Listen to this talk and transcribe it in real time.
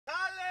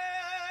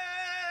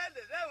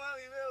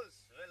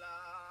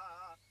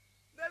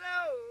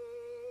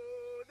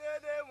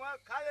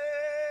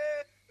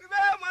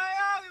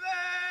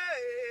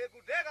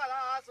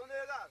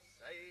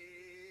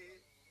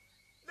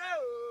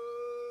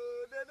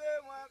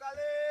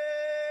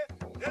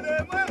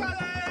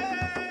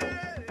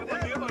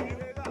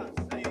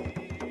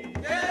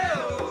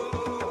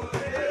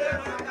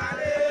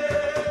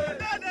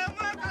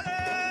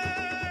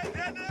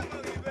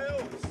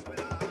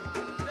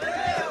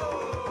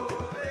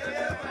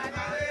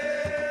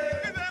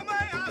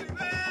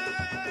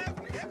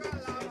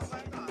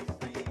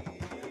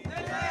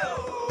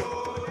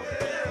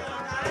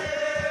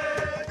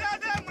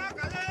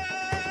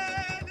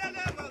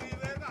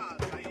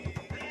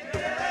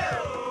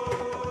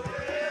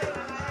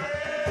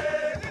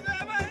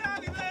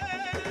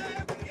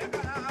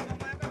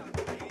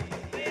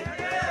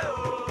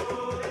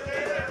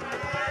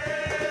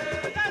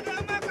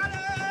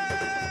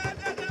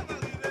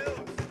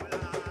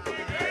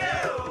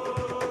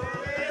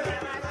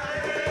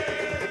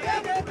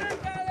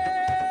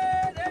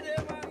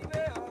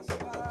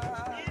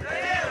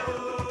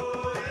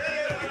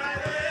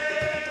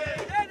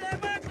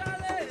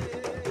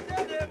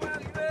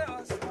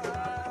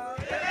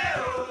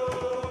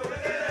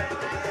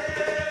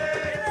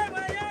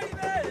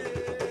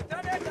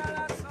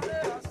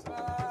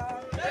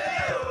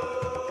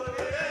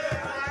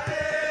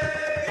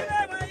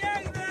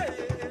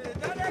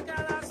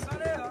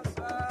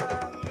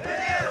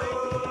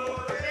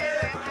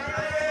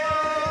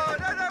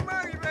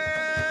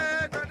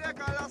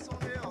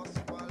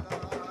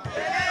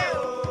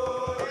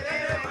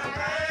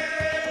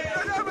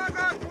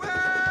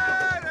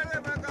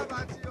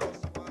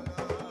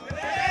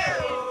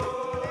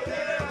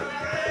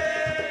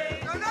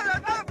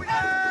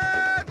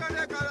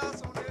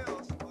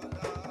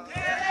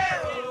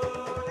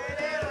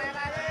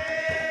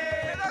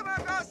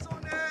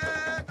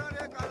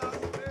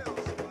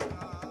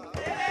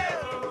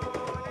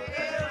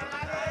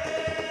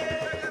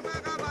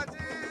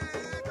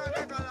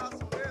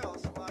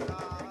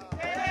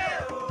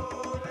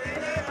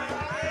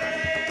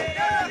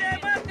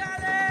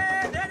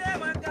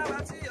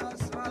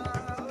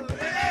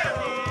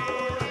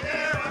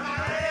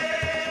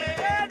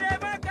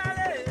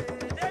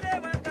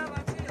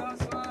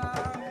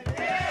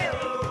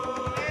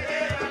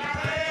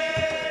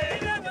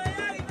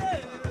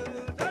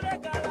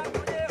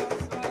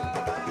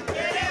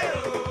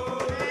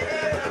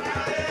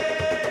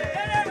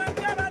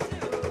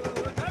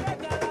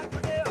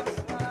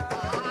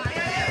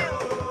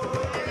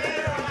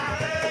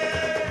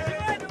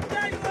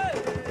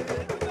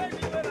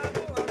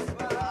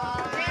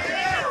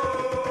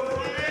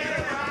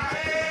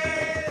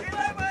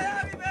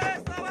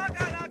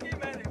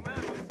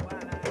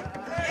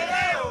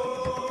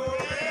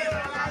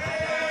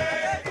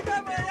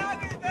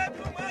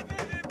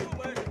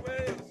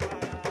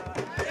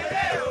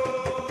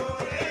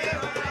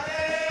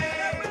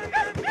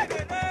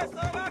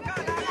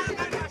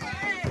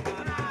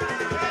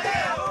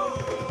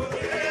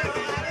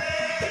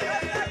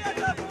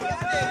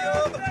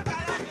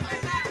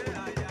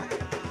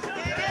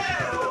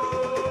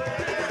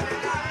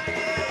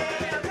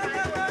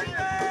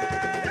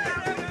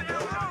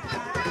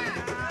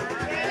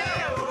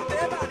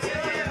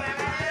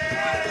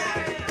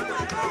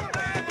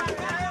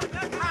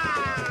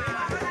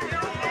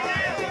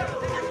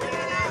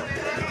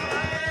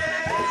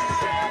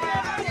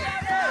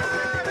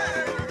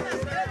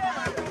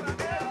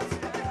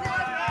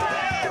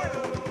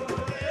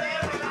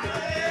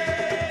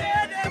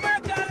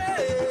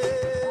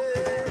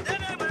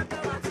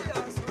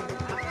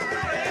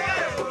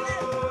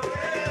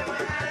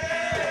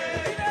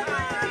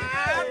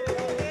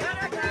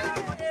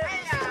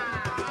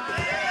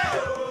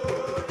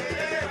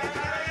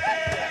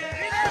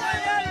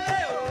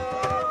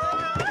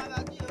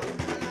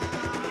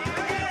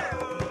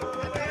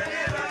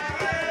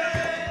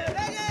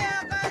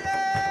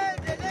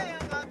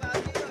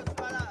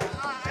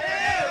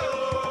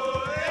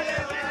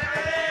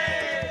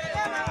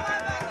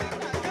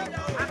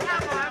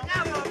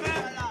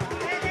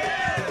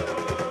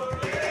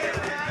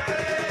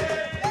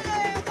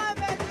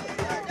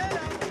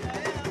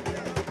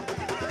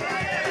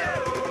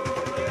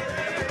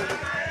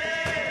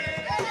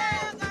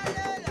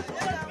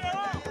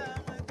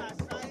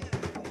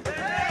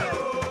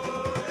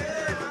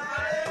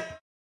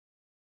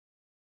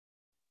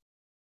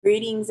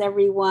Greetings,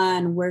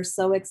 everyone. We're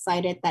so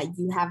excited that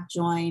you have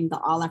joined the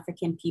All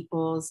African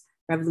People's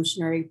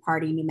Revolutionary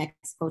Party New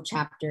Mexico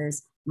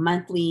chapter's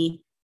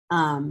monthly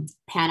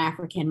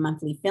Pan-African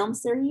monthly film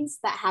series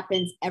that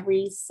happens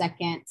every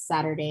second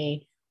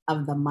Saturday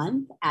of the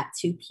month at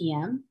 2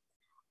 p.m.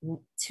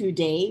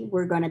 Today,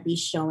 we're going to be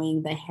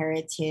showing the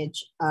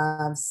heritage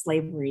of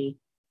slavery.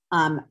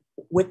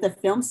 With the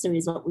film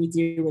series, what we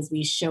do is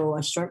we show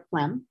a short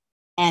film,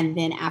 and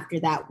then after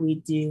that, we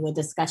do a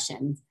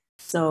discussion.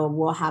 So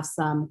we'll have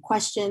some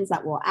questions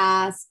that we'll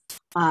ask.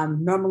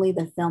 Normally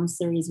the film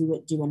series we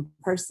would do in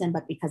person,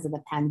 but because of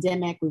the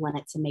pandemic, we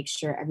wanted to make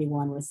sure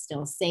everyone was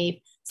still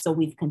safe. So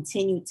we've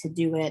continued to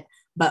do it,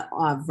 but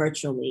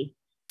virtually.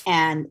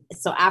 And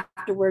so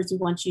afterwards, we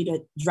want you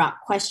to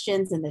drop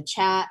questions in the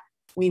chat.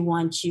 We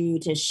want you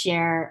to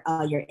share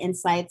your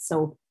insights.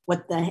 So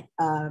what the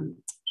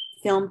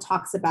film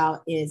talks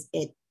about is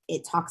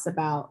it talks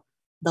about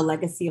the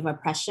legacy of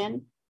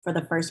oppression for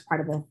the first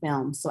part of the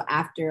film. So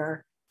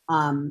after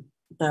the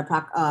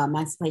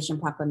Emancipation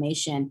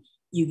Proclamation,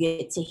 you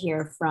get to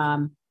hear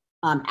from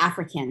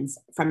Africans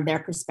from their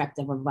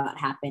perspective of what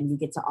happened. You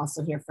get to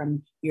also hear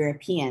from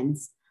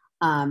Europeans.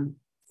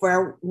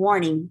 For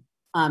warning,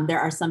 there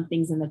are some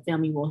things in the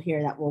film you will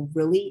hear that will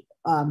really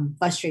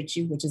frustrate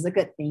you, which is a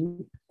good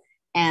thing.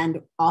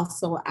 And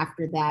also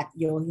after that,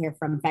 you'll hear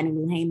from FANNIE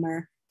LOU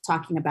HAMER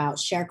talking about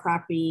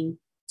sharecropping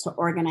to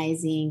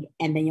organizing.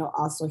 And then you'll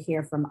also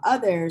hear from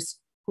others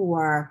who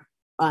are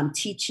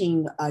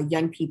teaching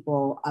young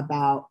people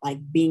about like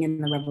being in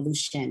the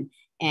revolution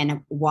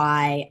and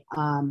why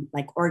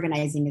like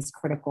organizing is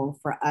critical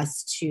for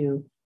us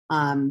to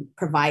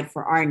provide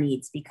for our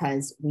needs,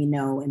 because we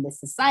know in this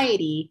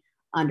society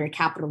under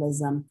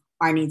capitalism,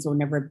 our needs will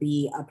never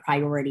be a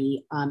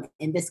priority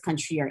in this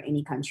country or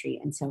any country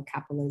until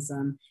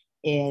capitalism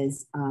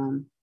is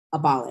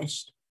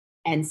abolished.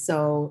 And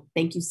so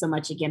thank you so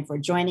much again for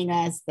joining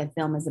us. The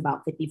film is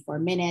about 54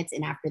 minutes.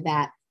 And after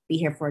that, be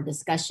here for a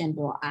discussion.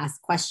 We'll ask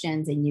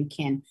questions and you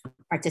can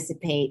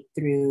participate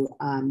through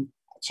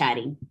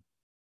chatting.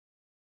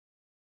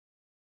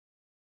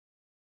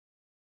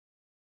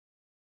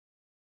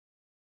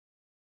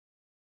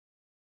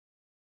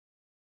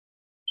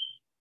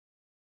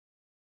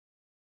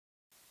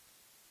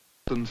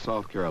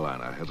 South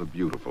Carolina has a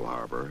beautiful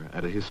harbor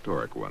and a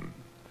historic one.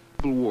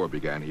 The Civil War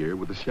began here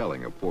with the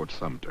shelling of Fort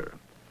Sumter,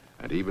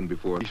 and even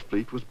before the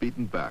fleet was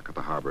beaten back at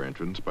the harbor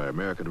entrance by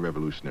American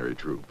Revolutionary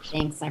troops.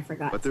 Thanks, I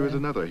forgot. But there is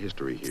another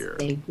history here,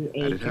 and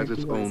it has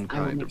its own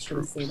kind of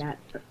troops.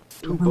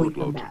 Two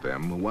boatloads of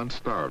them once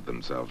starved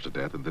themselves to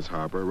death in this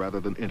harbor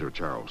rather than enter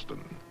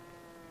Charleston.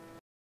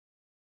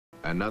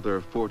 Another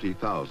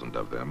 40,000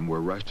 of them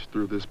were rushed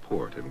through this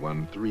port in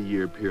one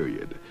 3-year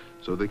period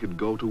so they could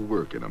go to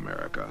work in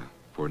America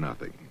for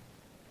nothing.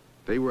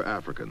 They were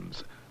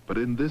Africans, but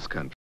in this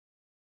country,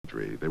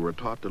 they were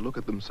taught to look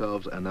at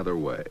themselves another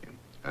way,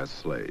 as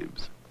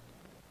slaves.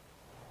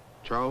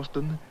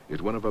 Charleston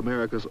is one of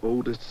America's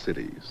oldest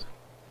cities.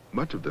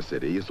 Much of the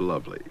city is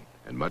lovely,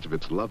 and much of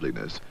its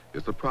loveliness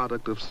is the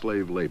product of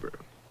slave labor.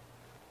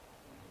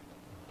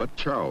 But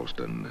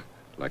Charleston,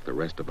 like the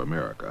rest of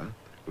America,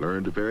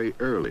 learned very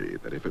early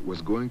that if it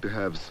was going to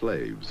have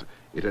slaves,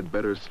 it had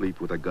better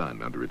sleep with a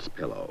gun under its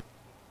pillow.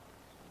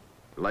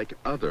 Like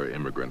other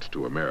immigrants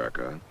to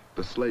America,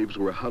 the slaves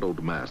were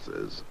huddled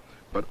masses,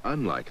 but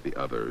unlike the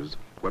others,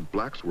 what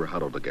blacks were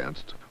huddled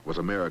against was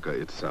America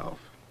itself.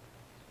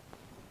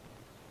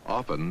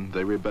 Often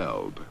they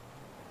rebelled,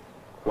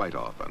 quite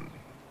often.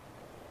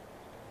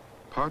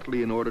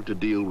 Partly in order to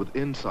deal with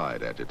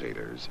inside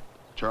agitators,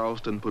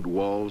 Charleston put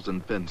walls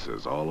and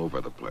fences all over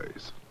the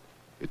place.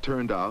 It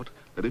turned out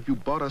that if you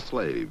bought a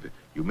slave,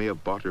 you may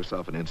have bought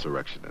yourself an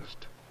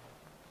insurrectionist.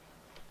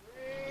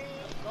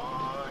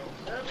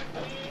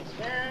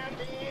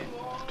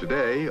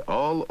 Today,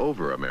 all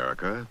over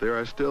America, there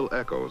are still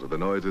echoes of the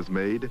noises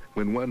made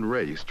when one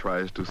race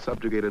tries to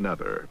subjugate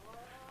another.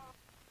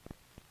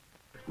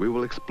 We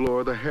will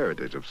explore the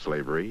heritage of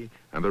slavery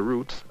and the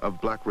roots of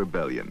black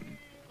rebellion.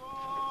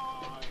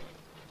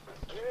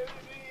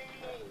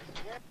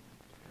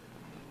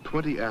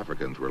 20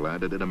 Africans were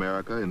landed in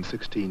America in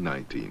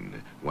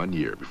 1619, 1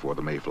 year before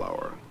the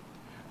Mayflower.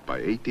 By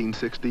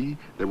 1860,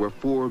 there were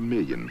 4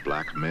 million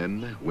black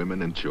men,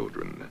 women, and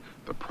children,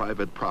 the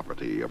private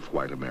property of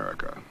white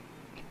America.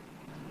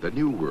 The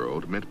New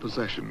World meant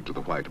possession to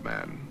the white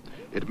man.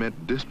 It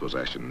meant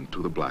dispossession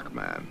to the black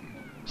man.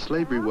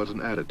 Slavery was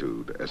an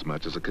attitude as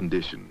much as a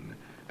condition,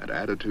 and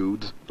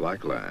attitudes,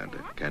 like land,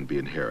 can be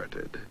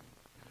inherited.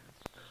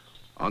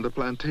 On the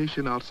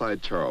plantation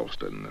outside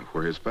Charleston,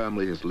 where his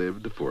family has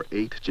lived for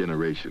 8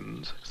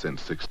 generations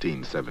since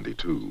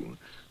 1672,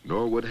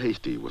 Norwood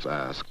Hasty was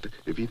asked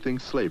if he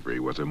thinks slavery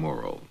was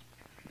immoral.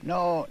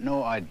 No,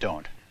 I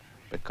don't.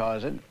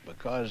 Because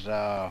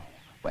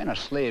when a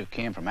slave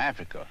came from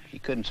Africa, he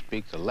couldn't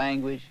speak the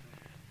language.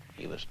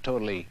 He was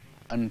totally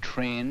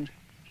untrained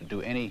to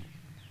do any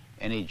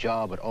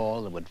job at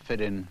all that would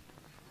fit in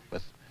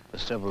with the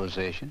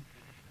civilization.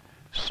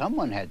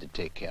 Someone had to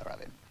take care of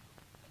him.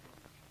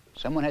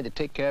 Someone had to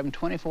take care of him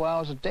 24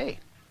 hours a day.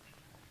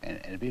 And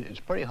it's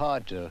pretty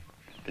hard to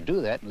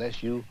do that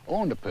unless you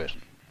owned a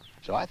person.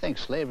 So I think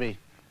slavery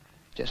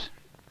just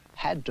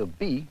had to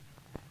be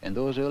in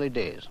those early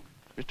days.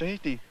 Mr.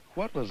 Hasty,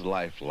 what was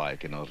life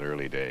like in those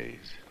early days?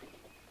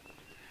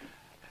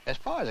 As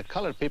far as the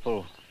colored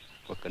people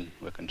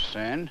were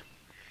concerned,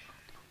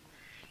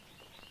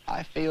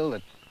 I feel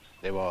that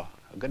they were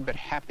a good bit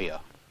happier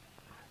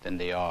than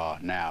they are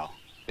now.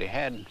 They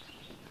had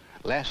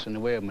less in the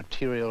way of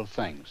material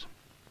things.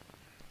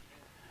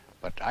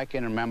 But I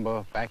can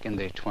remember back in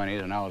the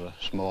 20s, when I was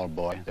a small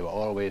boy, they were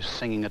always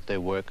singing at their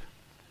work.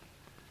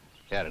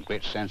 They had a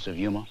great sense of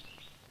humor.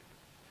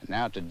 And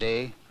now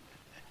today,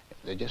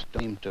 they just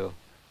don't seem to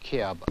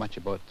care much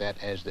about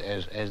that as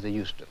they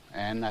used to.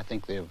 And I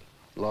think they've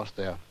lost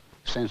their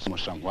sense of humor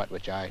somewhat,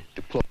 which I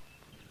deplore.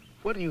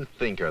 What do you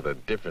think are the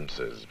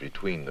differences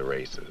between the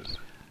races?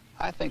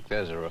 I think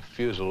there's a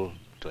refusal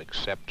to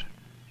accept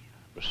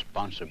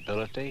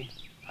responsibility.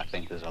 I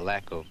think there's a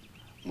lack of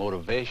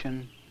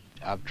motivation.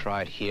 I've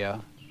tried here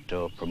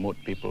to promote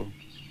people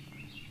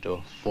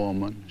to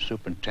foremen,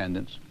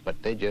 superintendents,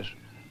 but they just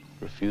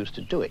refuse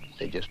to do it.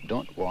 They just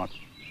don't want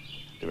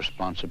the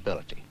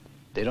responsibility.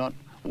 They don't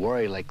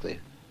worry like the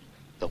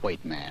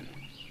white man.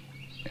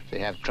 If they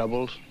have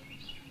troubles,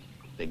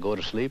 they go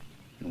to sleep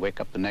and wake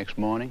up the next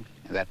morning,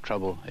 and that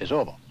trouble is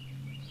over.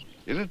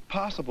 Is it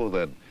possible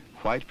that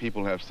white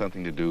people have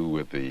something to do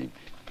with the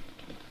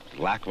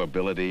lack of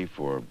ability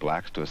for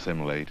blacks to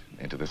assimilate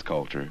into this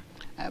culture?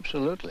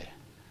 Absolutely.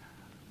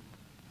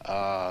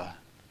 The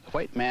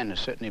white man has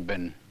certainly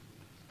been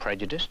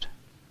prejudiced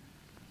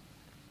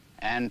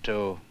and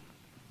to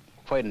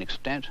quite an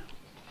extent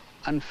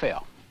unfair.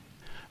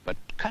 But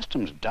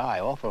customs die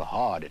awful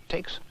hard. It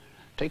takes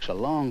a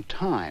long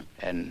time,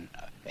 and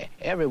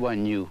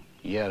everyone knew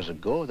years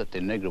ago that the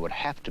Negro would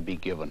have to be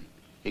given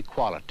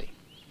equality.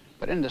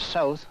 But in the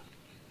South,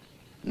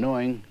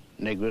 knowing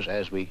Negroes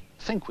as we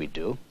think we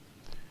do,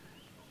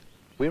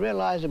 we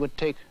realized it would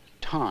take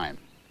time.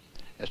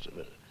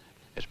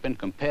 It's been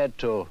compared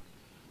to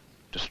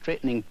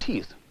straightening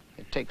teeth.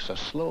 It takes a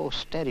slow,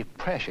 steady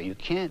pressure. You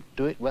can't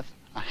do it with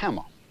a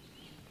hammer.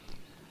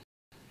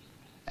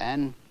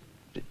 And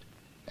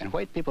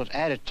white people's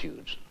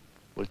attitudes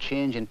will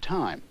change in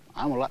time.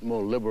 I'm a lot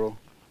more liberal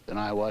than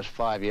I was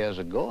 5 years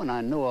ago, and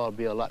I know I'll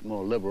be a lot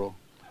more liberal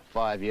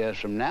 5 years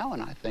from now,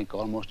 and I think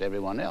almost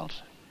everyone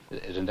else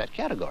is in that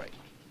category.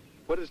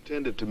 What has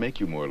tended to make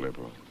you more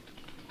liberal?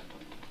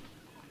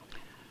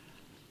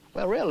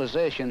 Well,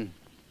 realization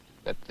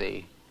that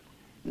the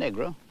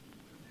Negro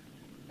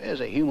is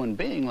a human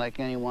being like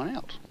anyone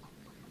else.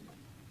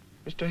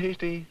 Mr.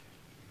 Hasty,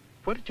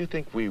 what did you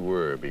think we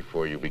were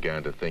before you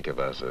began to think of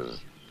us as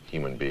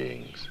human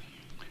beings?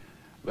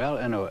 Well,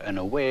 in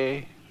a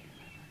way,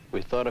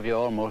 we thought of you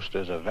almost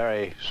as a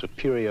very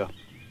superior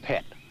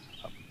pet.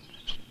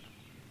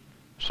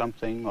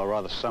 Something, or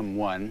rather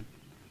someone,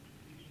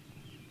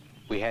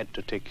 we had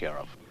to take care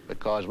of,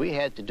 because we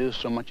had to do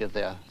so much of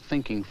their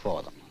thinking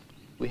for them.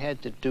 We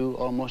had to do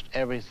almost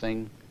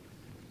everything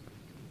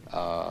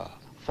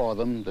for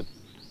them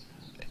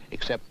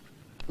except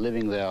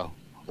living their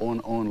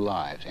own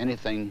lives.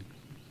 Anything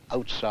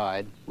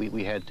outside,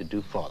 we had to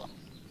do for them.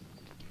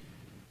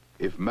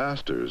 If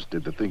masters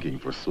did the thinking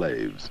for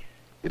slaves,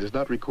 it is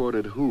not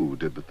recorded who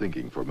did the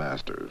thinking for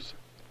masters.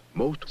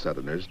 Most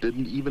Southerners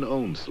didn't even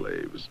own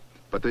slaves,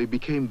 but they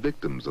became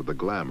victims of the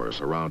glamour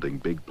surrounding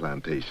big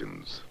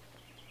plantations.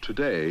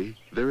 Today,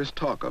 there is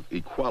talk of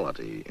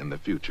equality in the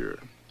future,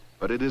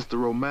 but it is the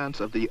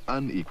romance of the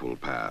unequal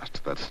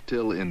past that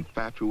still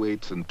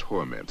infatuates and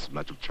torments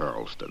much of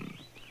Charleston.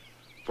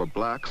 For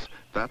blacks,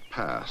 that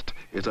past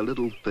is a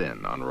little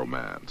thin on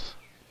romance.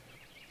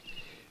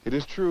 It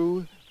is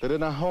true that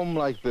in a home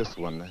like this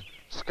one,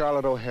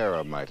 Scarlett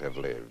O'Hara might have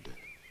lived.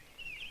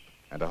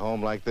 And a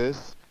home like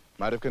this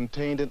might have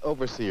contained an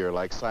overseer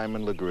like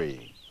Simon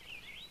Legree.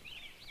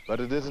 But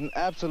it is an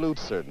absolute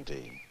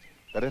certainty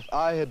that if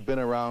I had been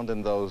around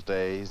in those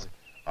days,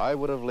 I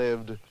would have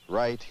lived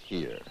right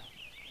here.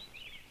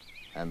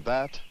 And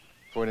that,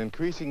 for an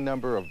increasing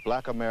number of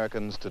black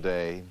Americans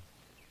today,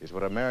 is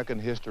what American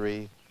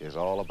history is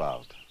all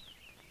about.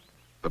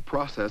 The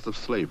process of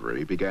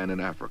slavery began in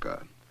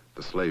Africa.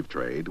 The slave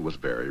trade was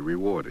very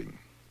rewarding.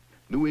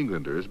 New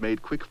Englanders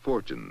made quick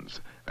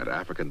fortunes, and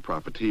African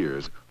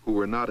profiteers who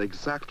were not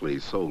exactly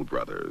soul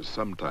brothers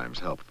sometimes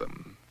helped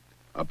them.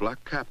 A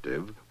black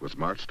captive was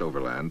marched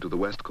overland to the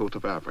west coast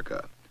of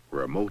Africa,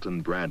 where a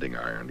molten branding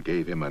iron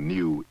gave him a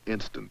new,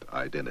 instant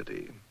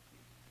identity.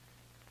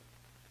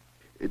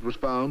 It was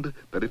found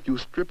that if you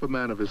strip a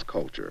man of his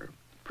culture,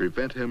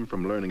 prevent him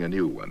from learning a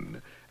new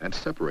one, and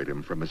separate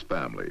him from his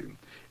family,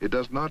 it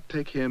does not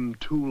take him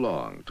too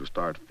long to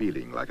start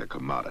feeling like a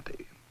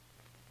commodity.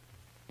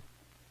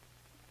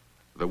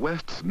 The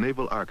West's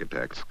naval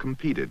architects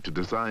competed to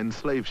design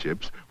slave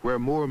ships where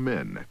more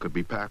men could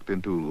be packed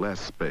into less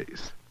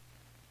space.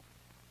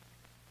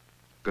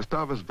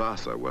 Gustavus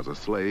Vasa was a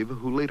slave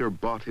who later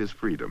bought his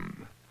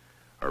freedom.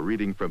 A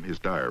reading from his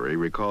diary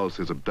recalls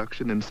his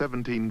abduction in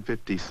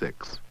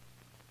 1756.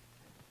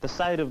 The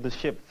sight of the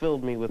ship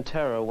filled me with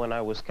terror when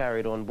I was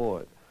carried on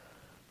board.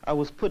 I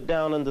was put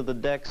down under the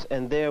decks,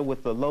 and there,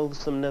 with the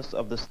loathsomeness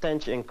of the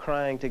stench and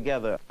crying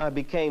together, I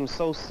became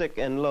so sick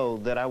and low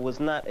that I was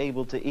not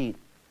able to eat.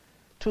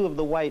 2 of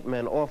the white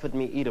men offered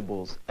me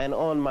eatables, and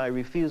on my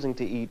refusing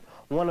to eat,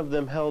 one of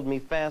them held me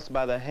fast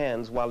by the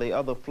hands while the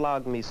other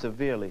flogged me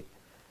severely.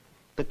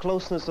 The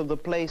closeness of the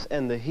place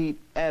and the heat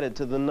added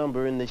to the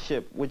number in the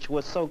ship, which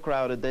was so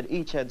crowded that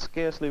each had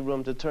scarcely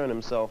room to turn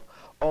himself,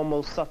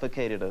 almost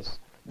suffocated us.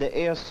 The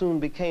air soon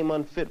became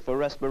unfit for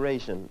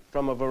respiration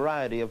from a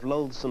variety of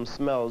loathsome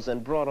smells,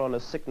 and brought on a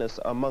sickness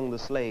among the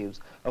slaves,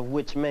 of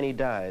which many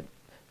died.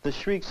 The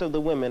shrieks of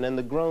the women and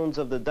the groans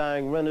of the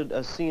dying rendered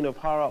a scene of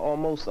horror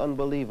almost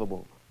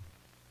unbelievable.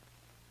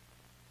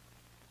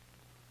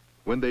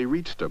 When they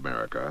reached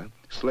America,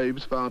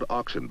 slaves found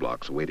auction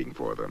blocks waiting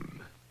for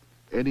them.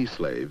 Any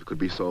slave could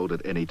be sold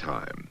at any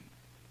time.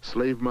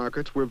 Slave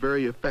markets were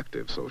very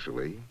effective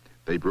socially.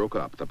 They broke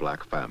up the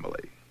black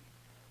family.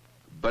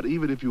 But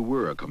even if you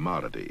were a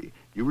commodity,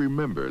 you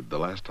remembered the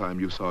last time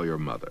you saw your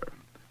mother.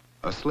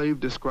 A slave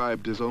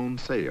described his own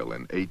sale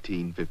in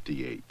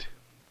 1858.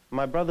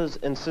 My brothers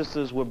and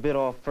sisters were bit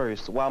off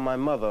first, while my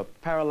mother,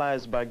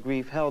 paralyzed by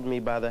grief, held me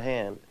by the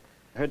hand.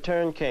 Her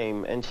turn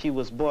came, and she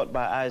was bought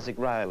by Isaac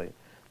Riley.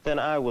 Then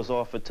I was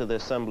offered to the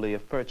assembly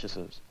of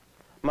purchasers.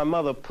 My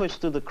mother pushed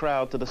through the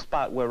crowd to the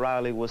spot where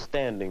Riley was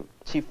standing.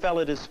 She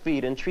fell at his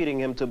feet, entreating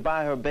him to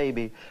buy her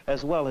baby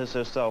as well as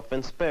herself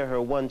and spare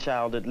her one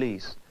child at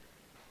least.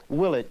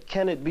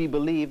 Can it be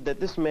believed that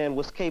this man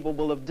was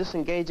capable of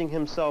disengaging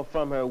himself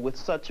from her with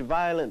such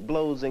violent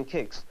blows and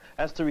kicks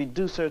as to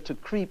reduce her to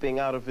creeping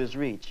out of his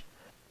reach?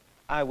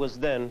 I was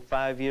then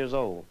 5 years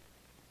old.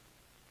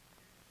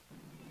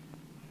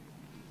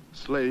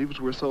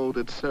 Slaves were sold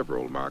at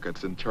several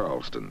markets in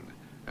Charleston,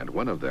 and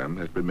one of them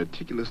has been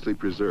meticulously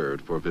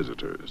preserved for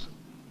visitors.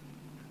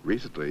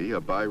 Recently, a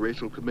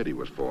biracial committee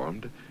was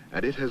formed,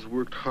 and it has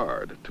worked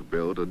hard to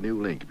build a new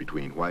link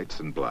between whites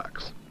and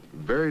blacks.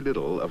 Very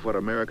little of what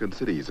American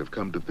cities have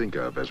come to think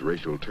of as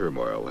racial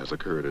turmoil has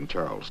occurred in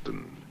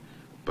Charleston.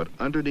 But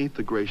underneath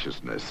the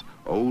graciousness,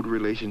 old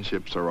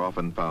relationships are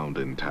often found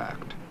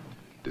intact.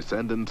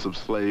 Descendants of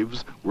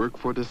slaves work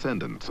for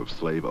descendants of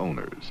slave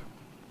owners.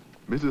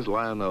 Mrs.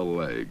 Lionel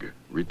Legg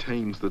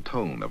retains the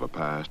tone of a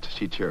past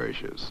she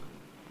cherishes.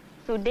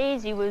 So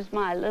Daisy was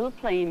my little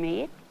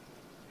playmate,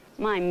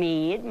 my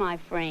maid, my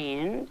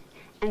friend,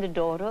 and the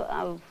daughter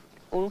of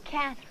old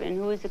Catherine,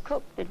 who was a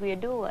cook that we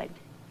adored.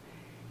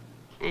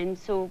 And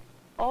so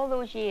all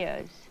those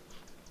years,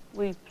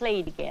 we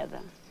played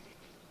together,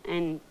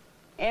 and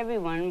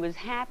everyone was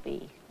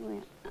happy.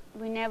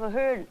 We never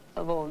heard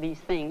of all these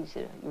things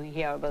that we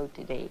hear about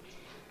today.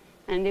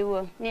 And there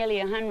were nearly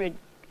 100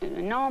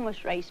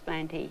 enormous rice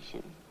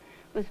plantation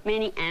with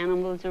many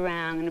animals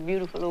around and a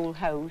beautiful old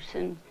house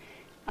and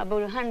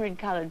about 100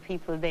 colored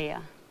people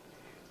there.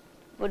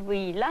 But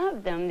we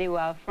loved them. They were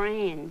our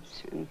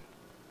friends. And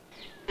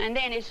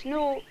then it's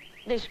no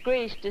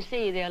disgrace to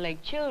say they're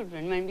like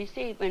children. When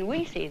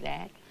we say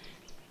that,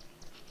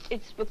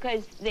 it's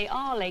because they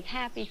are like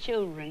happy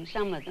children,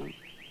 some of them.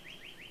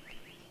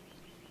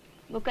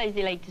 Because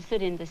they like to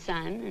sit in the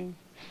sun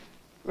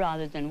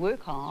rather than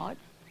work hard.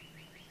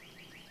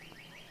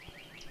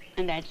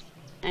 And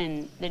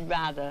they'd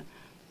rather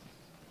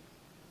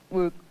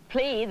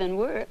play than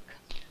work.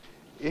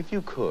 If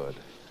you could,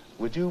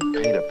 would you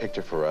paint a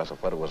picture for us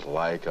of what it was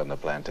like on the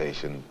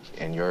plantation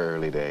in your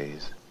early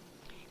days?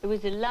 It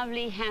was a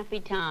lovely, happy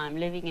time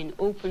living in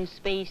open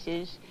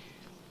spaces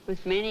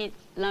with many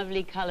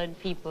lovely colored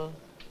people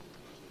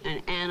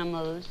and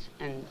animals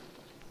and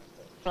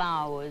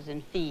flowers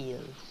and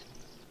fields.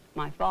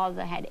 My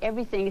father had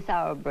everything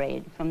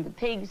thoroughbred, from the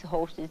pigs,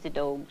 horses, the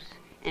dogs,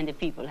 and the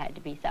people had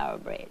to be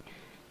thoroughbred.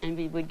 And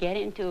we would get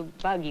into a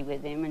buggy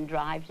with him and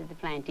drive to the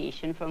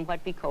plantation from what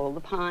we call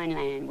the pine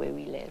land where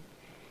we lived.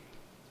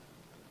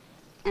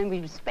 And we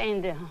would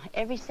spend,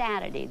 every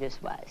Saturday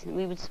this was, and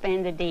we would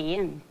spend the day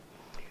in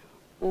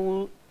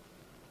old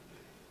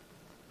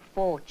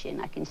Fortune,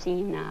 I can see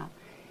him now,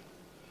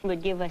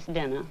 would give us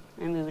dinner,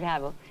 and we would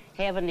have a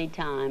heavenly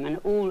time. And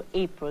old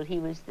April, he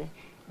was the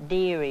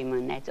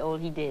dairyman. That's all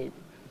he did.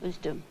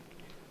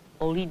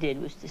 All he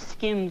did was to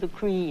skim the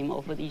cream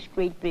over these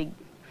great big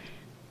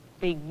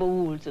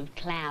bowls of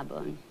clabber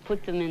and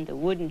put them in the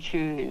wooden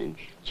churn and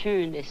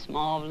churn this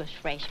marvelous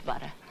fresh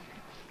butter.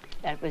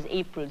 That was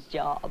April's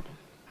job.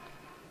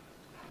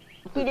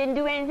 He didn't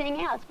do anything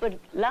else but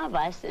love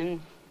us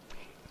and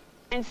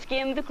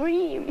skim the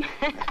cream.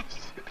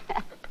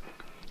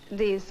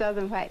 The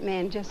Southern white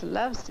man just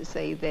loves to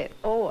say that,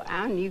 oh,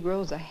 our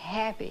Negroes are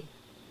happy.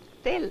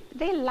 They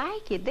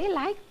like it. They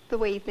like the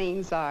way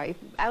things are. If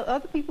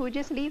other people would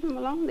just leave them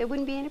alone, there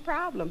wouldn't be any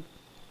problem.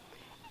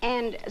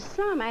 And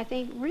some, I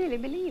think, really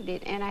believed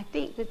it. And I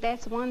think that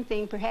that's one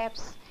thing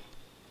perhaps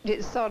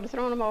that sort of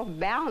thrown them off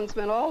balance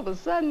when all of a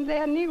sudden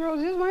their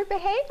Negroes just weren't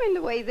behaving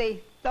the way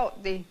they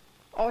thought they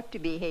ought to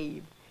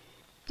behave.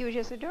 You were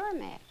just a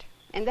doormat.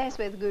 And that's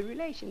where the good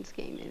relations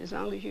came in. As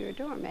long as you're a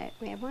doormat,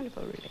 we have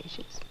wonderful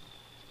relations.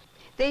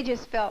 They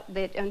just felt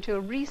that until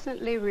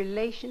recently,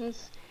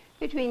 relations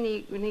between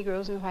the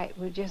Negroes and white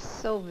were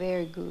just so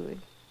very good.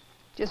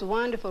 Just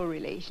wonderful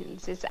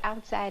relations. It's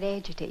outside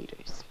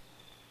agitators.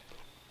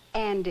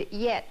 And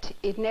yet,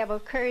 it never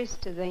occurs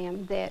to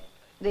them that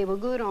they were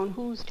good on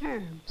whose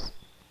terms?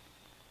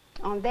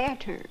 On their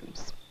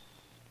terms.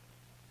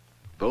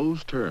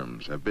 Those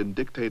terms have been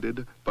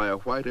dictated by a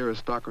white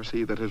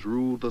aristocracy that has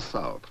ruled the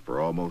South for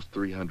almost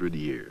 300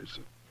 years.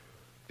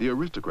 The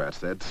aristocrats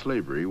said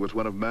slavery was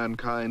one of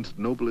mankind's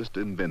noblest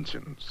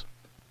inventions,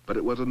 but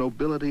it was a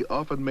nobility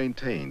often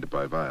maintained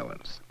by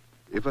violence.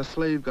 If a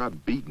slave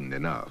got beaten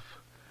enough,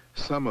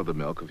 some of the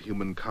milk of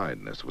human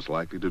kindness was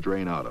likely to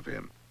drain out of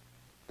him.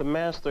 The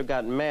master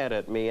got mad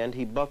at me, and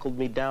he buckled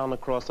me down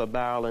across a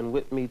barrel and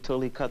whipped me till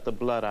he cut the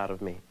blood out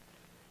of me.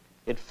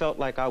 It felt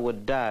like I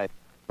would die,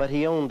 but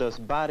he owned us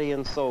body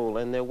and soul,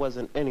 and there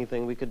wasn't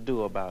anything we could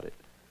do about it.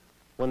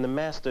 When the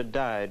master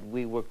died,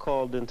 we were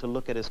called in to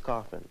look at his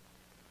coffin.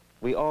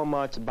 We all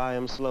marched by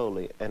him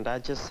slowly, and I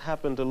just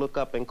happened to look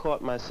up and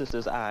caught my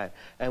sister's eye,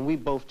 and we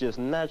both just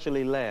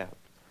naturally laughed.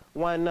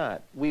 Why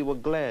not? We were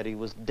glad he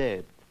was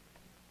dead.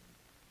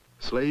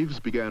 Slaves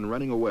began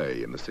running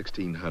away in the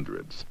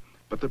 1600s,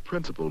 but the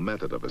principal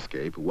method of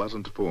escape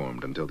wasn't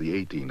formed until the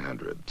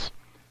 1800s.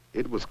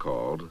 It was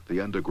called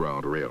the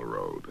Underground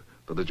Railroad,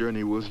 though the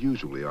journey was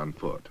usually on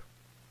foot.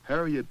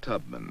 Harriet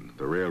Tubman,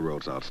 the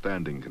railroad's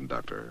outstanding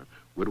conductor,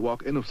 would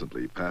walk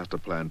innocently past a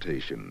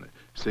plantation,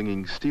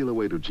 singing "Steal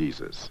Away to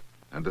Jesus,"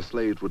 and the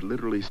slaves would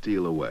literally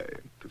steal away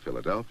to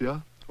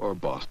Philadelphia or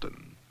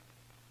Boston.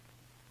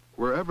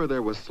 Wherever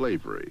there was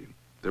slavery,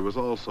 there was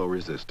also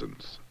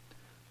resistance.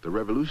 The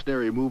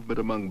revolutionary movement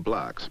among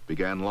blacks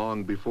began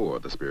long before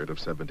the Spirit of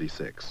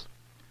 '76.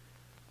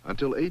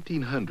 Until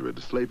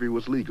 1800, slavery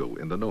was legal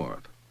in the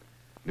North.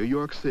 New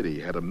York City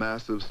had a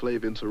massive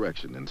slave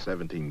insurrection in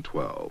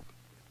 1712.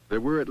 There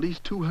were at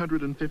least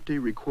 250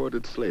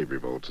 recorded slave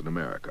revolts in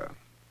America.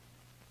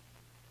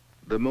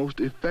 The most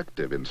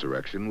effective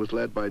insurrection was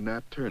led by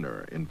Nat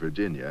Turner in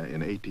Virginia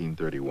in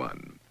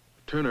 1831.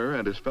 Turner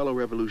and his fellow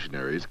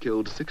revolutionaries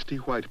killed 60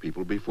 white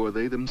people before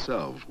they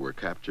themselves were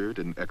captured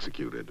and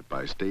executed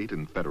by state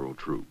and federal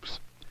troops.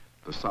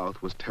 The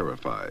South was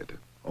terrified.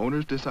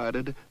 Owners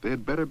decided they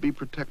had better be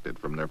protected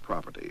from their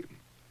property.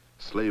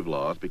 Slave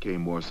laws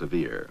became more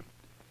severe.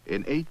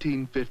 In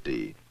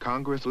 1850,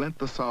 Congress lent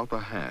the South a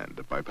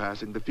hand by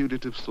passing the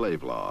Fugitive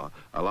Slave Law,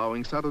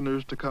 allowing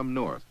Southerners to come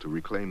north to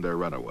reclaim their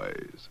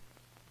runaways.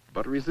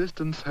 But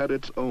resistance had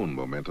its own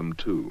momentum,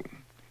 too.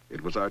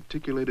 It was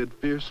articulated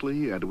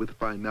fiercely and with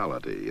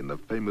finality in the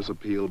famous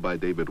appeal by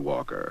David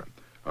Walker,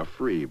 a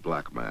free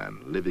black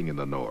man living in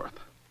the North.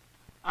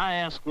 I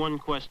ask one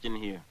question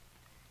here.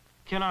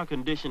 Can our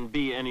condition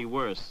be any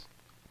worse?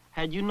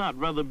 Had you not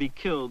rather be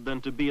killed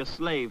than to be a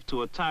slave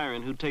to a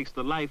tyrant who takes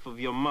the life of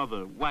your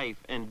mother, wife,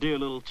 and dear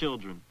little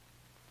children?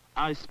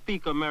 I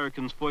speak,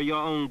 Americans, for your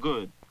own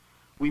good.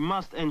 We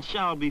must and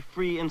shall be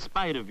free in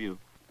spite of you.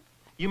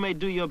 You may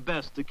do your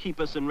best to keep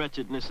us in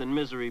wretchedness and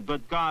misery,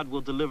 but God will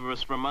deliver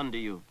us from under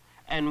you.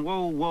 And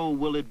woe, woe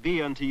will it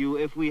be unto you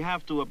if we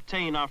have to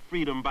obtain our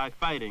freedom by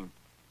fighting.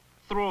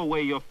 Throw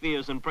away your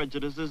fears and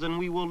prejudices, and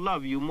we will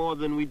love you more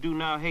than we do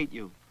now hate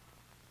you.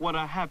 What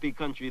a happy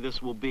country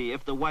this will be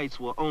if the whites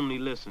will only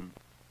listen.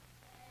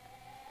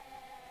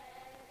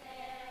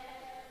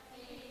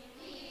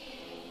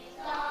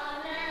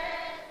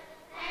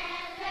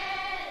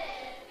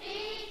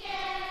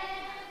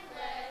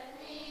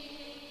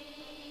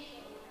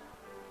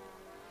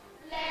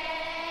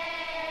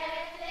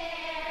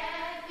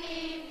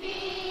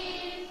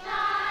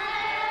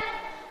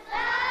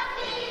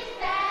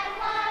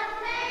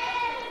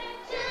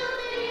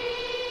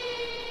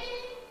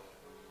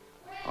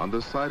 On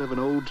the site of an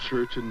old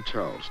church in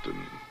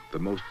Charleston, the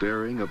most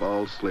daring of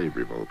all slave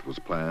revolt was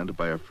planned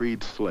by a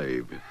freed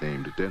slave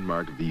named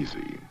Denmark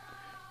Vesey.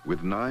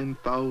 With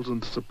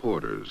 9,000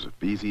 supporters,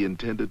 Vesey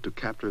intended to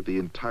capture the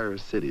entire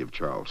city of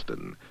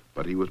Charleston,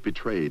 but he was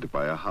betrayed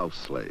by a house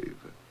slave.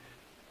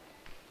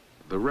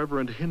 The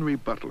Reverend Henry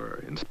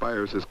Butler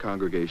inspires his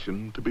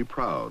congregation to be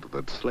proud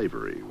that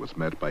slavery was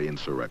met by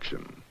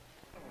insurrection.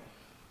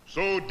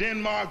 So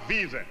Denmark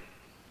Vesey,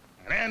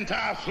 an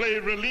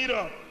anti-slavery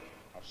leader,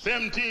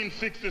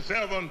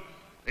 1767,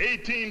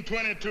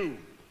 1822.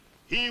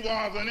 He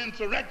was an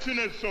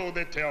insurrectionist, so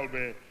they tell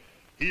me.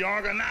 He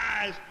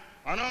organized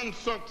an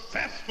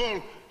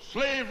unsuccessful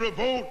slave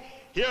revolt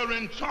here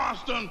in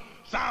Charleston,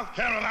 South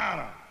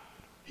Carolina.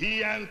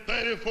 He and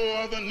 34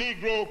 other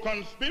Negro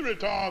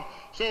conspirators,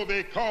 so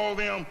they call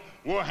them,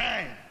 were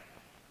hanged.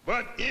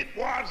 But it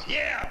was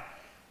here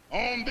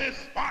on this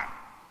spot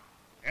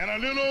in a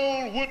little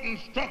old wooden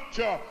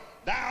structure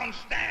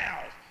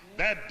downstairs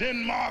that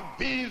Denmark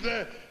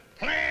Vesey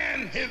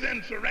planned his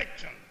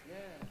insurrection.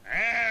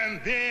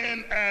 And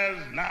then as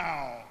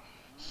now,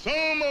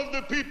 some of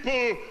the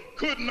people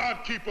could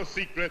not keep a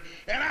secret,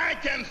 and I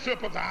can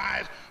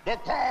sympathize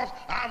because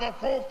our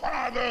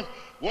forefathers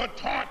were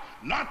taught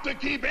not to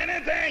keep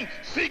anything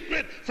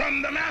secret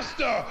from the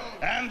master.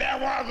 And there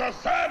was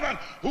a servant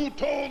who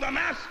told the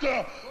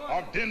master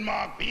of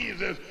Denmark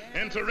Vesey's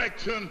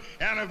insurrection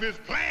and of his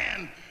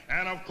plan.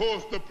 And of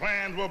course the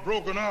plans were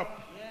broken up.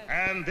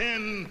 And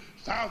then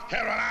South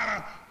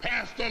Carolina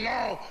passed a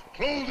law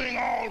closing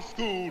all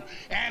schools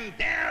and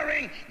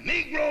daring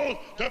Negroes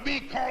to be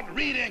caught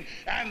reading,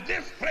 and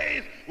this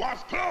place was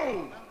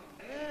closed.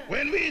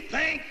 When we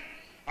think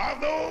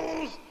of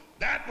those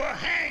that were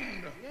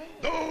hanged,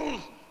 those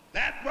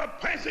that were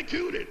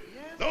persecuted,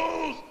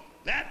 those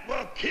that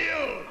were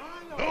killed,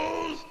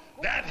 those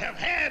that have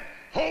had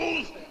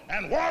hose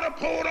and water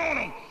poured on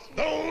them,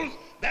 those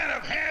that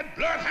have had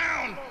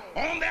bloodhounds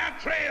on their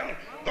trail,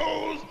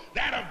 those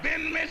that have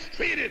been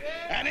mistreated,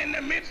 and in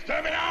the midst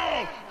of it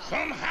all,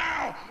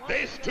 somehow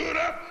they stood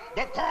up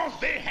because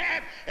they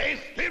had a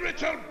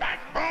spiritual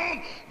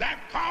backbone that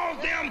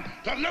caused them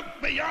to look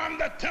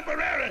beyond the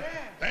temporary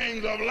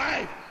things of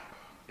life.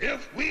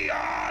 If we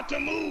are to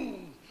move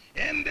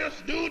in this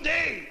new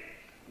day,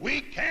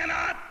 we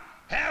cannot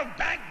have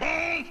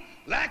backbones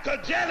like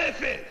a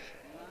jellyfish.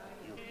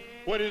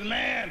 What is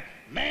man?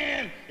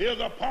 Man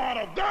is a part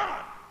of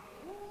God.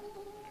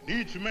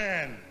 Each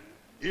man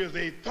is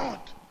a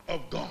thought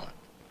of God.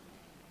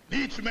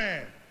 Each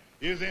man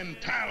is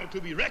entitled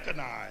to be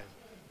recognized,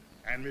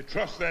 and we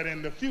trust that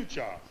in the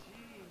future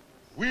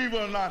we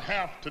will not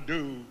have to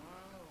do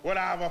what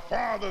our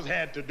fathers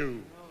had to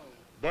do,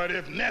 but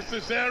if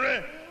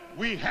necessary,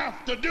 we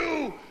have to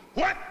do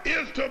what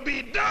is to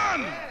be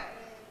done.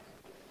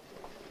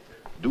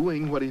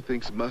 Doing what he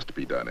thinks must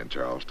be done in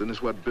Charleston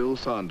is what Bill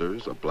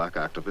Saunders, a black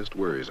activist,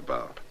 worries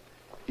about.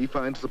 He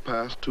finds the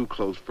past too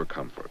close for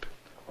comfort.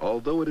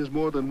 Although it is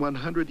more than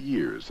 100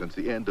 years since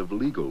the end of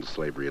legal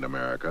slavery in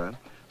America,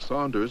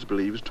 Saunders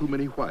believes too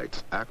many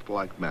whites act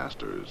like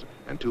masters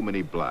and too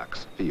many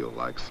blacks feel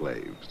like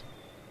slaves.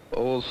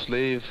 Old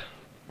slave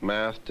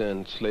master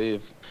and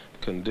slave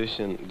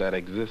condition that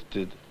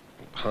existed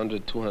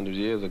 100, 200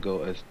 years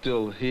ago is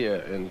still here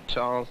in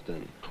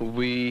Charleston.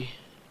 We,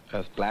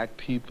 as black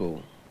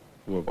people,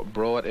 were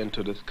brought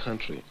into this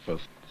country for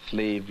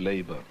slave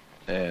labor.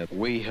 And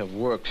we have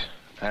worked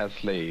as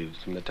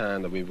slaves from the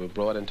time that we were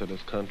brought into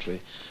this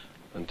country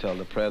until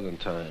the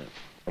present time.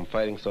 I'm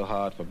fighting so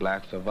hard for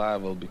black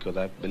survival because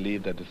I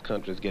believe that this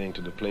country is getting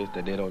to the place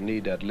that they don't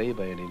need that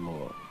labor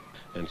anymore.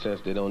 And since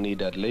they don't need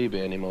that labor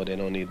anymore, they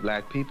don't need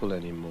black people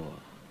anymore.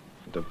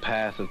 The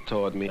past has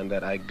taught me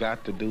that I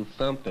got to do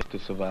something to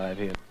survive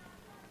here.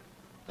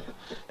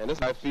 And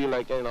this, I feel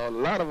like, a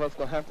lot of us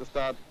gonna have to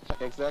start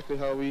exactly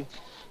how we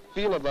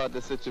feel about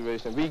this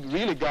situation. We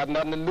really got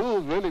nothing to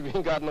lose, really. We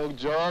ain't got no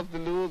jobs to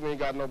lose. We ain't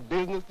got no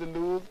business to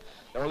lose.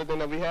 The only thing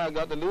that we have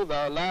got to lose is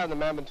our lives. The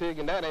man been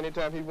taking that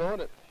anytime he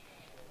wanted.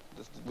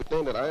 The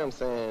thing that I am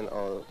saying,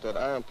 or that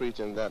I am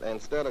preaching, that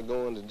instead of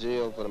going to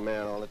jail for the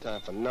man all the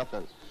time for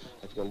nothing,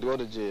 if you're gonna go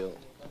to jail,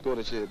 go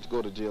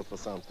to jail for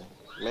something.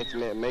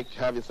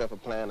 Have yourself a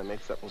plan and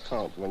make something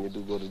count when you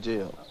do go to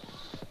jail.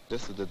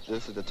 This is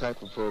the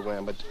type of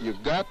program, but you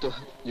got to.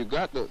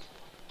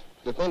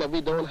 The thing that we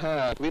don't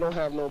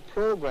have no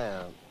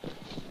program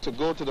to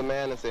go to the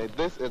man and say,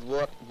 this is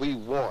what we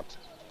want.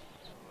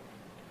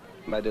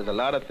 But there's a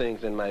lot of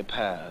things in my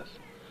past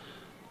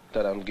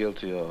that I'm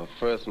guilty of.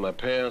 First, my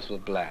parents were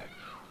black,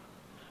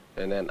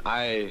 and then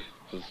I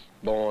was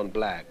born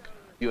black.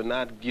 You're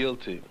not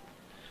guilty,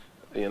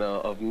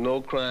 of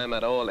no crime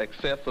at all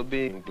except for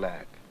being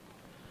black.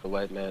 The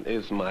white man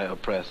is my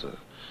oppressor.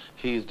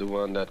 He's the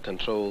one that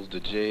controls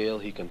the jail,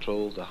 he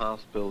controls the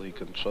hospital, he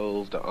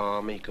controls the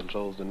army, he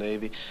controls the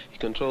Navy, he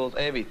controls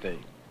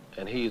everything.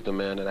 And he's the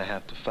man that I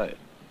have to fight.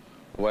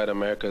 White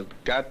America's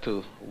got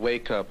to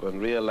wake up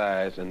and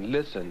realize and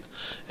listen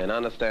and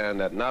understand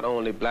that not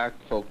only black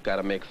folk got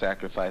to make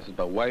sacrifices,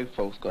 but white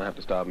folks gonna have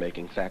to start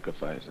making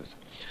sacrifices.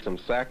 Some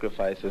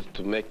sacrifices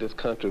to make this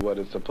country what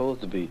it's supposed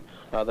to be.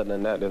 Other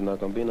than that, there's not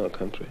gonna be no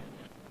country.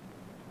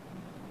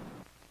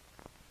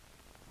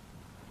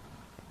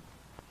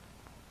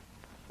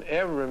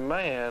 Every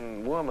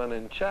man, woman,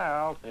 and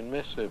child in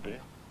Mississippi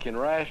can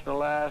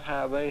rationalize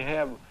how they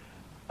have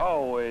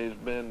always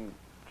been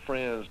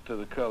friends to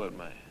the colored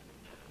man.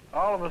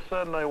 All of a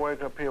sudden they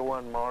wake up here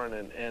one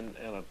morning and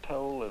are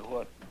told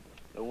that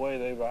the way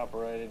they've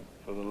operated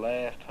for the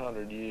last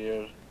 100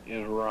 years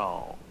is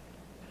wrong.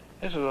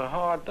 This is a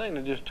hard thing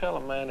to just tell a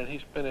man that he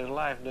spent his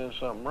life doing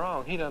something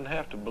wrong. He doesn't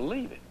have to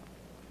believe it.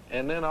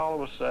 And then all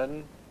of a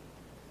sudden,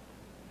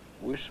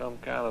 we're some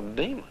kind of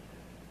demon.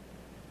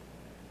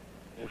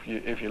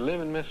 If you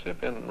live in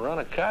Mississippi and run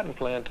a cotton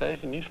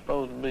plantation, you're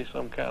supposed to be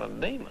some kind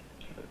of demon.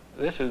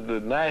 This is the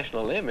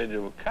national image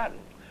of a cotton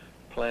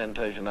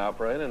plantation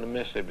operator in the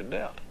Mississippi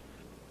Delta.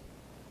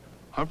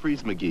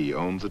 Humphreys McGee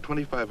owns a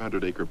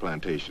 2,500-acre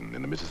plantation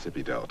in the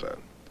Mississippi Delta.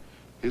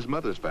 His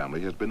mother's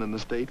family has been in the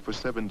state for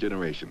 7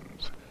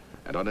 generations.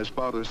 And on his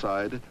father's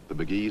side, the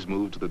McGees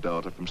moved to the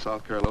Delta from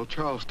South Carolina.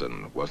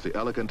 Charleston was the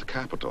elegant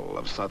capital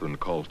of Southern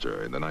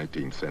culture in the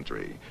 19th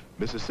century.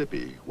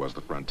 Mississippi was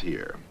the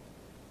frontier.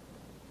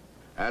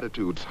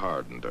 Attitudes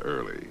hardened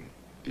early.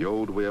 The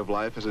old way of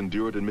life has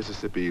endured in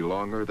Mississippi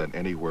longer than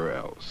anywhere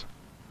else.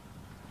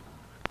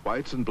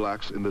 Whites and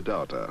blacks in the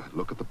Delta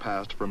look at the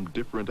past from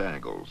different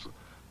angles,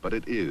 but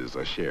it is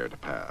a shared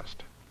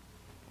past.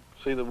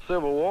 See, the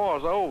Civil War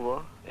is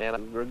over,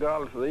 and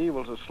regardless of the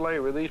evils of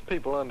slavery, these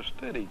people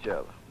understood each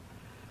other.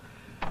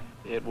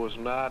 It was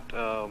not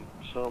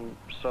some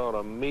sort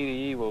of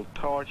medieval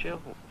torture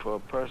for a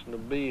person to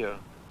be a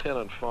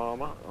tenant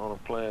farmer on a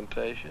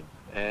plantation.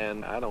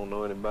 And I don't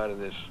know anybody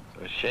that's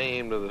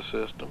ashamed of the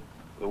system,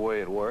 the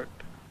way it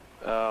worked.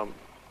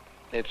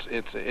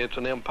 It's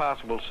an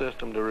impossible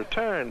system to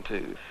return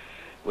to.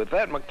 With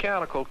that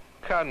mechanical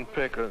cotton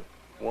picker,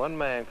 one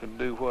man could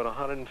do what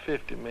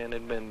 150 men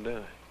had been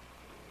doing.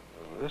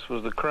 This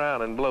was the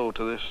crowning blow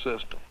to this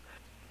system.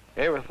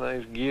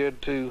 Everything's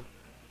geared to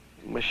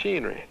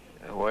machinery.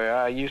 Where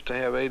I used to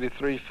have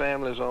 83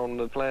 families on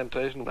the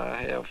plantation,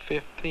 I have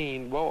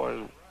 15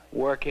 boys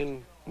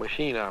working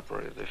machine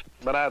operators.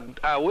 But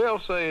I will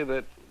say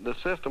that the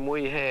system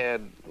we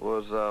had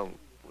was a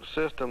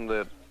system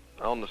that,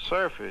 on the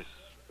surface,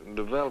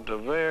 developed a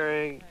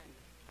very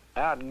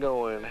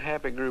outgoing,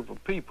 happy group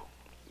of people.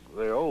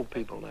 they're old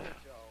people now.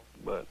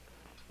 But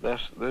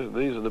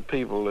these are the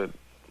people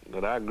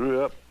that I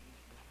grew up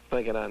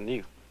thinking I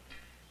knew.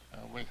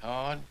 I work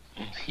hard.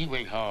 He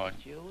worked hard.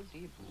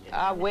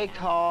 I worked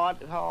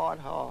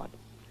hard.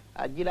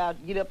 I'd get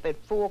up at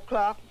 4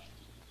 o'clock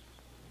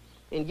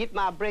and get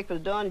my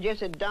breakfast done.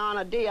 Just at dawn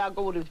of day, I'd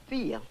go to the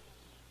field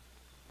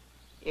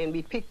and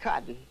we pick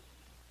cotton.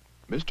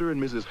 Mr.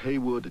 and Mrs.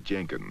 Haywood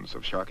Jenkins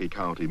of Sharkey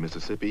County,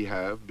 Mississippi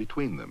have,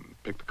 between them,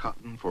 picked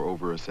cotton for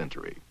over a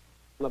century.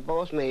 My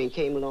boss man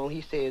came along.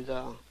 He says,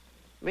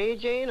 Mary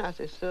Jane, I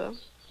said, sir.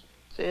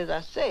 Says,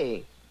 I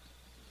say,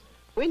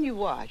 when you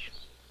wash?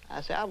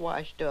 I said, I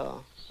washed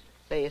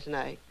last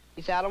night.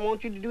 He said, I don't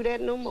want you to do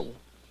that no more.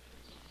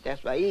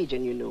 That's my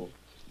agent, you know.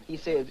 He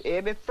says,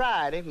 every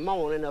Friday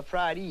morning or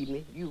Friday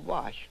evening, you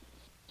wash.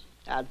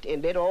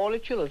 And let all the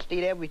children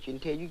stay there with you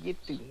until you get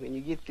through. When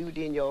you get through,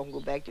 then y'all can go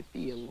back to the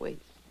field and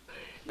wait.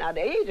 Now,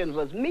 the agents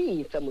was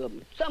mean, some of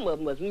them. Some of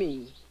them was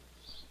mean.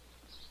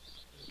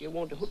 They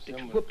wanted to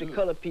whoop the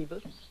colored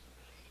people.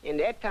 And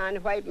that time,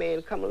 the white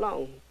man come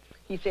along.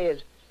 He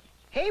says,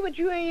 hey, but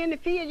you ain't in the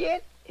field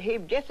yet? He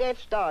just had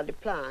started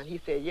plowing.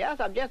 He said, yes,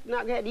 I've just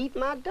not had to eat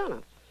my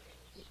dinner.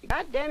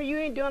 God damn it, you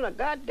ain't doing a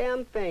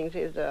goddamn thing.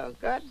 Says,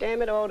 God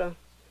damn it, I ought to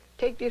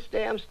take this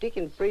damn stick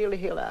and frill the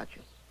hell out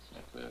you.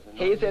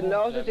 He said,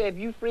 no, he said, if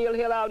you frill the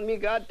hell out of me,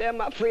 goddamn,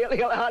 I frill the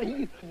hell out of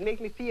you. It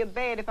makes me feel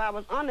bad if I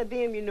was under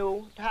them, you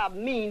know, how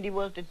mean they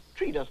was to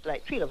treat us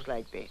like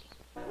that.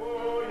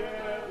 Oh,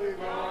 yeah, we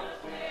gonna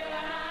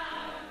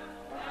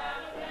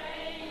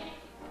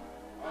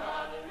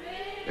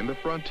In the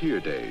frontier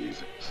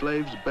days,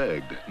 slaves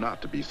begged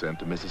not to be sent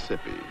to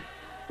Mississippi,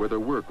 where their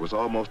work was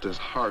almost as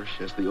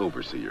harsh as the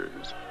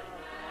overseers.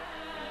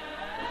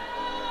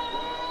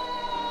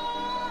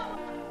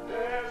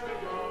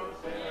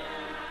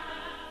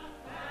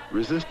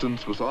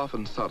 Resistance was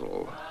often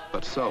subtle,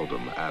 but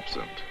seldom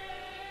absent.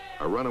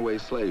 A runaway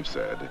slave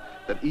said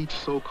that each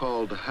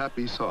so-called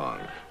happy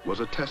song was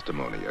a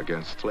testimony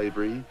against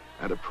slavery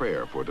and a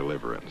prayer for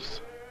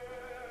deliverance.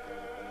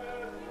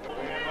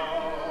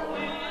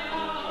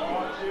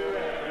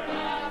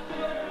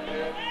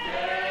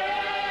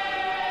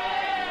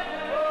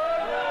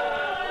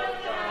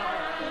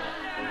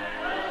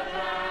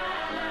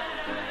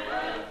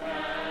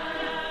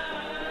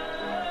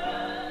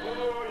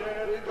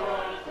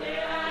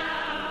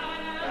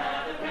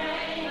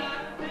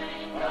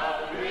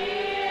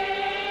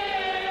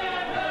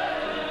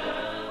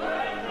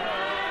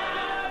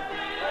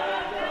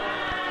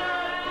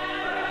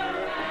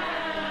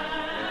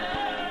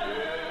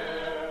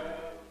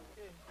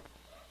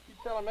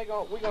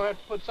 We're going to have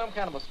to put some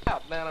kind of a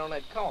spout down on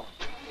that corner.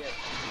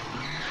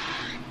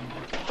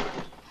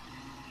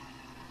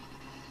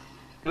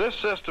 This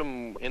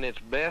system, in its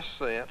best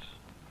sense,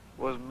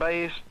 was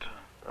based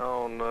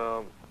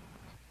on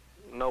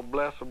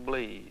noblesse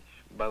oblige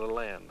by the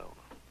landowner.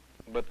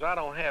 But I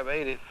don't have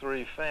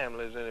 83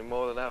 families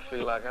anymore that I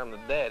feel like I'm the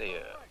daddy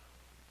of.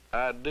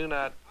 I do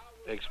not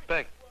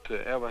expect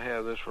to ever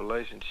have this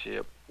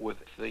relationship with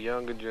the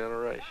younger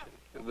generation,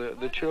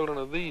 the children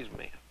of these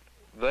men.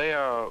 They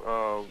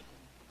are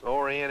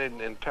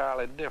oriented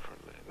entirely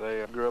differently.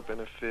 They grew up in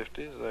the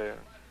 50s.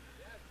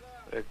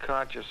 They're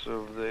conscious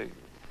of the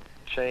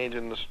change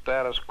in the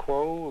status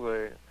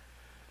quo.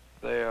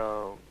 They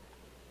are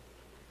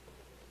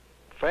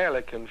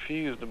fairly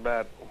confused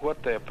about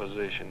what their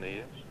position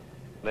is.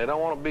 They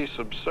don't want to be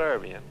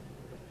subservient.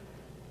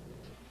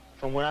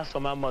 From when I saw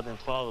my mother and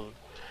father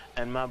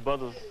and my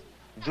brothers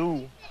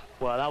do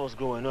while I was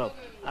growing up,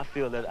 I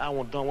feel that I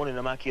don't want any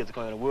of my kids to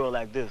come in a world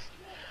like this.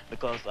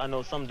 Because I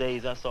know some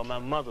days I saw my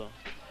mother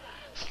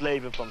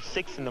slaving from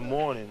 6 in the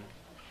morning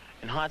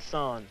in hot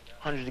sun,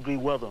 100-degree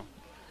weather,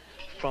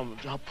 from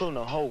pulling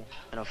a hoe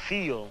in a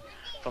field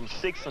from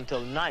 6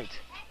 until night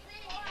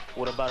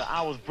with about an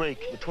hour's break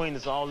between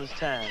us all this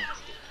time.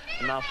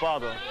 And my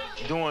father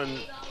doing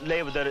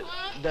labor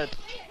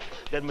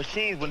that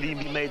machines wouldn't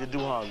even be made to do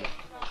hardly.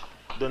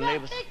 Doing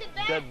labor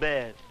that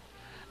bad.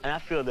 And I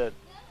feel that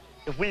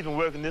if we've been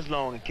working this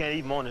long and can't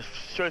even own the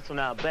shirts on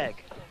our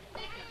back,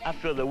 I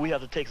feel that we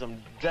have to take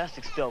some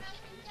drastic steps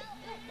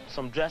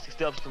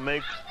to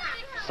make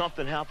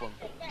something happen,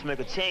 to make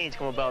a change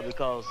come about,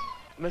 because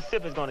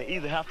Mississippi is going to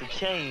either have to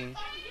change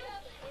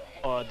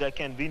or there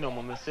can be no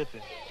more Mississippi.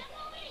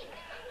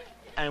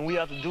 And we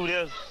have to do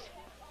this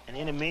in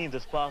any means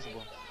that's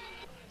possible.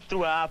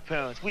 Through our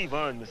parents, we've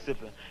earned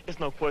Mississippi. It's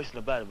no question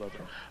about it, brother.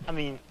 I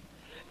mean,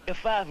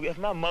 if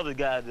my mother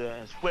got there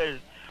and sweated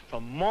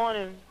from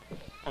morning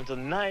until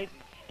night,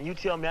 and you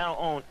tell me I don't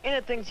own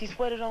anything she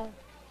sweated on,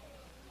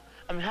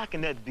 I mean, how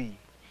can that be?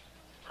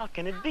 How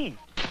can it be?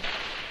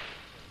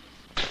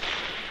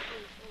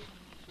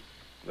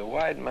 The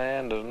white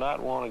man does not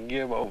want to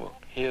give over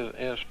his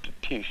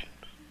institutions,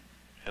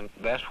 and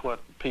that's what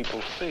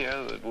people fear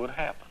that would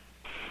happen.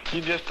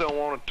 You just don't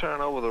want to turn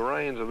over the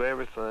reins of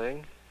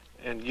everything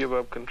and give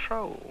up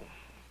control.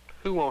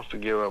 Who wants to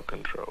give up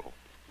control?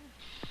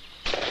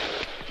 Come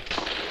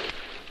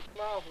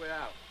on, we're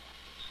out.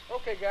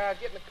 Okay, guys,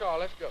 get in the car.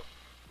 Let's go.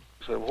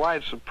 So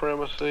white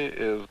supremacy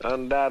is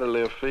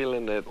undoubtedly a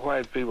feeling that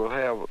white people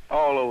have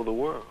all over the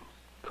world.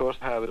 Of course,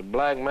 how the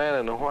black man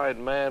and the white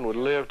man would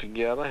live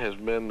together has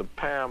been the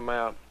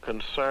paramount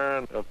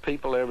concern of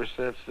people ever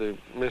since the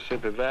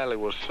Mississippi Valley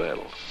was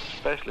settled,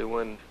 especially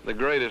when the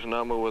greatest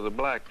number were the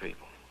black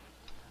people.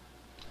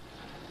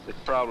 The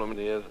problem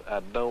is,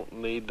 I don't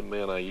need the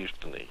men I used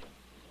to need.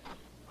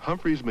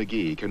 Humphreys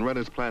McGee can run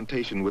his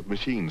plantation with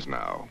machines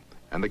now,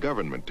 and the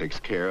government takes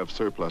care of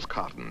surplus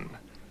cotton.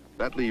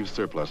 That leaves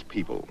surplus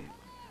people,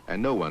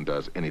 and no one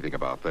does anything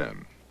about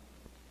them.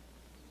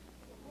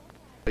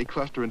 They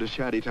cluster into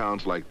shanty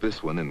towns like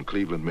this one in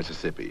Cleveland,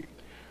 Mississippi,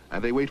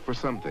 and they wait for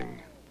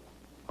something,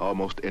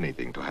 almost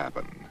anything, to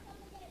happen.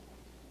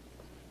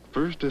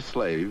 First as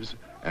slaves,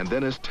 and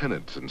then as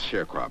tenants and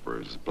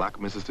sharecroppers,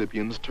 black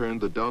Mississippians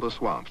turned the Delta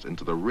swamps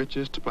into the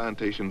richest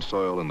plantation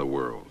soil in the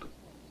world.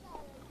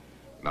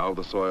 Now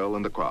the soil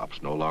and the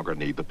crops no longer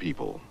need the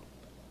people.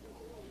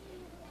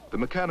 The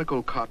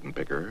mechanical cotton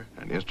picker,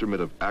 an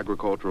instrument of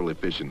agricultural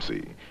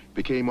efficiency,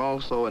 became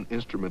also an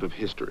instrument of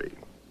history.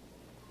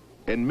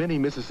 In many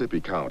Mississippi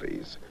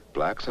counties,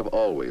 blacks have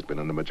always been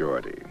in the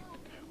majority,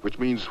 which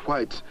means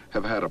whites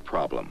have had a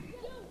problem.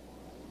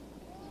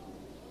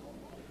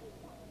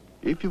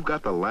 If you've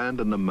got the land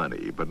and the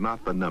money, but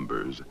not the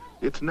numbers,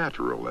 it's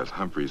natural, as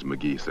Humphreys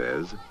McGee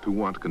says, to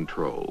want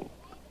control.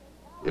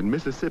 In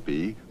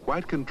Mississippi,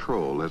 white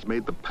control has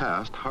made the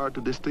past hard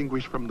to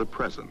distinguish from the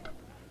present.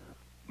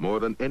 More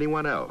than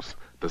anyone else,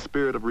 the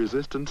spirit of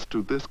resistance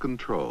to this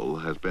control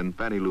has been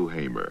Fannie Lou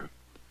Hamer.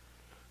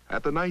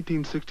 At the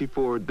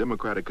 1964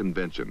 Democratic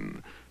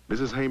Convention,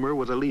 Mrs. Hamer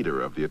was a leader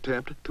of the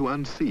attempt to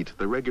unseat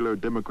the regular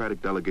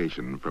Democratic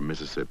delegation from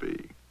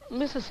Mississippi.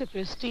 Mississippi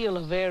is still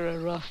a very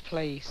rough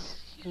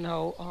place. You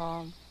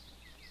know,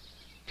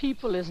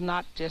 people is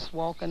not just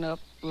walking up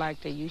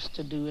like they used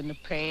to do in the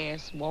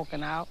past,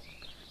 walking out,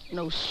 you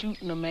know,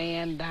 shooting a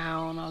man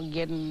down or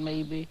getting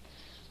maybe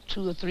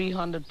 200 or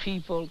 300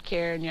 people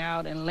carrying you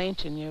out and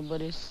lynching you,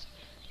 but it's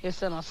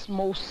in a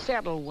more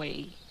settled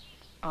way.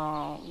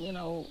 You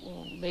know,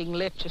 they can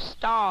let you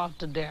starve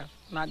to death,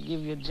 not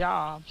give you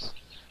jobs.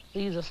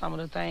 These are some of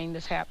the things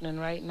that's happening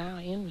right now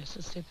in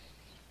Mississippi.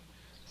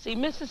 See,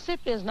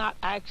 Mississippi is not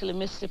actually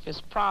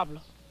Mississippi's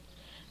problem.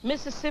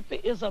 Mississippi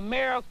is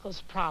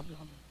America's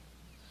problem.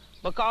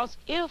 Because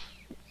if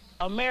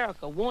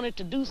America wanted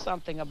to do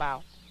something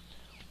about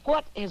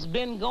what has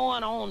been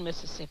going on in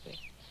Mississippi,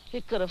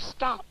 it could have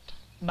stopped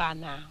by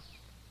now.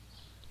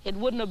 It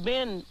wouldn't have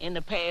been in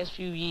the past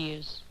few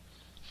years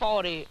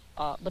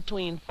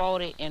between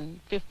 40 and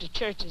 50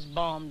 churches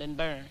bombed and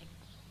burned.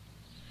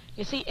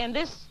 You see, and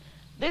this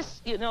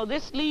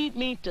lead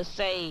me to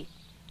say,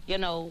 you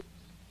know,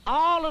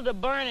 all of the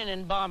burning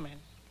and bombing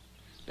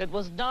that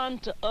was done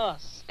to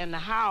us and the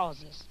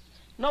houses,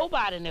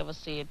 nobody never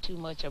said too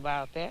much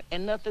about that,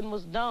 and nothing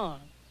was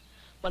done.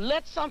 But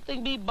let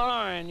something be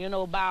burned, you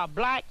know, by a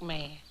black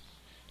man,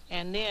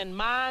 and then,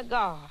 my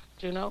God,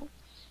 you know,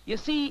 you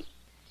see,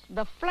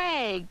 the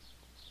flag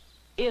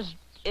is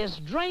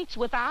drenched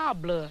with our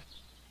blood.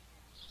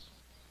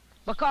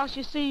 Because,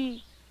 you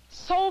see,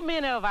 so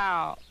many of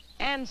our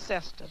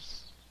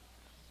ancestors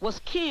was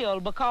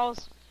killed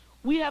because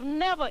we have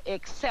never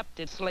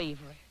accepted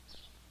slavery.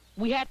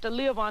 We had to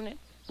live on it,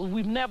 but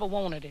we've never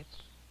wanted it.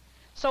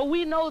 So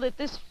we know that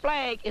this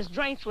flag is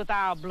drenched with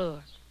our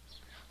blood.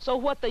 So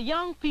what the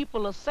young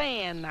people are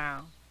saying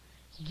now,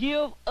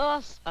 give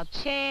us a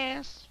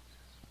chance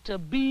to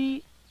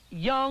be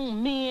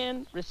young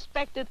men,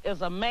 respected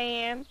as a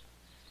man,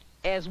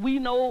 as we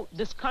know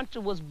this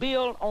country was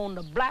built on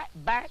the black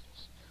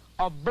backs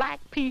of black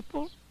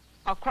people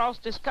across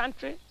this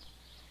country.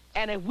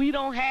 And if we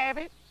don't have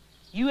it,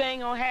 you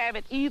ain't gonna have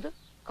it either,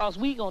 because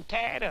we gonna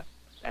tear it up.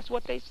 That's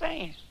what they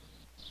saying.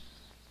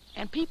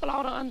 And people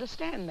ought to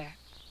understand that.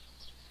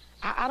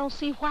 I don't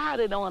see why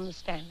they don't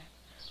understand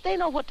that. They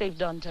know what they've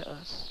done to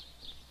us.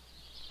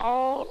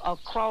 All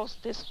across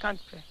this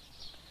country,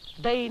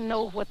 they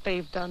know what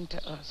they've done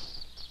to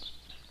us.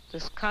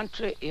 This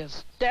country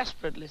is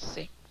desperately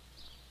sick,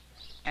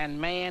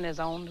 and man is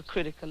on the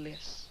critical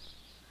list.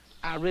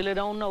 I really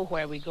don't know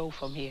where we go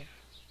from here.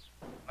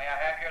 May I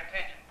have your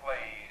attention,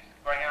 please?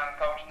 Greyhound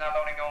coach now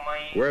loading on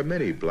main. Where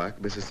many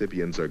black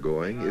Mississippians are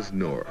going is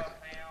north,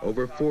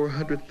 over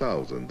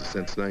 400,000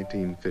 since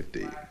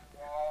 1950.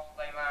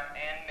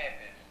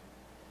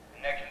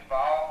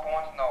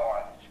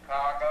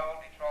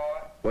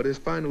 What is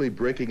finally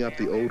breaking up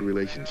the old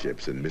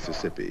relationships in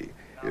Mississippi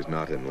is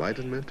not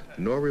enlightenment,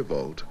 nor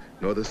revolt,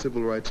 nor the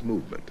civil rights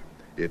movement.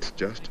 It's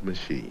just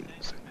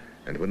machines.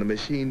 And when the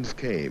machines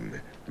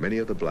came, many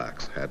of the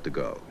blacks had to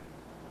go.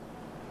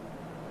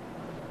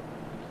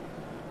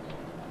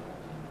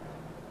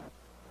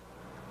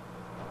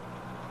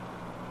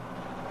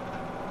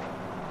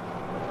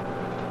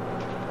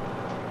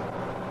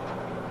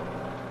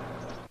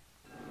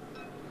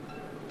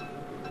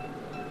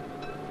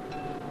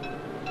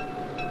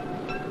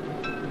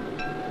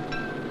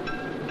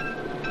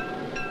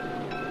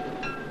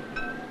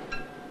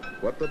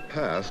 What the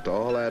past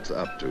all adds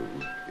up to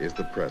is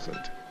the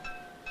present.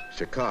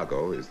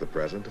 Chicago is the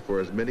present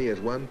for as many as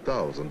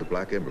 1,000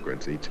 black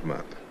immigrants each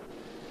month.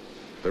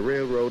 The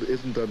railroad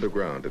isn't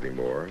underground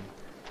anymore,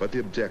 but the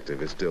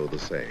objective is still the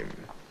same.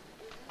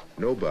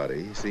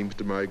 Nobody seems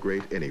to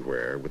migrate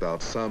anywhere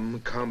without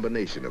some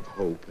combination of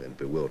hope and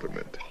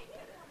bewilderment.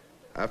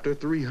 After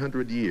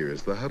 300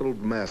 years, the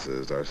huddled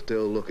masses are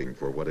still looking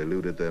for what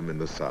eluded them in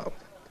the South.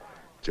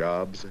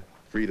 Jobs,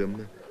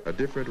 freedom, a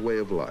different way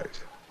of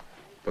life.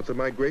 But the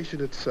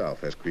migration itself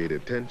has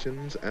created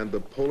tensions and the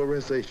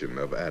polarization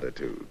of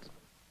attitudes.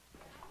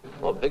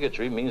 Well,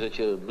 bigotry means that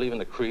you believe in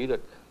a creed, a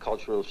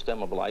cultural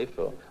stem of life,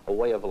 a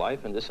way of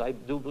life, and this I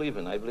do believe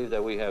in. I believe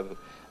that we have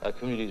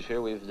communities here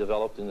we've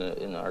developed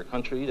in our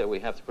country that we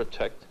have to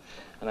protect,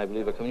 and I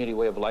believe a community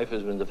way of life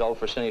has been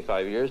developed for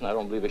 75 years, and I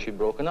don't believe it should be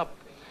broken up.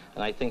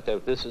 And I think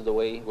that this is the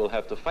way we'll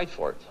have to fight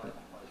for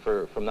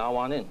it from now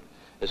on in.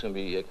 It's going to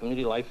be a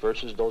community life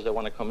versus those that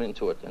want to come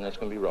into it, and that's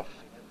going to be rough.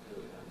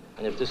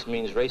 And if this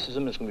means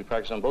racism, it's going to be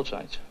practiced on both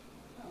sides.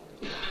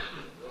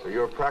 So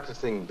you're a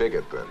practicing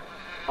bigot, then?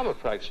 I'm a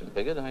practicing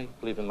bigot. I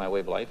believe in my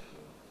way of life.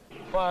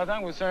 As far as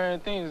I'm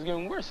concerned, things are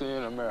getting worse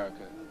in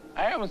America.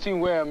 I haven't seen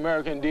where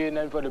American did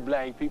nothing for the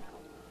black people.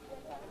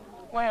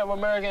 What have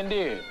American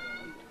did?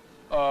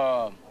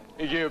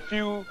 They give a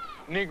few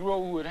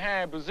Negroes with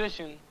high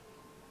position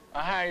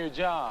a higher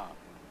job.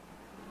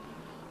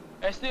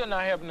 That's still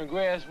not helping the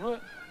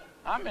grassroots.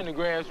 I'm in the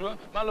grassroots.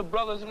 My little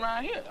brothers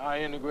around here are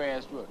in the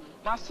grassroots.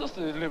 My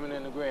sister is living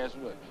in the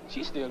grassroots.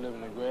 She's still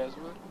living in the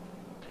grassroots.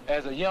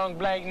 As a young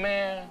black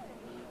man,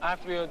 I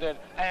feel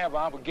that I have an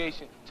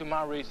obligation to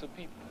my race of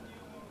people,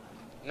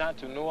 not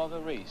to no other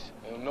race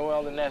or no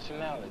other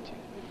nationality,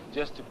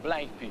 just to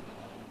black people.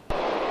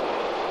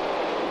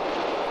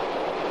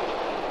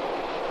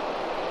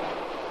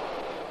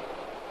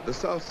 The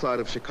south side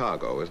of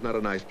Chicago is not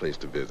a nice place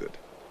to visit,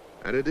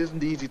 and it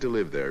isn't easy to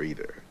live there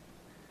either.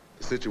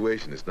 The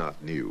situation is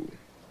not new.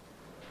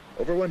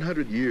 Over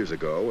 100 years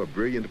ago, a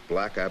brilliant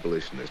black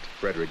abolitionist,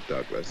 Frederick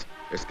Douglass,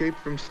 escaped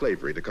from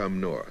slavery to come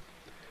north.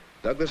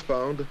 Douglass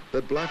found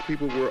that black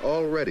people were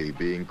already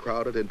being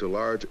crowded into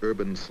large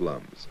urban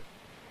slums.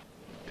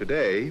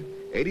 Today,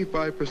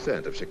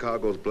 85% of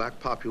Chicago's black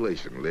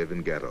population live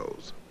in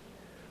ghettos.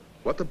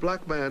 What the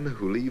black man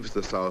who leaves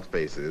the South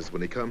faces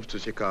when he comes to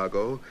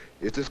Chicago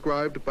is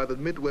described by the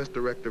Midwest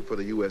Director for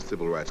the U.S.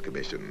 Civil Rights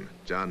Commission,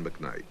 John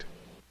McKnight.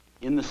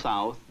 In the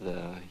South,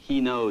 he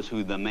knows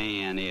who the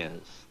man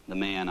is, the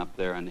man up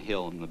there on the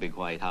hill in the big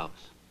White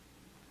House.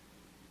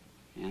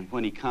 And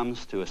when he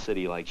comes to a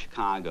city like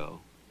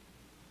Chicago,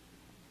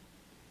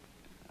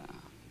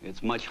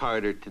 it's much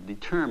harder to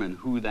determine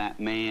who that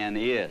man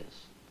is.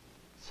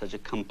 It's such a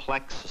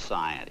complex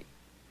society.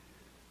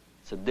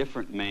 It's a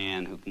different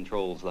man who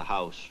controls the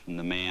house from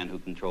the man who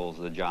controls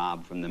the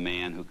job, from the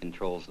man who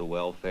controls the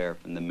welfare,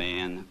 from the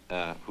man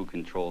who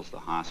controls the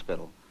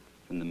hospital,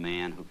 from the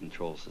man who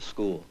controls the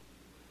school.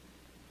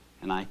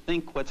 And I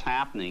think what's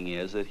happening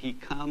is that he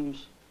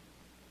comes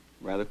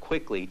rather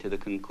quickly to the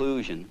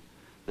conclusion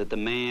that the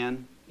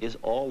man is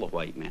all the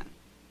white men.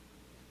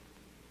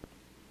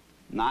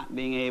 Not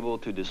being able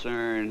to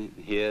discern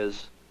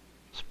his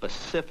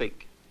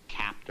specific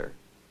captor,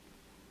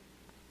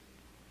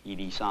 he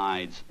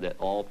decides that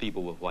all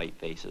people with white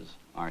faces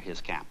are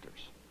his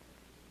captors.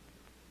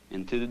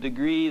 And to the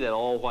degree that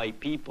all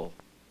white people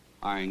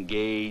are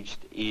engaged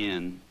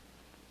in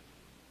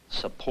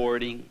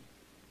supporting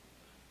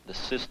the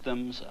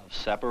systems of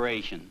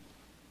separation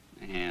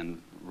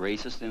and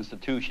racist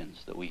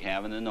institutions that we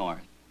have in the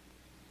North,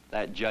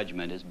 that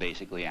judgment is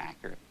basically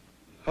accurate.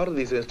 How do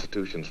these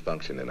institutions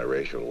function in a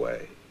racial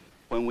way?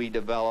 When we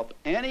develop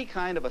any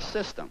kind of a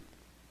system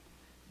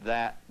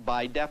that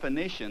by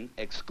definition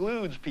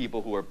excludes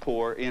people who are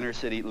poor, inner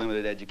city,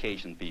 limited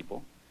education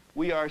people,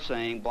 we are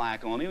saying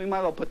black only. We might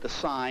as well put the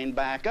sign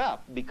back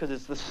up because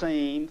it's the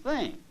same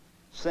thing,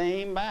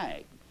 same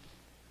bag.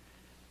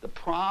 The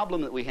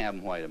problem that we have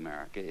in white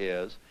America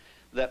is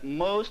that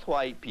most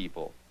white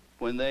people,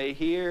 when they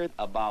hear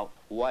about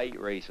white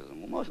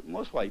racism,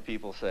 most white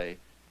people say,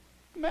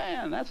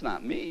 man, that's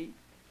not me.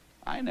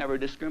 I never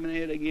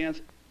discriminated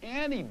against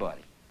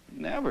anybody,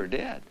 never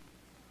did.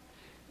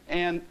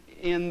 And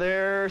in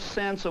their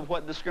sense of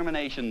what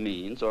discrimination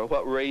means or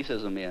what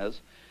racism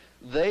is,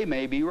 they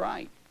may be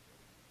right.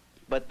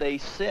 But they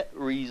sit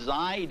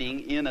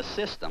residing in a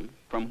system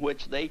from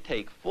which they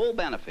take full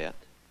benefit,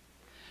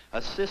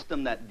 a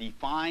system that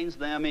defines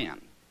them in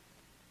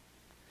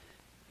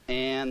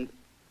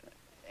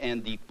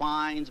and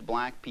defines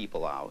black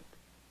people out.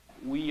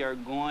 We are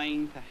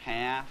going to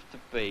have to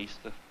face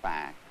the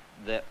fact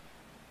that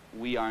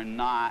we are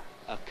not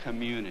a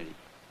community.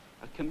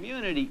 A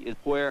community is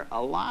where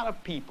a lot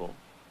of people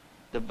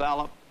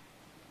develop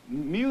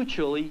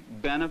mutually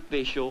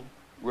beneficial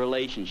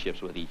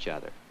relationships with each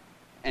other.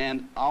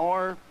 And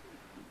our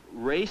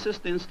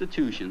racist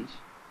institutions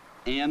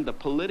and the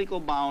political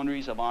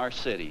boundaries of our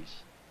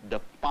cities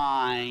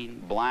define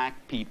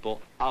black people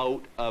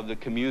out of the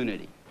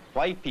community.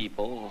 White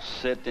people will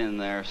sit in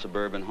their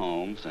suburban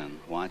homes and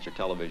watch their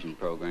television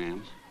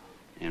programs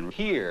and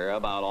hear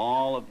about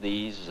all of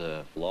these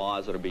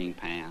laws that are being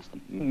passed.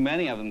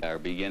 Many of them are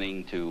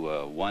beginning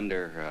to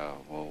wonder,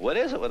 well, what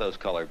is it with those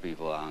colored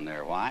people down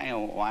there? Why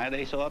are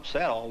they so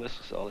upset, all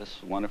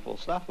this wonderful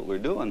stuff that we're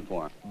doing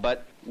for them?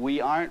 But we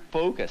aren't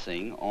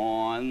focusing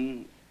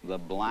on the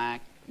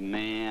black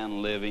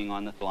man living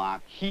on the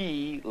block.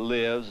 He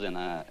lives in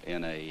a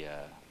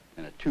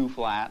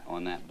two-flat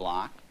on that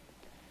block,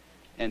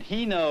 and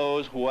he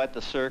knows what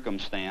the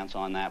circumstance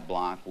on that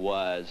block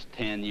was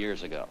 10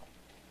 years ago.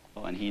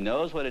 And he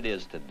knows what it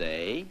is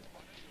today,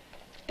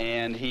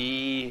 and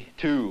he,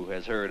 too,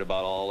 has heard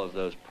about all of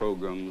those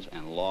programs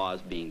and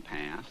laws being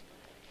passed.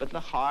 But the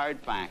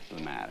hard fact of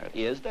the matter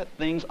is that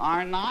things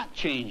are not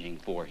changing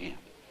for him.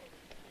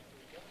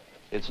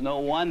 It's no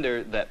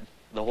wonder that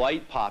the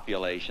white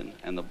population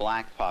and the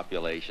black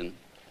population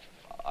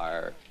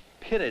are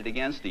pitted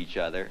against each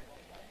other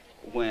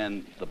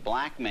when the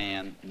black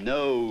man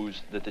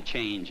knows that the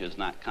change is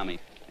not coming,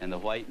 and the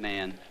white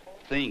man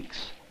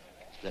thinks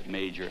that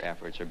major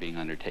efforts are being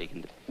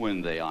undertaken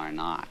when they are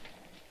not.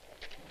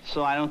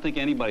 So I don't think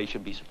anybody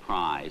should be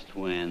surprised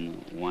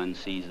when one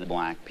sees the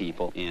black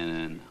people in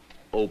an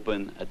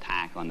open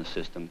attack on the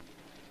system,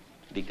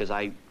 because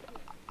I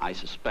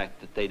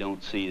suspect that they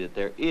don't see that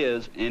there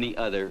is any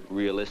other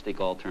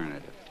realistic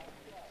alternative.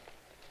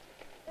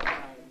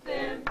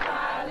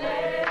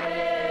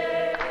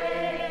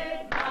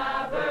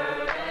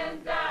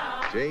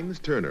 James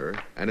Turner,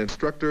 an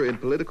instructor in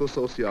political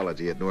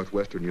sociology at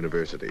Northwestern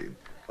University,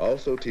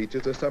 also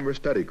teaches a summer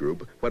study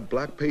group what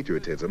black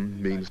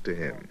patriotism means to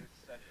him.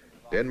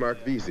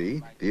 Denmark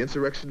Vesey, the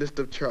insurrectionist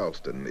of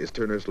Charleston, is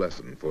Turner's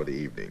lesson for the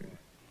evening.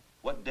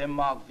 What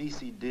Denmark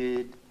Vesey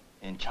did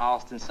in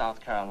Charleston,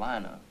 South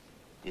Carolina,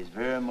 is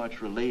very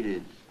much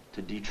related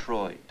to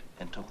Detroit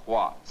and to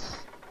Watts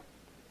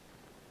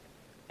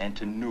and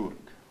to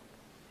Newark.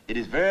 It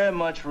is very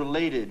much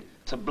related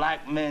to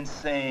black men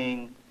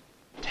saying,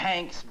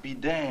 "Tanks be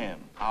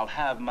damned, I'll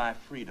have my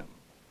freedom."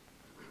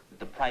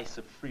 The price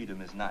of freedom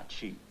is not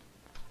cheap.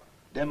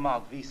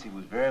 Denmark Vesey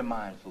was very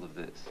mindful of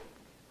this.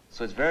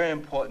 So it's very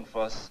important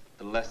for us,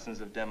 the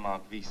lessons of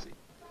Denmark Vesey.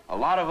 A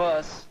lot of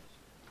us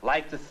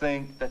like to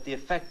think that the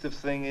effective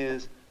thing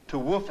is to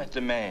woof at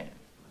the man,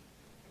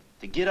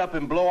 to get up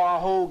and blow our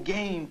whole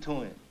game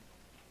to him,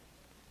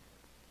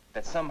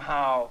 that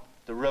somehow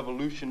the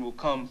revolution will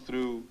come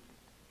through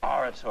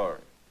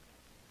oratory.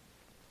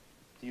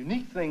 The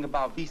unique thing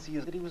about Vesey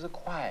is that he was a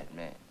quiet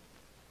man,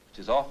 which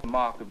is often a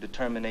mark of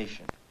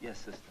determination. Yes,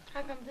 sister?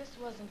 How come this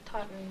wasn't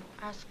taught in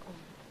our school?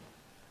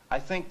 I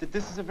think that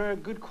this is a very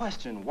good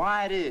question,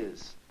 why it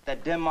is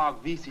that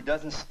Denmark Vesey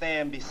doesn't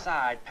stand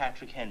beside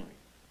Patrick Henry.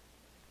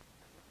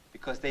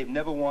 Because they've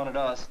never wanted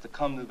us to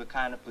come to the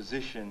kind of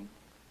position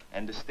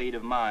and the state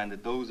of mind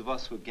that those of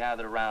us who are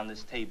gathered around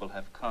this table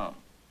have come.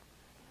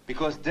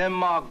 Because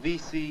Denmark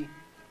Vesey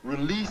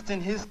released in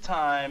his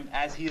time,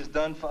 as he has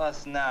done for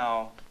us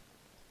now,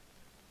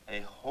 a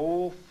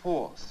whole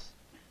force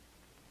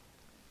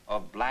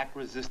of black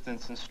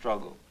resistance and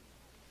struggle.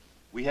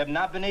 We have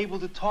not been able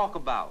to talk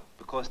about,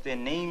 because they're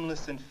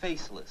nameless and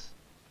faceless,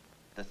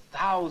 the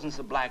thousands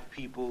of black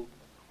people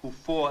who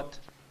fought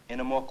in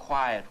a more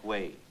quiet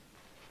way.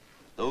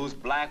 Those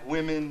black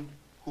women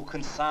who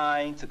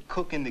consigned to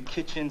cook in the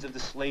kitchens of the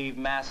slave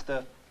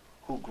master,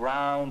 who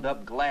ground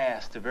up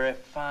glass to very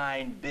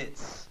fine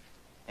bits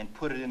and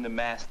put it in the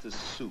master's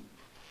soup.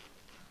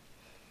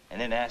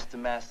 And then asked the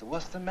master,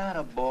 "What's the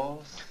matter,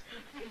 boss?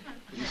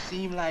 You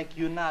seem like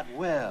you're not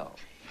well."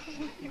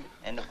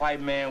 And the white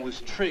man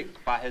was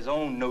tricked by his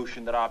own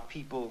notion that our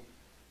people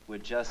were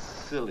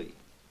just silly,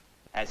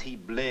 as he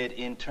bled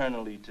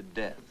internally to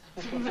death.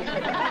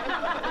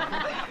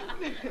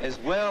 As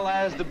well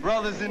as the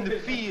brothers in the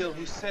field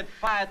who set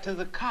fire to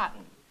the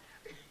cotton.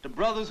 The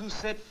brothers who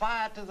set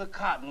fire to the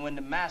cotton when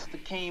the master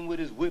came with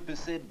his whip and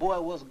said,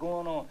 "Boy, what's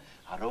going on?"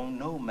 "I don't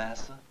know,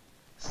 master.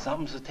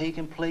 Something's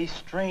taking place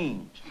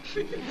strange."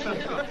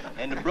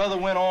 And the brother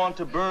went on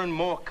to burn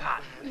more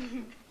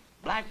cotton.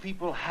 Black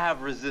people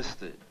have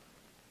resisted,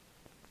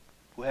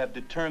 who have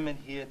determined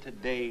here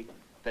today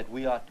that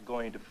we are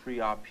going to free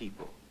our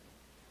people.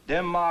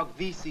 Denmark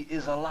Vesey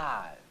is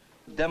alive.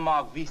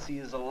 Denmark Vesey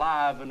is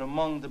alive and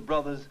among the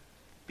brothers,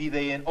 be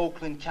they in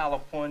Oakland,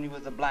 California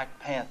with the Black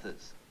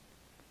Panthers.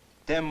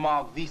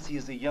 Denmark Vesey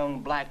is a young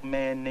black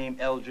man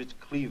named Eldridge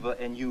Cleaver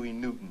and Huey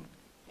Newton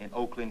in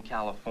Oakland,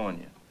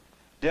 California.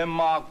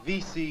 Denmark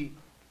Vesey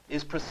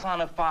is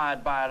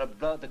personified by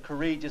the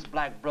courageous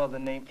black brother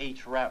named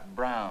H. Rap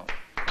Brown.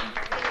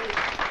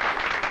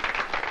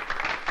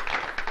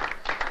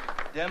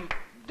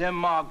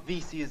 Denmark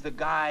Vesey is the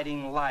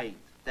guiding light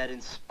that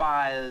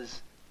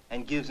inspires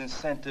and gives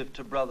incentive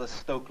to Brother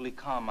Stokely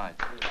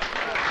Carmichael.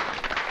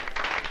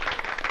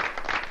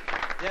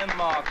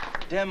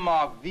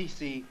 Denmark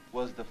Vesey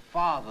was the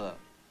father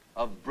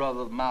of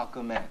Brother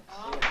Malcolm X.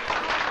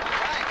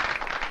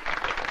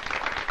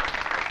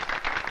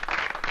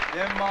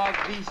 Denmark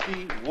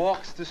Vesey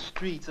walks the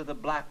streets of the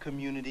black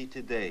community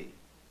today.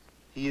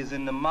 He is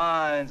in the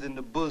minds and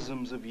the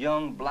bosoms of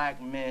young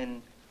black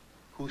men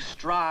who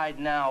stride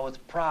now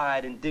with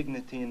pride and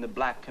dignity in the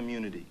black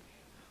community,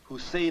 who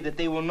say that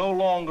they will no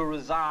longer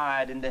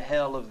reside in the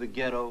hell of the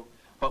ghetto,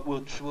 but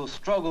will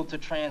struggle to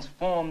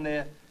transform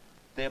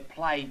their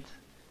plight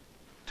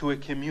to a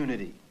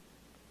community.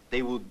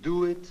 They will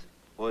do it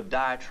or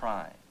die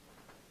trying.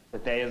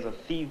 That there is a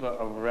fever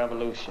of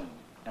revolution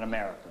in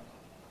America,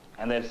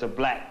 and there's a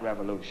black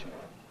revolution.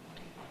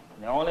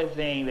 And the only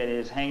thing that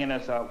is hanging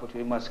us up, which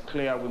we must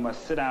clear, we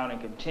must sit down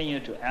and continue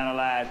to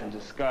analyze and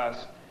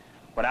discuss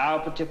what our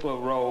particular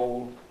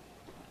role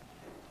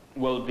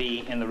will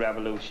be in the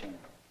revolution.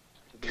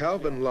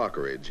 Calvin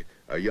Lockridge,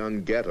 a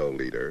young ghetto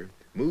leader,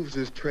 moves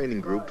his training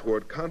group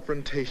toward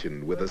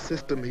confrontation with a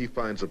system he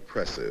finds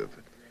oppressive.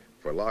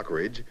 For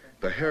Lockridge,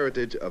 the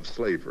heritage of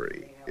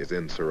slavery is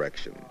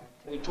insurrection.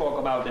 We talk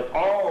about that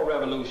all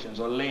revolutions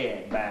are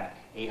led by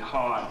a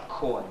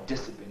hardcore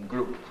disciplined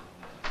group.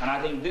 And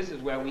I think this is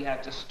where we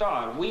have to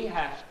start. We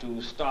have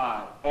to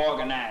start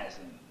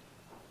organizing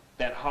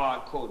that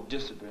hardcore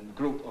disciplined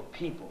group of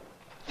people.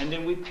 And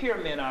then we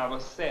pyramid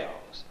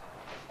ourselves.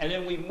 And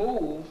then we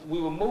will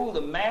move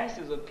the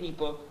masses of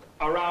people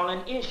around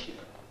an issue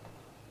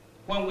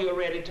when we are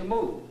ready to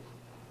move.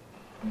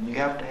 You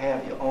have to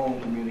have your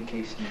own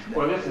communications.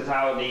 Well, this is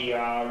how the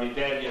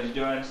rebellions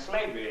during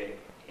slavery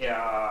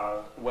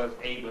was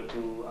able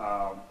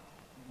to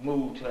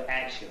move to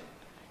action.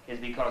 Is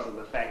because of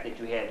the fact that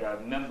you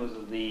had members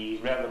of the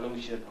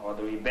revolution or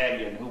the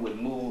rebellion who would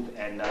move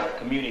and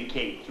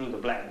communicate through the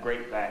black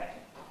grapevine.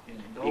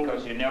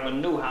 Because you never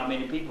knew how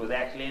many people was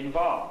actually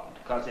involved,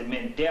 because it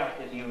meant death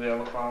if you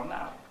ever found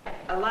out.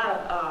 A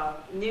lot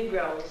of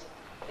Negroes,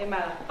 they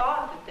might have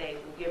thought that they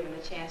were given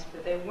a chance,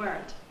 but they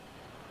weren't.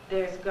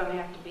 There's going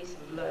to have to be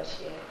some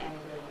bloodshed and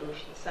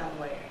revolution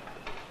somewhere.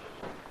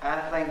 I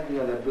think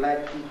that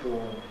black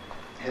people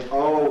have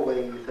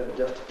always had a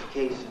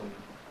justification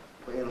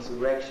for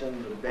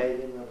insurrection,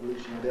 rebellion,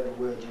 revolution, whatever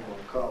word you want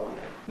to call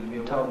it.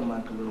 We're talking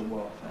about guerrilla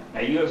warfare.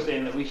 Now you're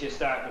saying that we should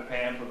start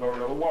preparing for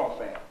guerrilla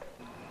warfare.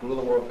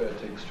 Guerrilla warfare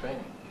takes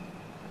training.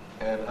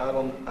 And I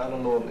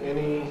don't know of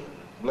any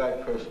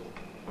black person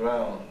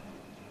around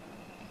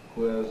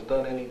who has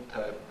done any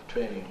type of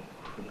training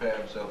to prepare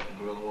himself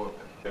for guerrilla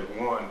warfare.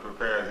 If one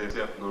prepares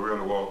himself for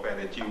guerrilla warfare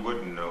that you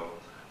wouldn't know,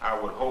 I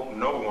would hope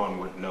no one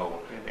would know.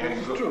 And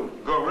this is true.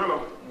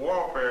 Guerrilla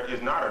warfare is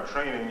not a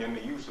training in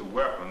the use of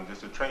weapons,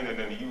 it's a training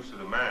in the use of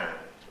the mind.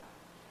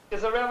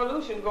 There's a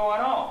revolution going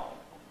on.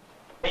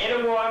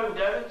 Anyone who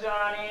doesn't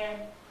join in,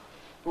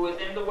 who is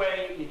in the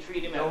way, you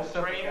treat him as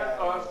a traitor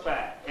or a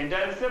spy. And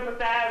doesn't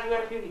sympathize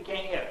with you, he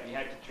can't help you. You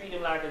have to treat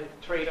him like a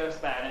traitor or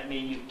spy, that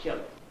means you kill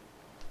him.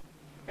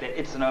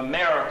 It's an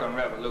American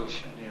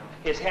revolution.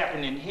 It's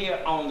happening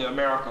here on the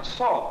American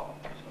soil.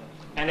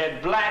 And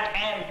that black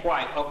and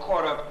white are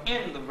caught up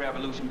in the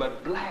revolution,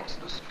 but blacks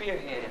are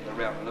spearheading the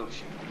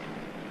revolution.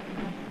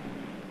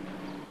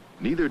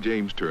 Neither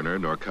James Turner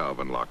nor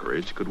Calvin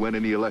Lockridge could win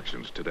any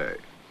elections today.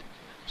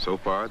 So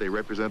far, they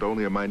represent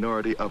only a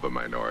minority of a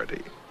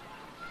minority.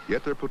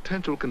 Yet their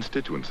potential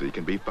constituency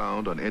can be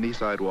found on any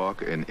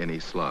sidewalk in any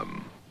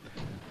slum.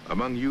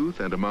 Among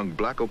youth and among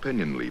black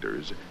opinion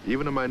leaders,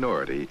 even a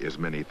minority is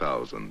many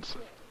thousands.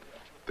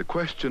 The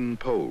question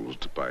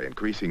posed by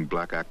increasing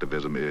black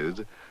activism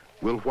is,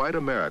 will white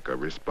America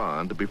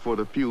respond before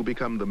the few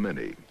become the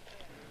many?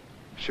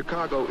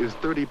 Chicago is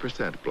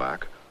 30%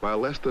 black, while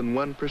less than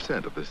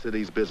 1% of the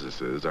city's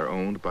businesses are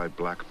owned by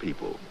black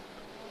people.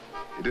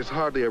 It is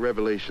hardly a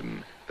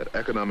revelation that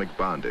economic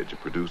bondage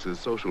produces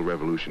social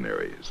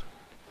revolutionaries.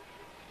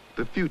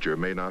 The future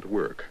may not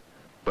work,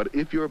 but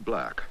if you're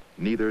black,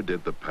 neither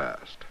did the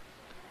past.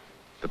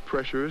 The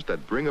pressures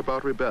that bring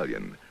about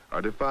rebellion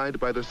are defined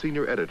by the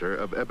senior editor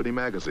of Ebony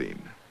magazine,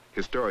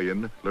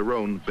 historian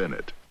Lerone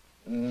Bennett.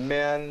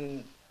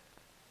 Men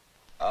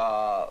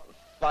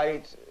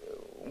fight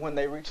when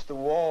they reach the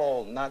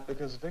wall, not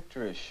because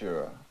victory is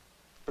sure,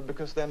 but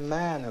because their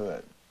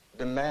manhood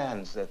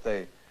demands that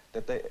they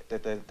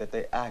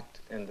act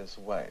in this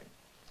way.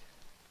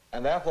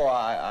 And therefore,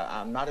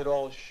 I'm not at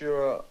all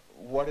sure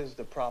what is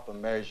the proper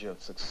measure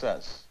of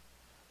success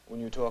when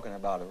you're talking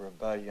about a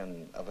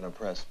rebellion of an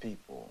oppressed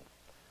people.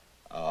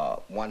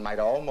 One might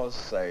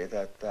almost say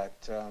that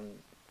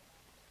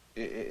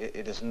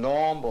it is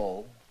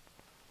normal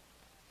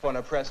for an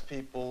oppressed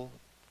people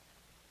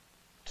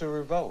to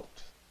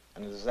revolt,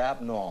 and it is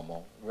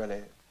abnormal,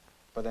 really,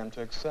 for them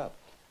to accept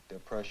the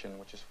oppression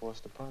which is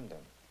forced upon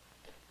them.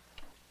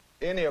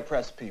 Any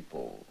oppressed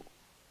people,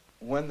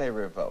 when they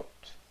revolt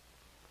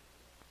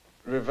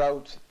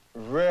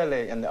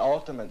really in the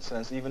ultimate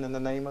sense, even in the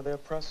name of their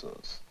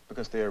oppressors,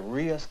 because they're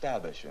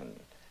reestablishing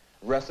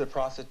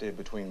reciprocity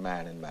between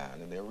man and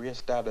man, and they're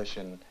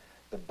reestablishing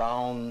the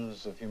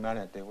bounds of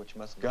humanity which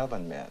must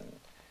govern men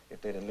if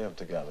they're to live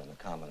together in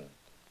a common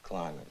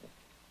climate.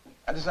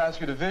 I just ask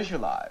you to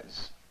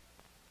visualize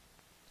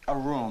a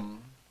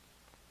room,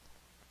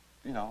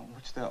 you know, in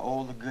which there are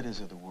all the goodies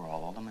of the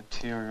world, all the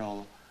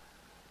material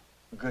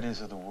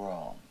goodies of the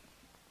world.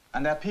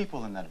 And there are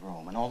people in that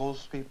room, and all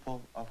those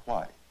people are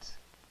white,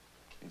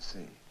 you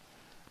see.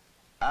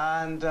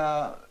 And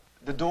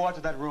The door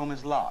to that room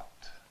is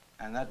locked,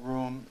 and that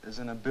room is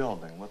in a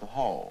building with a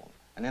hall.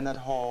 And in that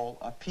hall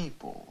are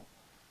people,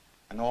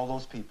 and all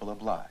those people are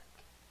black.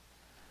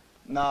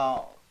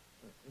 Now,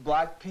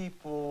 black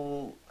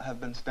people have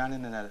been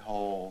standing in that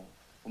hall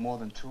for more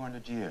than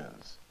 200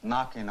 years,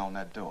 knocking on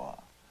that door.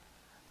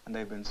 And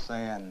they've been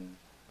saying,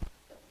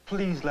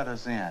 please let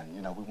us in.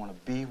 You know, we want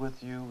to be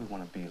with you, we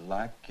want to be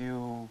like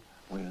you,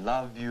 we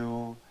love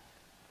you.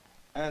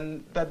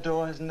 And that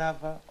door has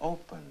never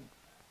opened.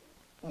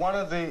 One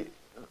of the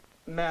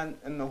men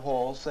in the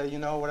hall say, you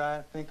know what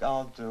I think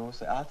I'll do?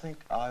 Say, I think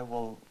I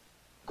will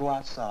go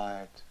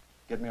outside,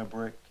 get me a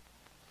brick,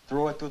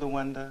 throw it through the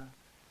window,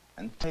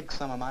 and take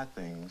some of my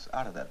things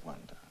out of that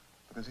window,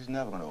 because he's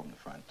never going to open the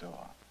front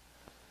door.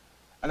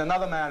 And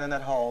another man in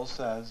that hall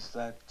says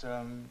that,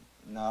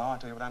 no, I'll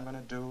tell you what I'm going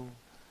to do.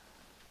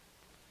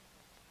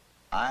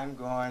 I'm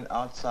going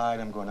outside,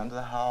 I'm going under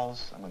the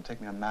house, I'm going to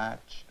take me a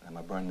match, and I'm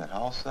going to burn that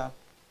house up,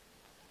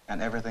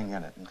 and everything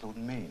in it,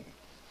 including me.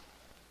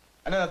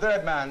 And then a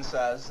third man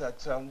says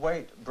that,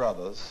 wait,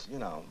 brothers, you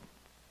know,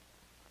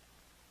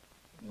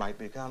 might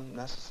become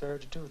necessary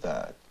to do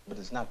that, but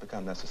it's not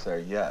become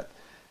necessary yet.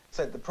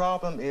 Said the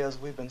problem is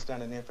we've been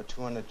standing here for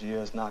 200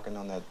 years knocking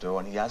on that door,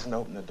 and he hasn't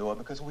opened the door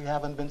because we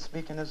haven't been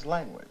speaking his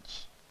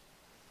language.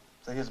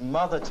 So his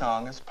mother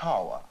tongue is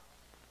power.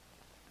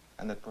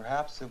 And that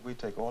perhaps if we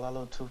take all our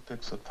little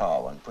toothpicks of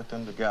power and put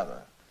them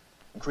together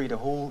and create a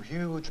whole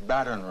huge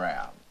battering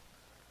ram,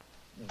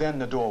 then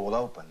the door will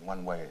open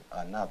one way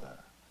or another.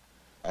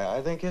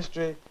 I think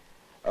history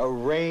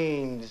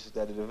arranged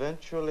that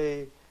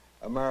eventually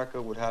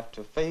America would have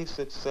to face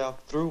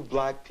itself through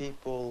black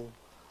people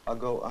or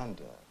go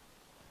under.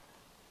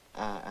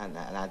 And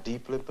I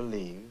deeply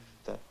believe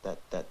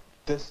that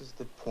this is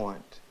the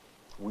point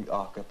we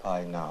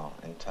occupy now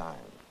in time.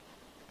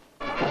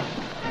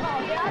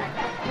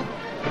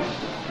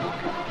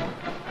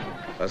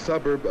 A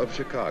suburb of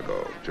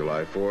Chicago,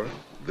 July 4th,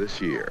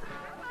 this year.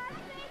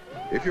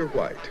 If you're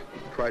white,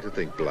 try to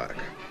think black.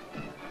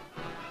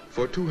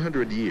 For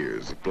 200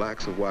 years,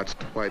 blacks have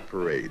watched white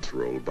parades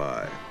roll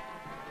by.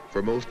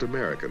 For most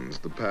Americans,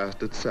 the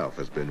past itself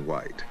has been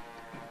white.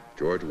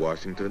 George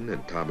Washington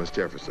and Thomas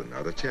Jefferson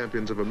are the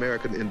champions of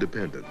American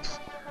independence,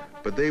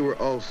 but they were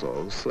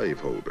also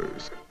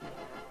slaveholders.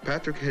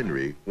 Patrick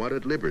Henry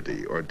wanted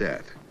liberty or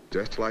death,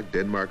 just like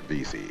Denmark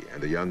Vesey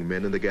and the young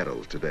men in the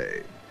ghettos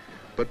today.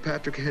 But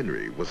Patrick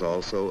Henry was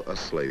also a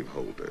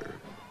slaveholder.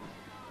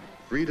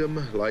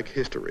 Freedom, like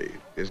history,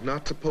 is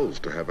not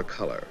supposed to have a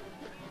color.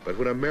 But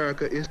when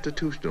America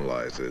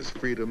institutionalizes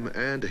freedom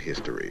and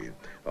history,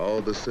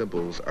 all the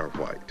symbols are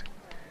white.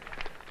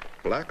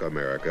 Black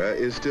America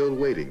is still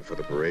waiting for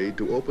the parade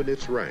to open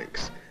its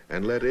ranks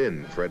and let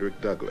in Frederick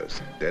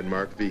Douglass,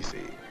 Denmark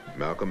Vesey,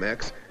 Malcolm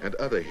X, and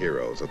other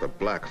heroes of the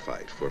black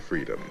fight for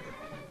freedom.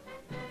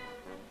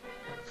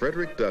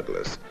 Frederick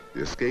Douglass,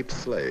 the escaped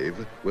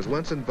slave, was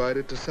once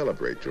invited to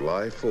celebrate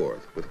July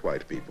 4th with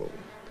white people.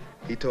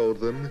 He told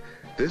them,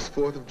 "This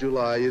 4th of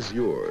July is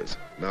yours,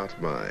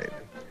 not mine.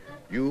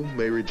 You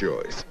may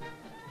rejoice.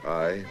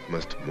 I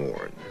must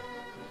mourn."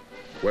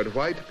 When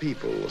white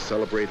people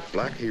celebrate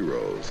black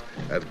heroes,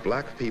 as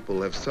black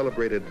people have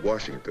celebrated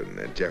Washington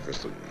and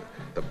Jefferson,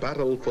 the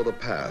battle for the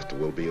past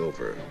will be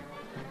over.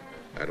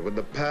 And when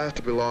the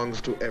past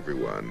belongs to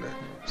everyone,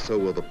 so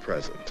will the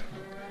present.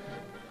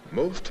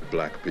 Most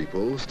black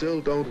people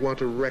still don't want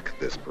to wreck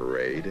this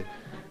parade.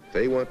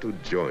 They want to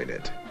join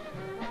it.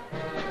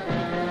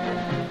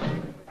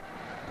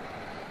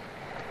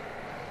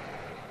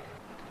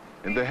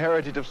 In the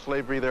heritage of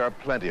slavery, there are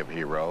plenty of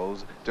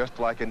heroes, just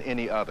like in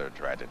any other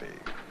tragedy.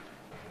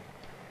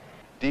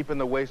 Deep in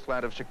the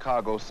wasteland of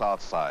Chicago's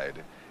South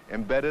Side,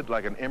 embedded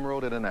like an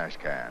emerald in an ash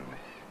can,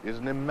 is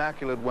an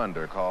immaculate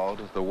wonder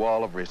called the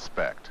Wall of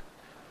Respect.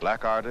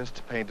 Black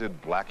artists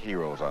painted black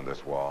heroes on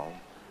this wall,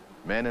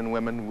 men and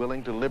women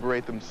willing to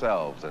liberate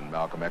themselves, in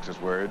Malcolm X's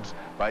words,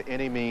 by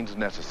any means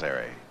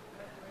necessary.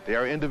 They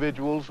are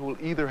individuals who will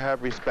either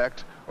have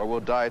respect or will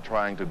die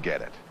trying to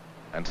get it,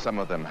 and some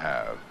of them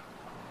have.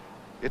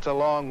 It's a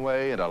long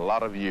way and a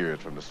lot of years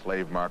from the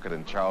slave market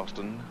in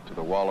Charleston to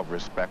the Wall of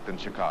Respect in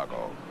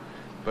Chicago.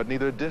 But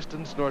neither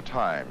distance nor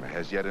time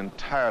has yet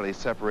entirely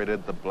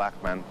separated the black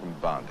man from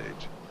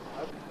bondage.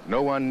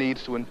 No one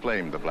needs to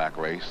inflame the black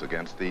race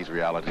against these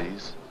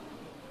realities.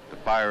 The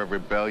fire of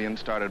rebellion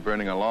started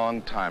burning a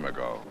long time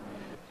ago.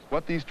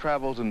 What these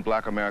travels in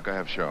black America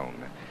have shown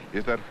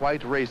is that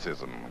white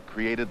racism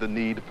created the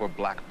need for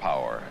black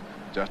power,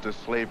 just as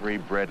slavery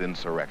bred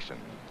insurrection.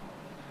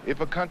 If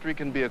a country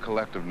can be a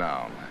collective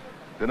noun,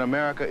 then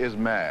America is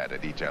mad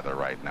at each other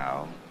right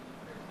now.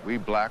 We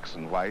blacks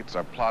and whites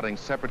are plotting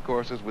separate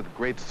courses with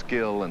great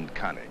skill and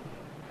cunning.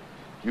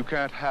 You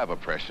can't have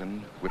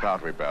oppression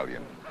without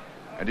rebellion,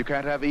 and you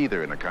can't have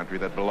either in a country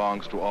that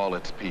belongs to all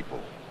its people.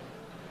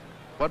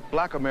 What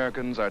black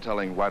Americans are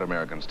telling white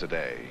Americans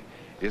today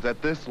is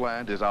that this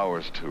land is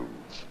ours too.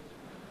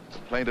 The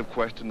plaintive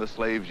question the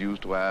slaves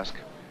used to ask,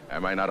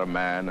 "Am I not a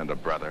man and a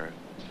brother?"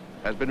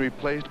 has been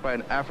replaced by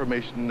an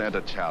affirmation and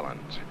a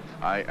challenge.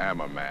 I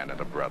am a man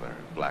and a brother,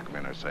 black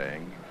men are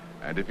saying.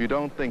 And if you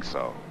don't think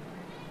so,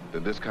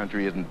 then this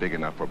country isn't big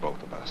enough for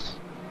both of us.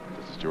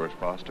 This is George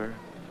Foster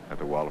at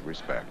the Wall of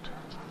Respect.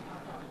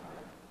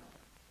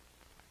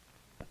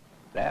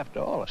 After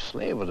all, a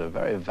slave was a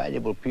very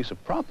valuable piece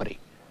of property,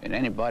 and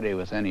anybody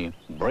with any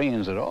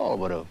brains at all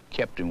would have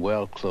kept him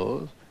well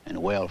clothed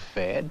and well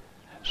fed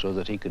so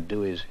that he could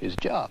do his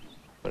job.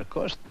 But of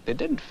course, they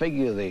didn't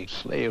figure the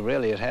slave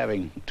really as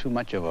having too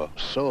much of a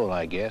soul,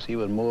 I guess. He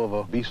was more of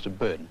a beast of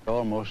burden,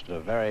 almost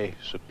a very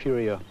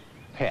superior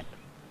pet.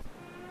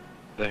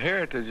 The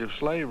heritage of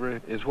slavery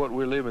is what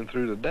we're living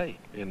through today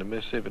in the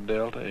Mississippi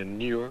Delta, in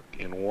New York,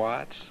 in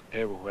Watts,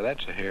 everywhere.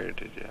 That's a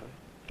heritage of it.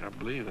 I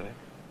believe that.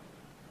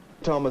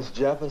 Thomas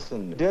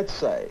Jefferson did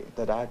say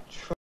that I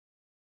trust.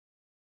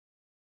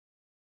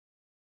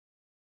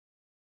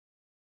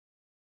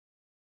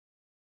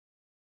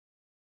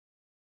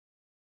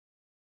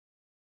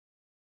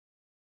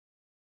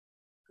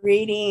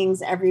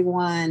 Greetings,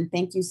 everyone.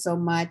 Thank you so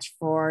much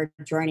for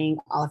joining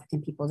All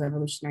African People's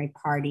Revolutionary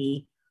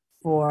Party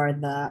for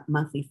the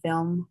monthly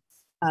film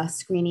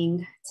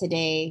screening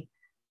today.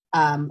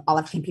 All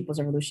African People's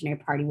Revolutionary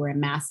Party, we're a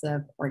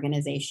massive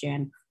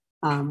organization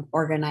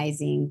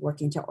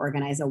working to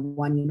organize a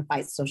one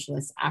unified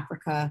socialist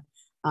Africa.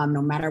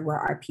 No matter where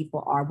our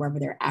people are, wherever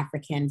they're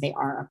African, they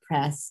are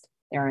oppressed,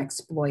 they are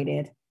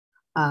exploited.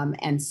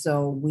 And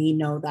so we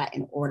know that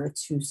in order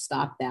to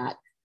stop that,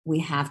 we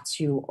have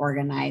to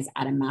organize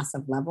at a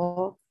massive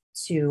level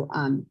to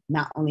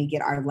not only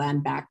get our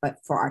land back, but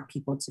for our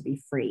people to be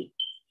free.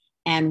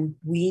 And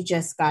we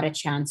just got a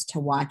chance to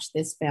watch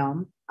this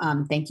film.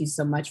 Thank you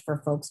so much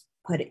for folks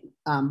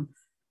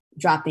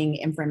dropping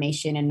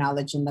information and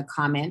knowledge in the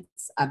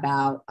comments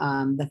about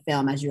the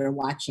film as you were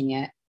watching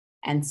it.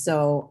 And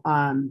so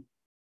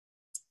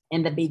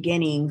in the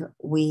beginning,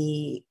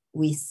 we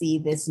see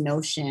this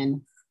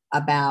notion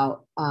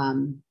about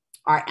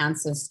our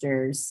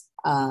ancestors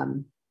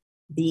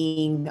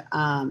being,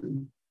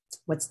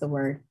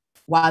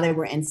 while they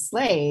were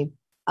enslaved,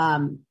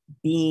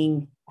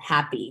 being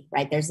happy,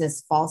 right? There's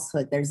this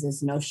falsehood, there's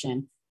this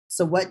notion.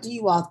 So what do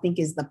you all think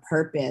is the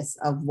purpose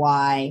of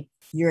why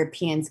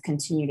Europeans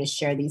continue to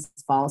share these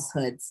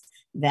falsehoods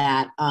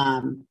that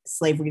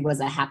slavery was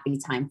a happy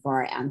time for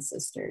our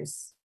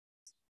ancestors?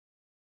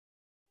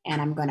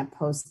 And I'm gonna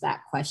post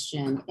that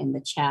question in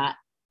the chat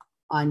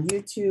on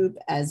YouTube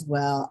as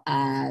well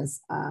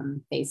as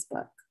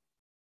Facebook.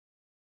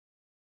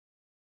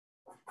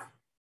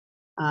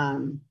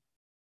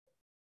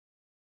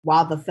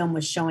 While the film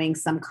was showing,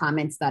 some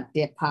comments that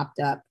popped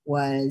up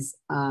was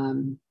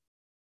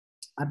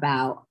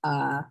about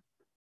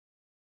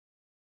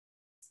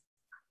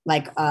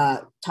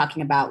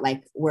talking about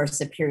like we're a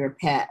superior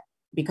pet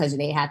because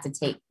they had to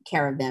take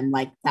care of them.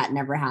 Like that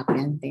never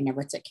happened. They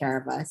never took care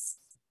of us.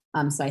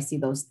 So I see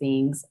those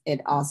things.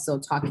 It also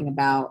talking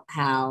about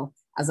how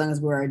as long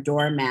as we're a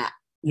doormat,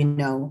 you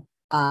know,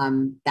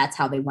 that's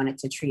how they wanted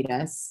to treat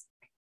us.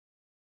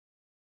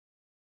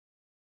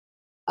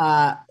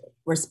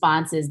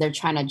 Responses, they're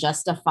trying to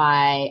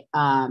justify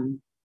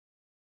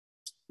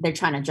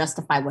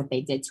what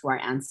they did to our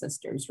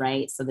ancestors,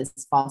 right? So this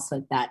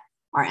falsehood that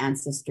our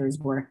ancestors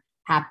were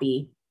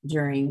happy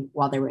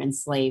while they were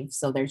enslaved.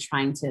 So they're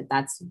trying to,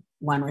 that's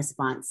one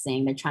response,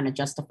 saying they're trying to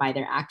justify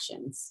their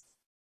actions.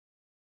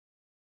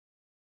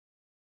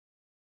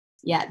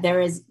 Yeah, there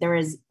is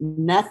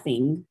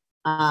nothing.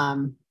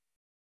 Our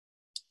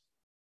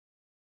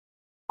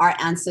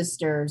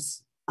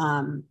ancestors,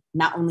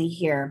 not only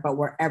here, but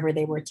wherever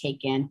they were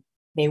taken,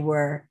 they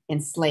were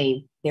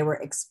enslaved, they were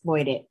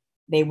exploited,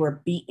 they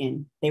were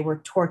beaten, they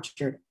were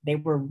tortured, they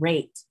were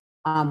raped.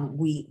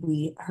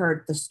 We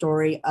heard the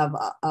story of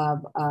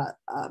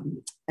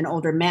an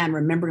older man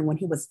remembering when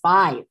he was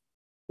 5,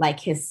 like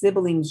his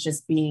siblings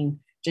just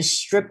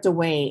stripped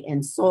away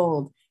and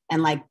sold,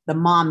 and like the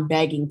mom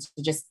begging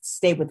to just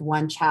stay with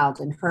one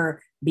child and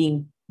her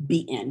being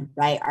beaten,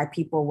 right? Our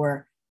people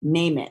were,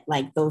 name it,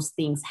 like those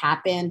things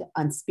happened,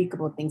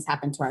 unspeakable things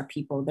happened to our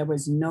people. There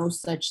was no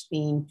such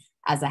thing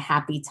as a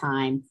happy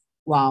time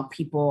while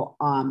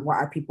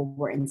our people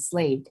were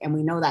enslaved. And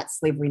we know that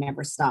slavery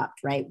never stopped,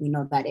 right? We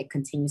know that it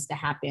continues to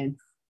happen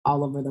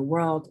all over the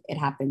world. It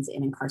happens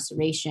in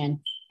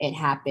incarceration. It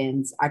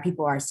happens, our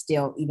people are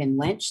still even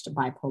lynched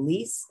by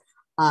police.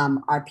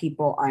 Our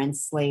people are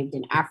enslaved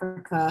in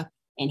Africa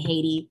and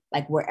Haiti,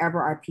 like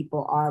wherever our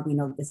people are, we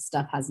know this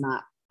stuff has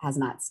not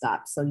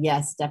stopped. So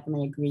yes,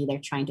 definitely agree. They're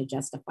trying to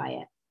justify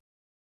it.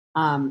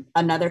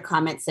 Another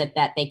comment said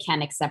that they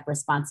can't accept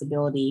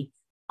responsibility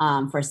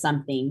for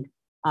something,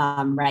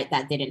 right,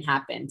 that didn't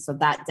happen. So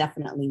that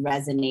definitely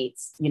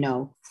resonates, you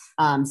know.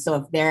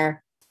 So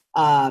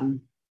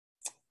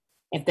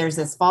if there's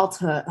this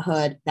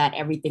falsehood that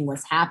everything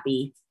was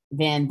happy,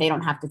 then they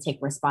don't have to take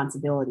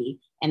responsibility.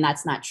 And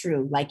that's not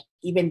true. Like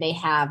even they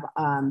have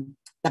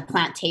the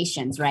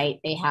plantations, right?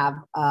 They have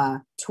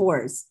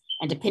tours.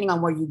 And depending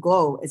on where you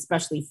go,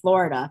 especially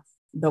Florida,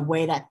 the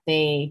way that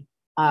they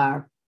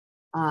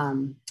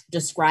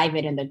describe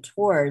it in the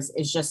tours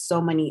is just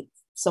so many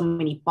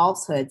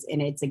falsehoods.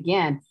 And it's,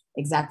 again,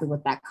 exactly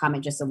what that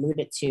comment just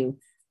alluded to.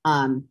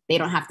 They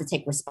don't have to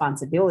take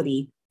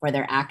responsibility for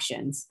their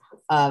actions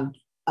of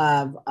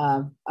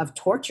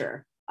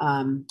torture,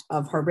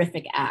 of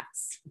horrific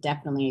acts.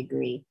 Definitely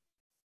agree.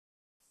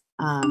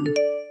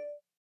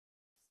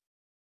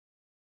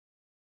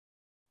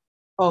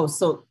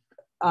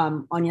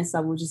 Anya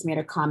Sabu just made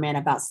a comment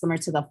about similar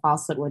to the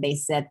falsehood where they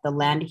said the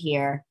land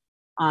here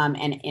and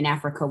in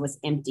Africa was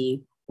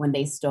empty when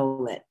they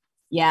stole it.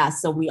 Yeah,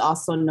 so we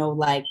also know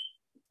like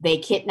they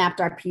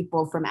kidnapped our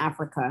people from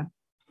Africa,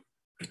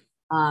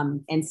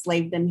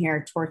 enslaved them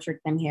here, tortured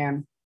them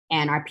here,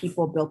 and our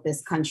people built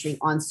this country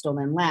on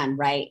stolen land,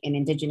 right? And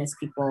indigenous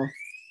people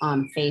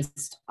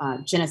faced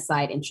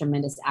genocide and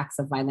tremendous acts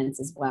of violence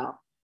as well.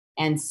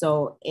 And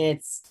so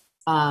it's,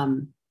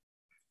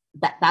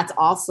 that's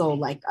also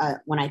like,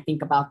 when I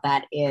think about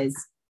that is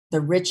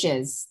the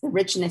richness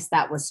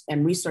that was,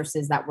 and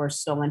resources that were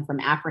stolen from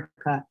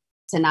Africa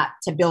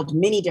to build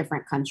many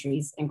different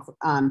countries,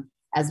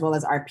 as well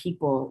as our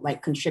people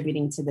like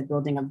contributing to the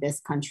building of this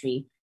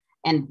country.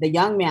 And the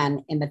young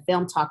man in the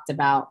film talked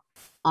about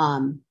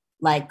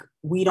like,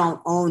 we don't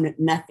own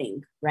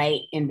nothing,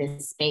 right, in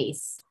this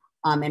space.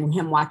 And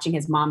him watching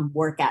his mom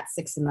work at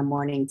 6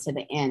 a.m. to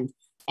the end.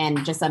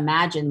 And just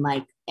imagine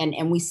like,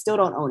 and we still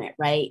don't own it,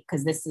 right?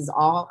 Because this is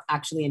all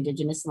actually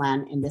indigenous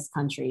land in this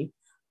country.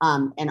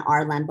 And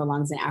our land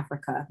belongs in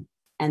Africa.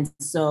 And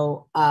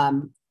so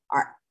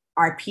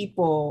our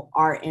people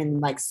are in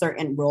like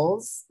certain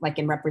roles, like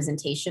in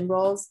representation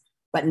roles,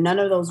 but none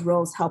of those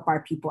roles help our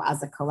people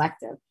as a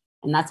collective.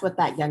 And that's what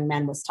that young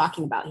man was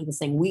talking about. He was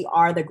saying, we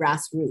are the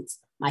grassroots.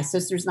 My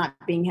sister's not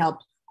being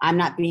helped. I'm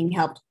not being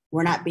helped.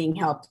 We're not being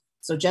helped.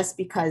 So just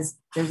because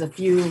there's a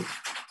few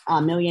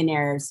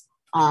millionaires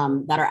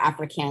that are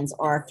Africans,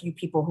 or a few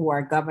people who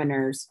are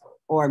governors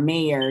or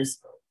mayors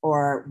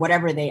or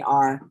whatever they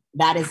are,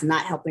 that is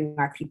not helping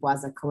our people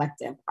as a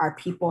collective. Our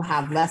people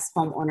have less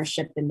home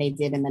ownership than they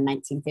did in the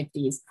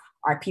 1950s.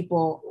 Our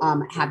people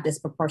have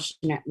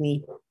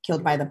disproportionately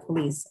killed by the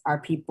police. Our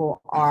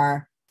people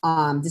are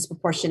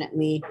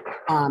disproportionately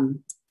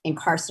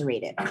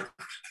incarcerated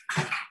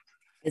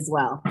as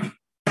well.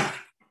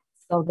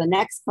 So the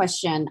next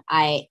question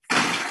I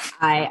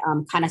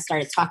kind of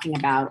started talking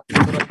about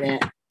a little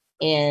bit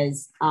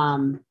is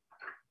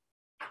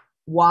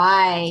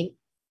why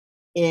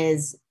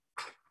is,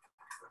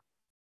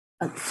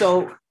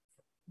 hold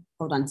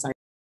on, sorry.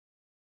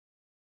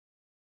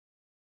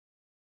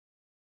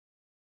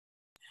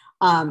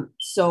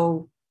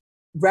 So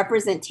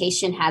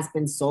representation has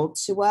been sold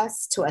to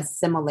us to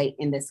assimilate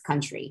in this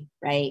country,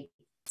 right?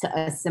 To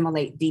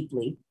assimilate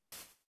deeply.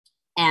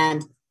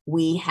 And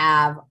we've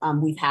had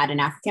an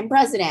African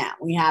president,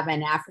 we have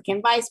an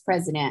African vice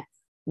president.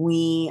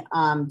 We,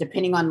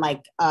 depending on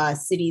like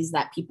cities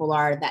that people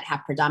are that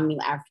have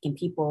predominantly African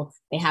people,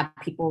 they have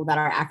people that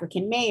are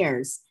African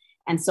mayors.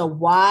 And so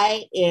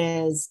why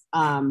does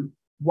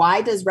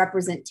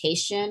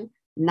representation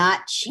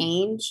not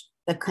change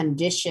the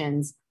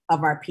conditions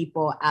of our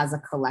people as a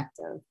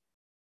collective?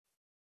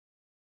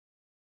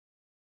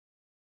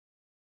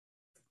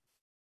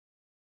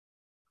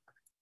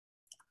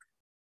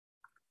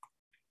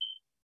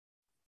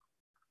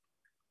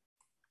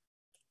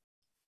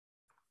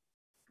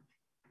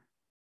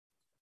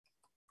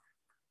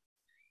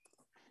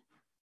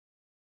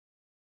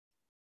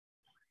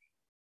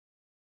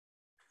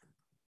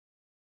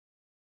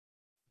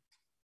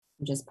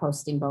 I'm just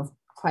posting both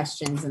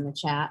questions in the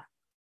chat.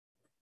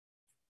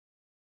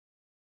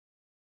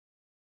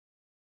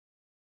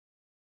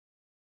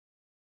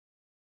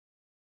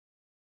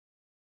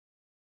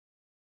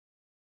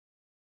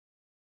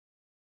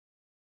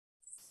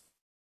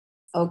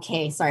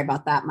 Okay, sorry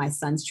about that. My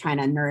son's trying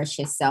to nourish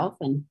himself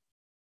and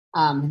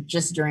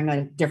just during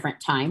a different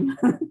time.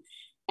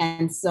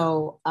 And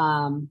so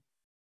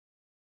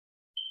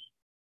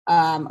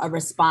a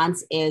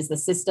response is the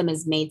system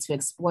is made to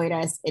exploit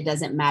us. It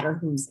doesn't matter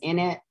who's in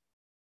it.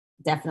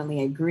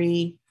 Definitely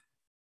agree.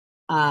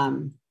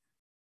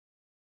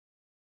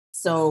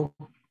 So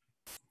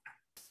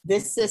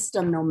this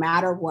system, no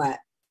matter what,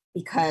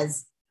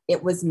 because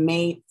it was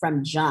made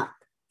from jump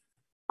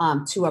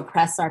to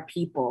oppress our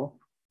people,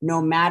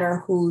 no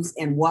matter who's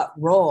in what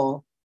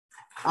role,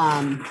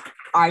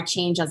 our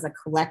change as a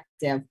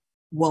collective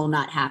will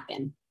not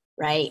happen,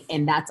 right?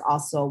 And that's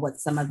also what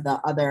some of the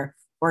other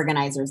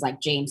organizers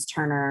like James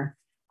Turner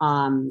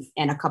and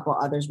a couple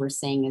others were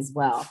saying as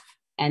well.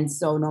 And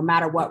so no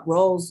matter what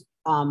roles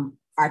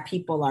our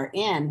people are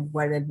in,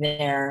 whether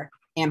they're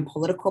in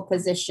political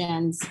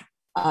positions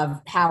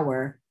of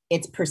power,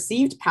 it's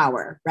perceived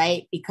power,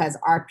 right? Because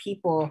our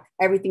people,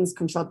 everything's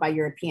controlled by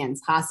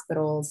Europeans,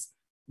 hospitals,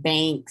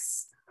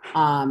 banks,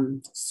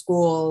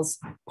 schools,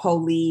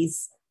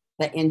 police,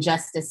 the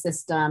injustice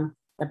system,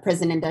 the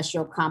prison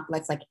industrial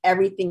complex, like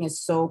everything is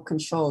so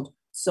controlled.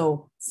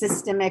 So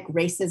systemic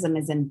racism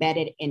is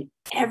embedded in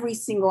every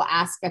single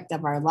aspect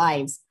of our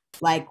lives.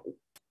 Like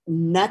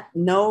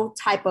no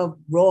type of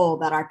role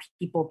that our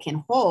people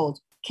can hold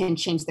can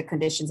change the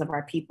conditions of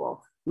our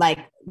people. Like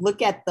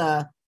look at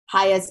the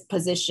highest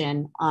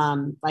position,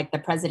 like the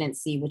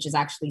presidency, which is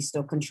actually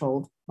still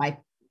controlled by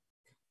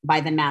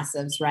by the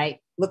masses, right?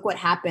 Look what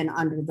happened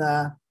under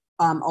the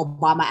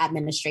Obama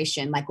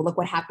administration. Like, look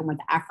what happened with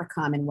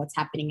AFRICOM and what's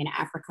happening in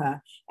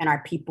Africa and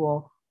our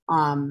people,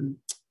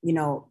 you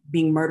know,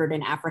 being murdered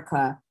in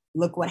Africa.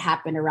 Look what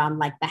happened around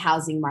like the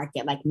housing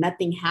market. Like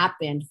nothing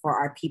happened for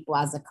our people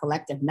as a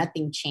collective.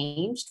 Nothing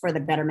changed for the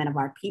betterment of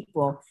our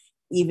people,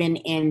 even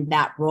in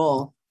that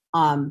role.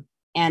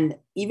 And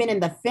even in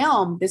the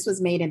film, this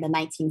was made in the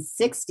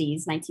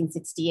 1960s,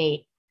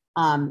 1968.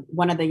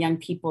 One of the young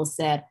people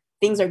said,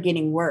 things are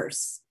getting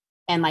worse.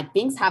 And like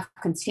things have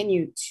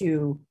continued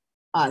to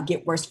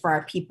get worse for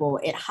our people.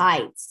 It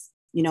hides,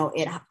 you know,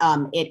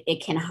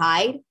 it can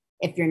hide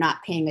if you're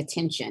not paying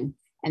attention.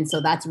 And so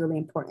that's really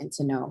important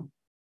to know.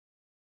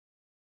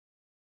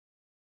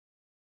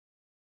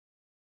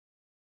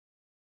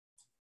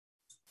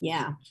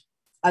 Yeah.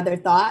 Other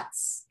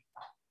thoughts?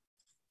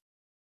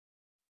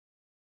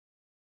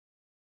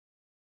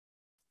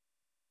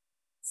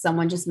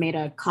 Someone just made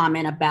a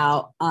comment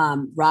about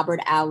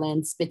Robert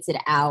Allen spits it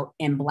out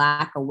in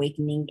Black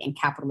Awakening in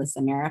Capitalist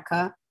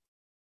America.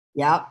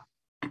 Yep.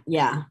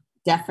 Yeah,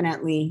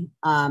 definitely.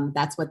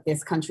 That's what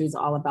this country is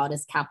all about,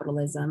 is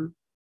capitalism.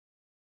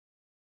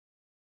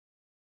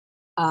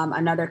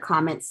 Another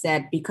comment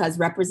said, because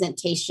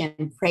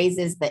representation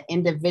praises the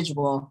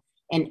individual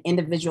and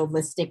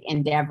individualistic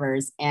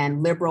endeavors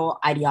and liberal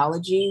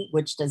ideology,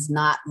 which does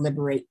not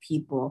liberate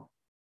people.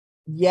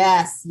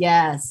 Yes,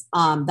 yes,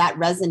 that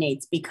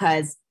resonates,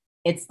 because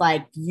it's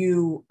like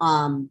you,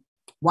 one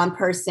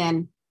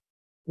person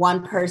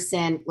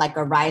like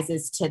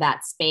arises to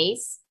that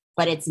space,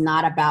 but it's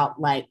not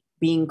about like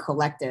being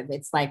collective.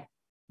 It's like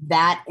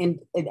that, and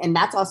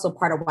that's also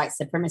part of white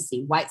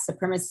supremacy. White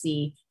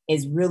supremacy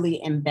is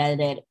really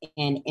embedded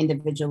in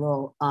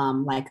individual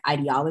like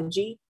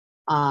ideology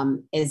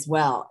as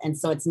well. And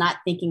so it's not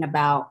thinking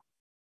about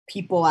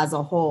people as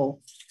a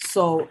whole.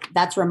 So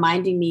that's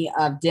reminding me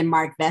of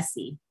Denmark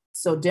Vesey.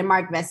 So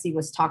Denmark Vesey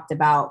was talked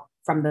about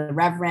from the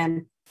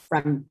Reverend,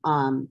 from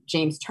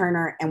James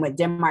Turner. And with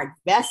Denmark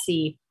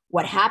Vesey,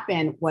 what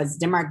happened was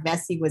Denmark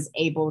Vesey was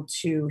able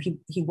to,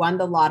 he won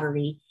the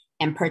lottery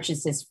and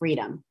purchased his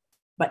freedom.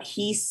 But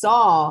he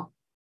saw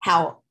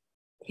how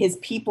his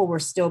people were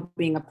still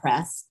being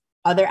oppressed.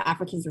 Other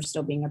Africans were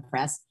still being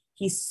oppressed.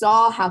 He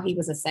saw how he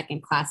was a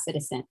second-class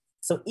citizen.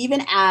 So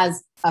even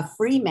as a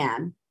free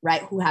man,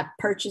 right, who had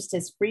purchased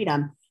his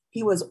freedom,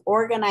 he was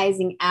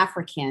organizing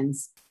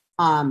Africans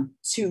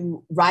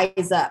to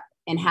rise up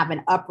and have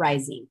an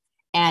uprising.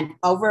 And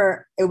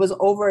it was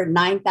over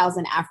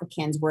 9,000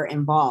 Africans were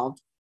involved.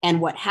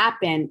 And what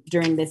happened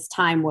during this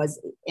time was,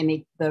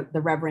 and the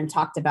Reverend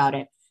talked about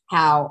it,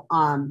 how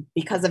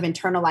because of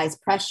internalized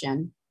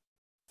oppression,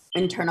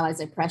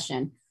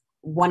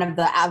 one of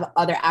the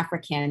other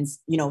Africans,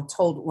 you know,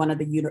 told one of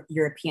the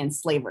European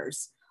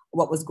slavers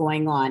what was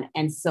going on.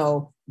 And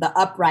so the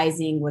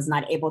uprising was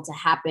not able to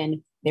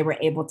happen. They were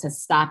able to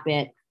stop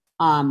it.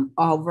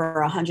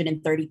 Over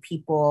 130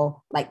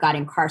 people like got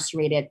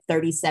incarcerated.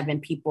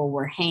 37 people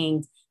were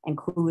hanged,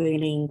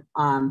 including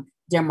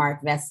Denmark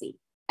Vesey.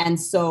 And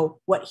so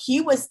what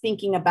he was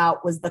thinking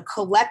about was the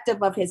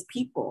collective of his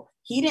people.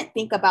 He didn't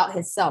think about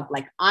himself,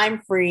 like,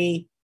 I'm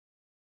free,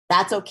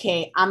 that's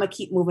okay, I'm gonna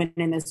keep moving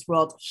in this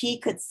world. He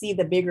could see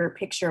the bigger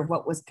picture of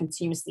what was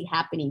continuously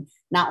happening.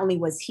 Not only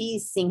was he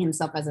seeing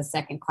himself as a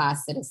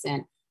second-class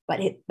citizen,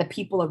 but the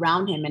people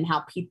around him and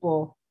how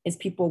his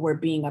people were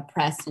being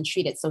oppressed and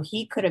treated. So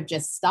he could have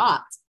just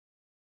stopped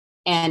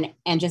and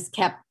just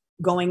kept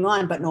going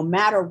on. But no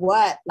matter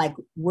what, like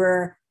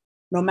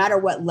no matter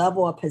what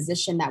level of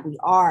position that we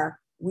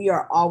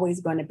are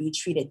always going to be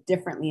treated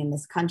differently in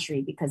this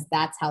country, because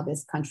that's how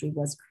this country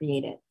was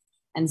created.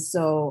 And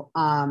so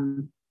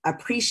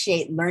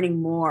appreciate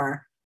learning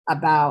more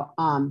about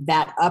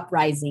that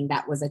uprising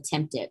that was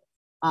attempted.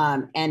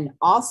 And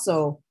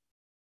also,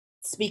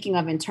 speaking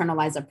of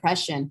internalized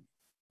oppression,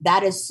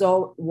 that is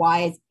so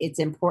why it's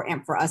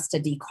important for us to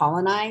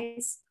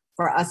decolonize,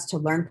 for us to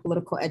learn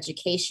political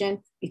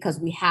education, because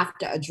we have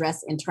to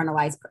address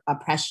internalized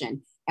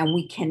oppression. And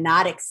we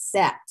cannot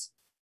accept,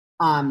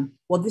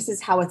 well, this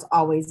is how it's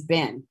always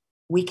been.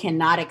 We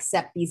cannot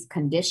accept these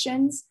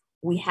conditions.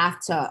 We have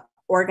to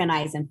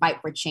organize and fight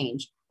for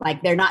change.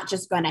 Like, they're not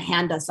just going to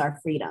hand us our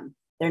freedom.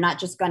 They're not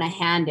just going to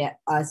hand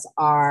us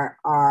our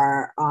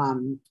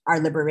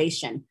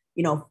liberation.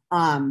 You know,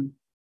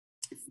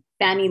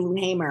 FANNIE LOU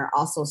HAMER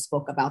also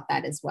spoke about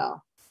that as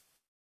well.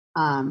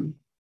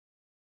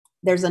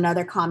 There's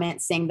another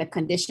comment saying the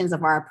conditions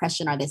of our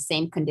oppression are the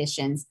same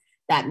conditions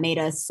that made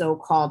us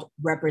so-called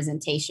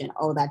representation.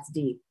 Oh, that's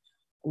deep.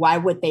 Why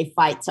would they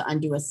fight to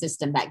undo a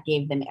system that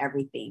gave them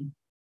everything?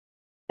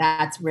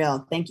 That's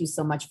real. Thank you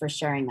so much for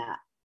sharing that.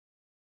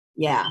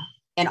 Yeah.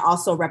 And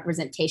also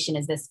representation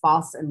is this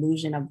false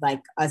illusion of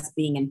like us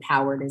being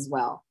empowered as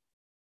well.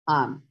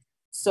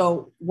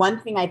 So one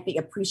thing I think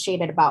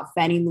appreciated about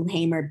FANNIE LOU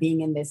HAMER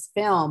being in this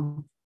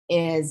film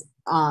is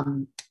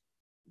FANNIE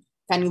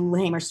LOU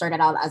HAMER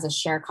started out as a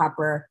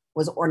sharecropper,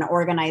 was an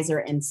organizer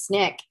in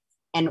SNCC,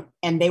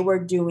 and they were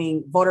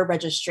doing voter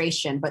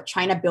registration, but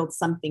trying to build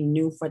something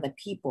new for the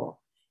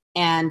people.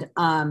 And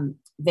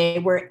they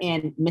were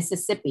in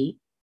Mississippi.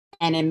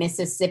 And in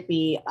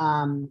Mississippi,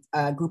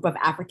 a group of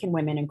African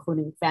women,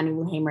 including Fannie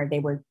Lou Hamer, they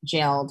were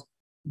jailed.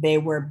 They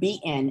were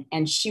beaten,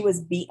 and she was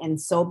beaten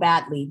so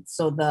badly.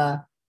 So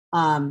the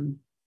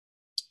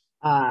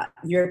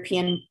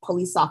European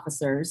police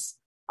officers,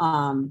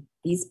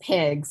 these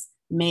pigs,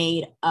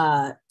 made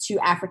 2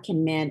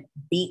 African men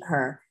beat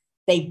her.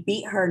 They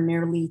beat her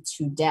nearly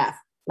to death.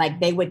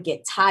 Like, they would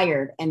get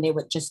tired and they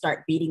would just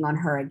start beating on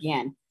her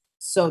again.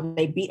 So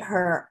they beat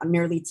her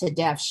nearly to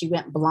death. She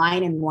went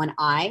blind in one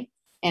eye,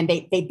 and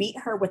they beat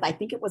her with, I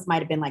think it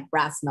might have been like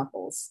brass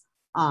knuckles.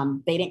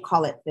 They didn't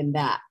call it then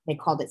that. They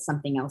called it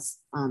something else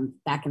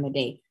back in the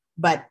day.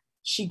 But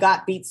she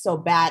got beat so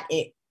bad,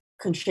 it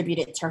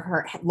contributed to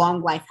her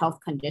long life health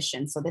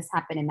condition. So this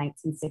happened in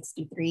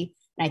 1963,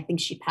 and I think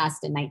she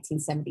passed in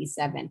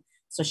 1977.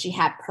 So she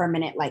had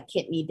permanent like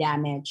kidney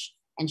damage,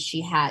 and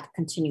she had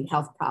continued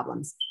health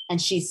problems.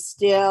 And she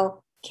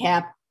still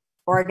kept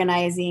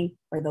organizing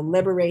for the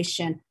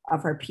liberation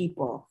of her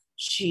people.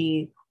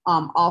 She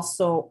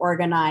also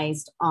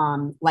organized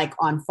like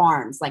on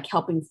farms, like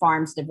helping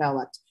farms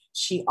develop.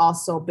 She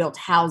also built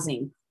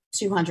housing,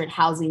 200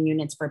 housing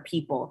units for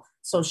people.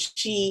 So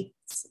she,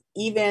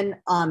 even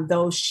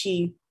though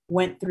she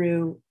went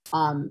through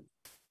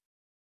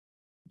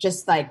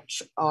just like,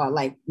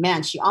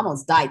 man, she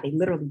almost died. They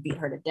literally beat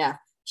her to death.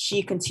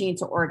 She continued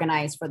to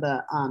organize for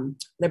the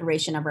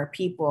liberation of her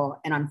people,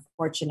 and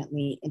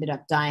unfortunately ended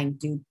up dying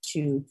due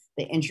to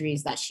the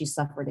injuries that she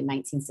suffered in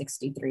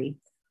 1963.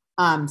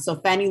 So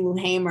Fannie Lou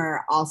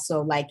Hamer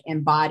also like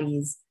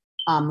embodies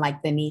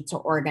like the need to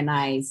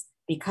organize,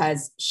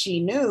 because she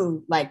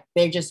knew like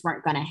they just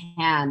weren't going to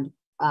hand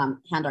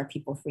our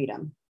people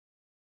freedom.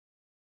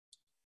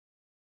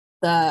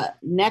 The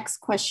next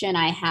question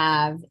I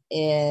have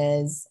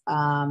is,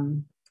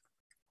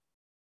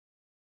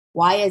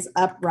 why is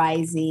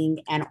uprising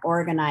and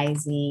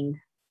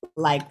organizing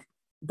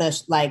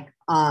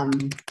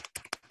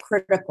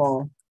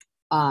critical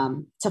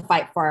to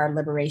fight for our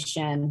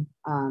liberation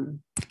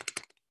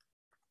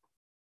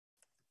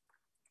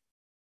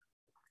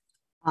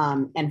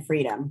and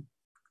freedom?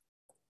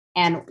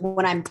 And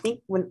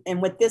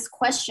with this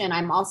question,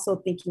 I'm also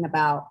thinking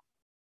about,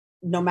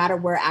 no matter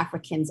where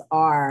Africans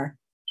are,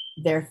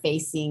 they're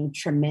facing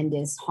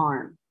tremendous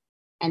harm.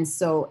 And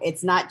so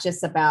it's not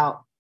just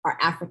about our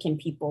African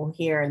people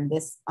here in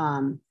this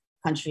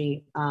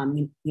country,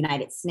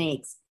 United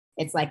Snakes.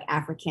 It's like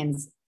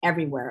Africans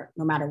everywhere,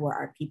 no matter where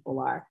our people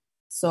are.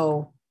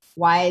 So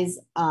why is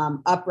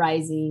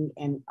uprising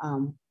and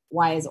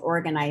why is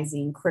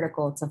organizing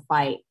critical to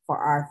fight for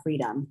our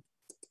freedom?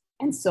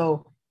 And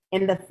so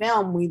in the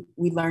film, we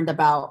learned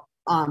about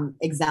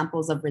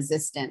examples of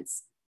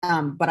resistance,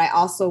 but I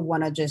also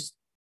want to just,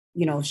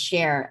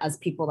 share, as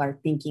people are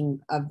thinking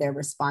of their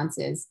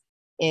responses,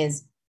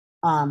 is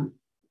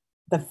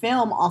the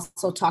film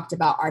also talked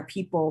about our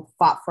people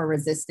fought for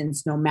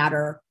resistance no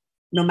matter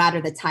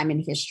the time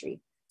in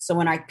history. So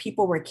when our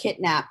people were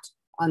kidnapped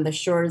on the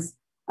shores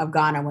of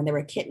Ghana, when they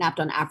were kidnapped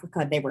on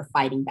Africa, they were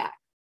fighting back.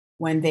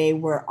 When they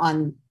were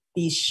on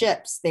these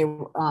ships, they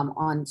were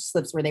on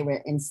ships where they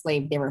were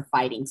enslaved, they were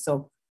fighting.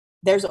 So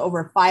there's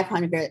over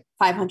 500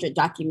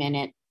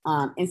 documented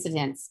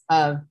incidents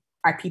of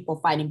our people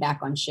fighting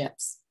back on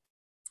ships.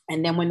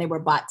 And then when they were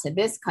brought to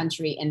this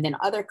country and then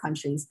other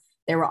countries,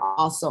 there were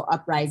also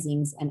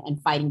uprisings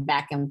and fighting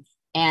back.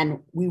 And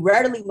we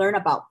rarely learn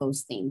about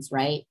those things,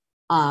 right?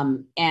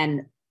 And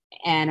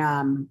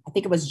I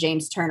think it was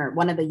James Turner,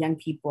 one of the young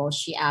people,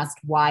 she asked,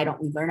 why don't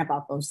we learn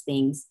about those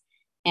things?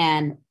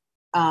 And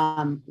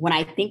when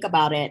I think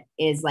about it,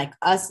 is like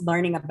us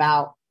learning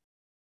about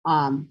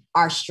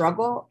our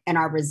struggle and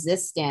our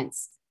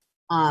resistance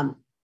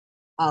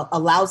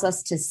allows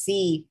us to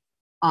see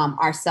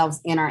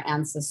ourselves in our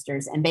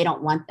ancestors, and they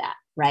don't want that,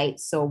 right?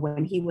 So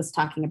when he was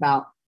talking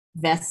about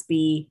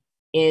Vesey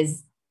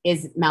is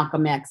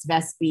Malcolm X,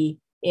 Vesey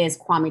is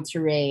Kwame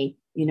Ture,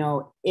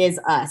 is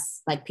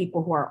us, like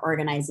people who are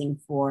organizing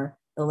for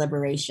the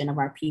liberation of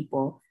our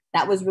people.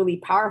 That was really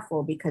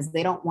powerful, because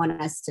they don't want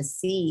us to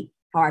see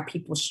how our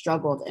people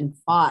struggled and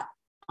fought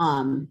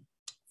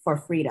for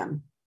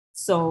freedom.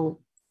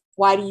 So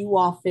why do you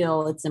all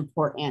feel it's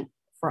important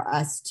for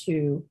us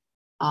to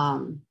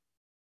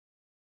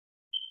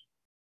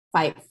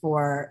fight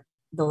for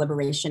the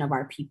liberation of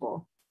our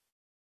people?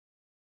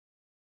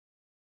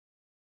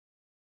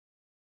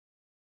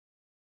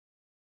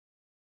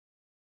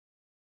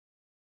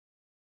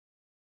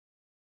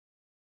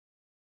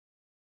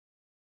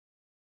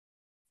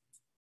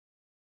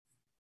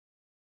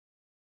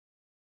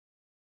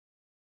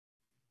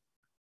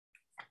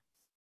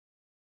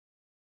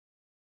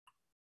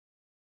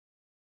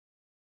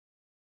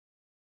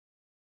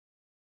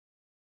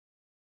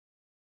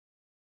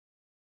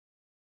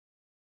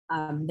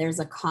 There's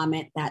a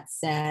comment that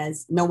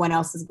says, no one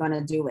else is going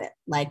to do it.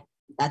 Like,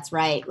 that's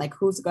right. Like,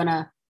 who's going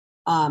to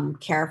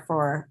care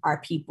for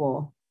our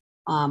people?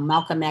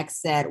 Malcolm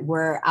X said,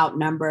 we're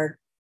outnumbered.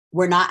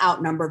 We're not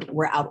outnumbered,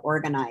 we're out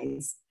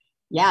organized.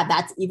 Yeah,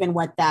 that's even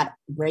what that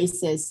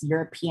racist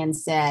European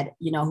said,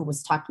 you know, who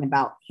was talking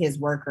about his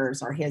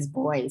workers or his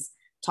boys,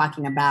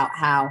 talking about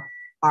how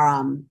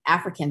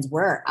Africans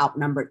were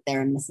outnumbered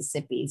there in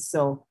Mississippi.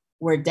 So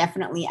we're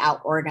definitely out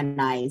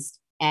organized,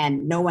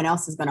 and no one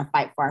else is going to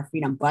fight for our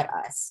freedom but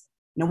us.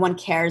 No one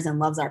cares and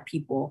loves our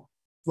people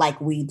like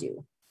we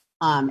do.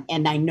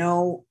 And I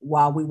know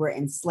while we were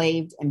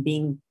enslaved and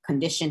being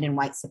conditioned in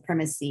white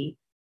supremacy,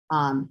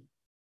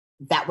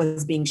 that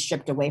was being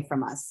stripped away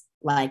from us.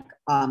 Like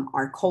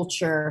our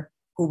culture,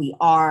 who we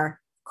are,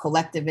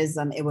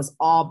 collectivism, it was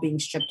all being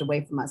stripped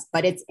away from us,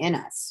 but it's in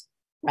us,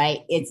 right?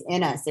 It's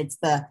in us. It's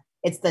the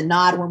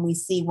nod when we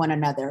see one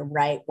another,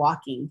 right?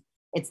 Walking.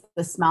 It's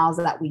the smiles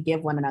that we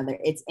give one another.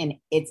 It's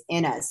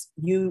in us.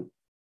 You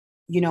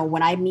know,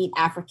 when I meet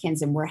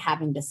Africans and we're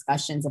having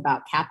discussions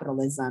about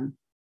capitalism,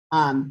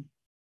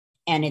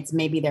 and it's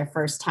maybe their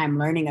first time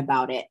learning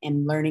about it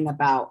and learning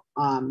about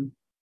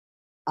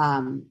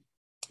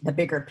the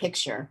bigger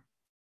picture,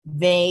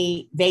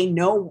 they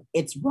know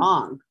it's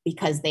wrong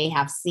because they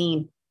have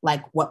seen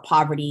like what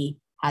poverty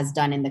has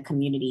done in the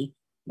community.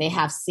 They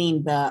have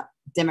seen the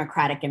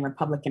Democratic and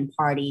Republican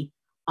Party,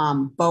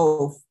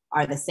 both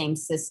are the same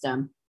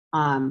system,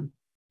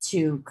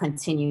 to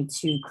continue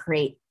to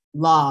create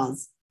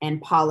laws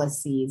and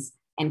policies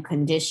and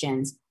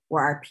conditions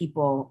where our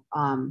people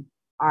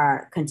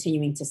are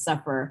continuing to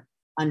suffer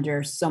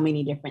under so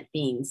many different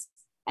things.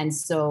 And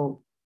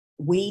so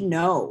we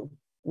know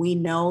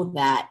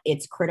that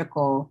it's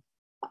critical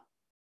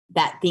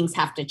that things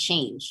have to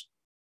change.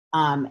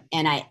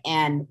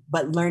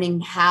 But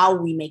learning how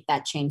we make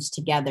that change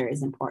together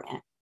is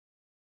important.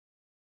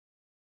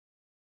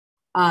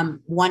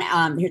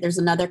 There's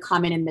another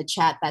comment in the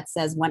chat that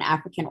says one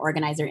African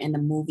organizer in the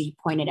movie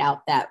pointed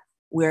out that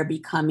we're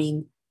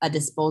becoming a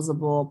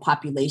disposable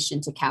population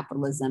to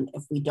capitalism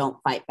if we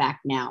don't fight back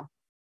now.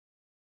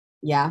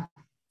 Yeah,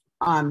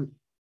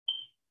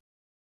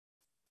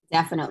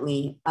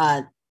 definitely.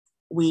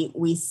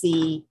 We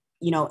see,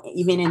 you know,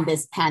 even in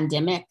this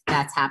pandemic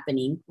that's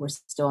happening, we're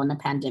still in a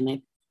pandemic,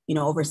 you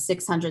know, over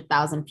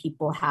 600,000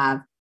 people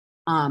have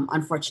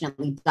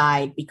unfortunately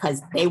died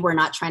because they were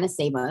not trying to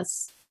save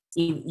us.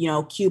 You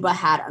know, Cuba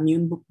had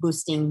immune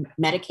boosting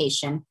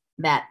medication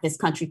that this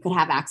country could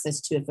have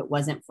access to if it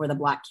wasn't for the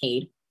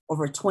blockade.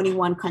 Over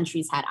 21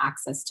 countries had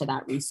access to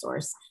that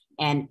resource,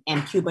 and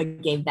Cuba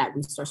gave that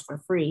resource for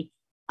free.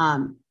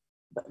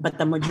 But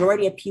the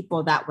majority of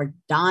people that were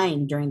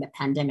dying during the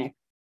pandemic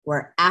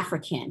were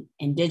African,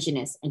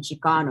 Indigenous, and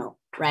Chicano,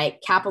 right?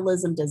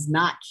 Capitalism does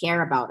not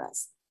care about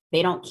us.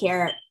 They don't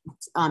care.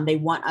 They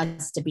want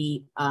us to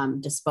be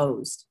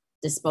disposed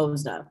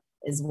of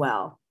as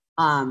well.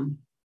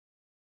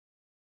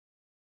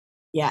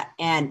 Yeah,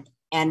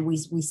 and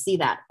we see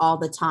that all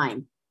the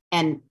time.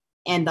 And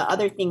the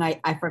other thing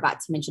I forgot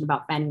to mention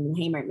about Fannie Lou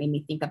Hamer, it made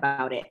me think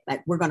about it.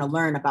 Like, we're going to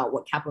learn about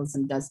what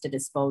capitalism does to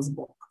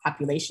disposable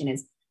population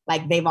is.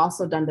 Like, they've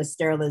also done the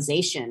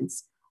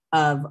sterilizations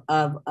of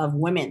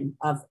women,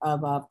 of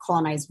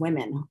colonized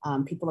women,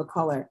 people of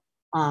color,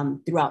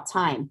 throughout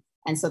time.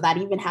 And so that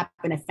even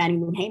happened to Fannie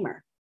Lou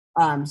Hamer.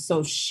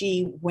 So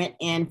she went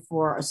in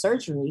for a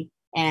surgery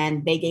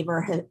and they gave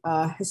her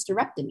a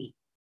hysterectomy.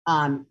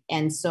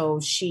 And so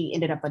she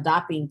ended up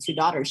adopting 2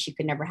 daughters. She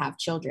could never have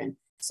children.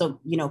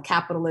 So, you know,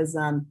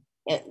 capitalism,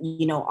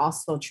 you know,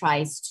 also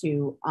tries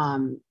to,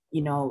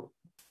 you know,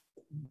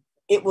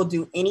 it will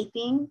do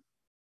anything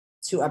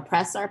to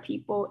oppress our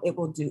people. It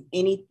will do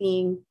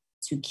anything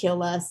to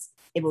kill us.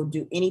 It will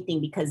do anything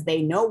because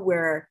they know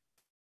we're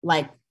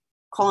like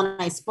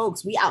colonized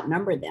folks. We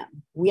outnumber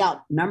them. We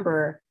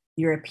outnumber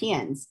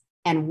Europeans.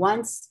 And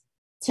once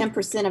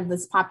 10% of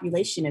this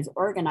population is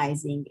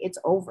organizing, it's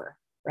over,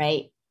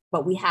 right?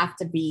 But we have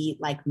to be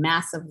like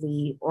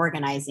massively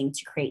organizing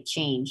to create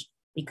change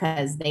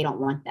because they don't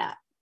want that.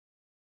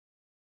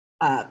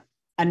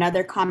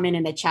 Another comment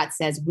in the chat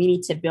says, we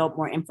need to build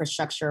more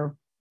infrastructure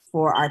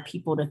for our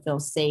people to feel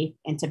safe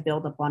and to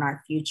build upon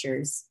our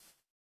futures.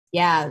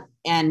 Yeah,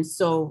 and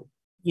so,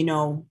 you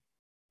know,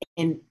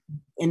 in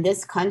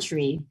this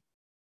country,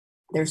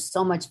 there's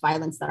so much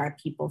violence that our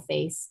people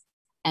face.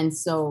 And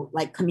so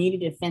like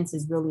community defense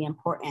is really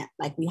important.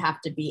 Like, we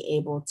have to be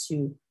able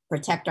to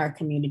protect our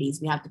communities.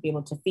 We have to be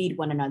able to feed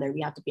one another.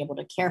 We have to be able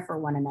to care for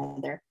one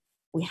another.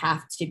 We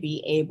have to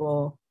be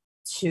able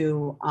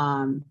to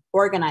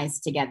organize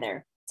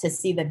together to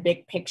see the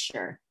big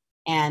picture.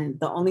 And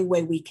the only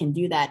way we can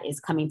do that is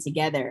coming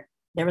together.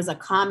 There was a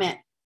comment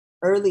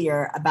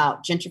earlier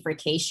about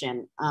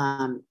gentrification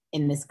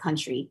in this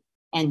country.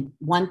 And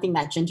one thing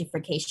that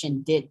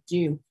gentrification did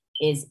do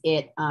is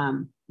it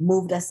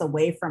moved us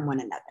away from one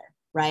another,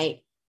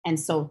 right? And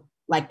so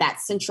like that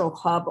central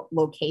hub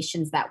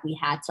locations that we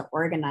had to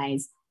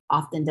organize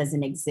often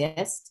doesn't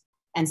exist.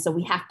 And so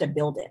we have to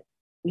build it.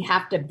 We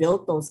have to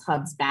build those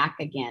hubs back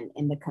again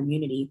in the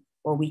community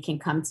where we can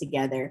come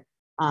together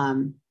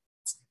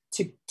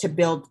to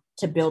build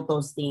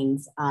those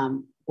things,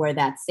 where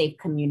that's safe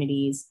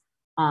communities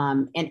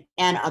and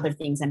other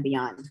things and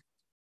beyond.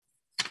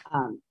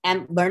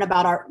 and learn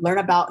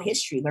about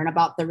history, learn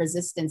about the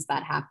resistance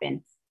that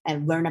happened,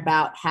 and learn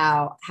about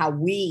how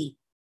we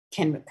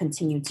can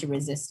continue to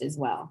resist as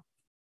well.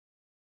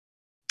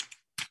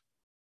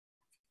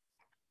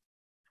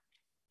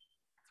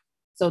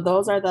 So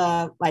those are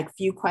the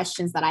few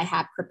questions that I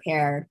have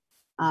prepared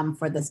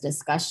for this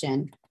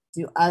discussion.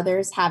 Do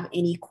others have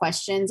any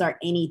questions or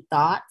any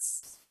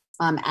thoughts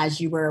as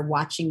you were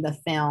watching the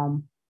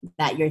film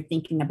that you're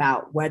thinking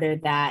about, whether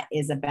that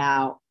is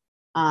about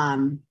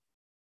the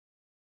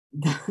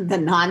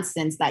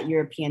nonsense that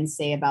Europeans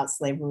say about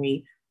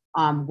slavery,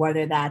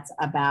 whether that's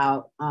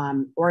about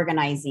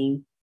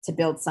organizing to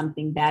build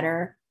something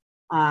better,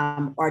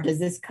 or does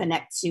this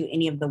connect to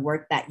any of the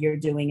work that you're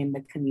doing in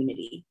the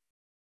community?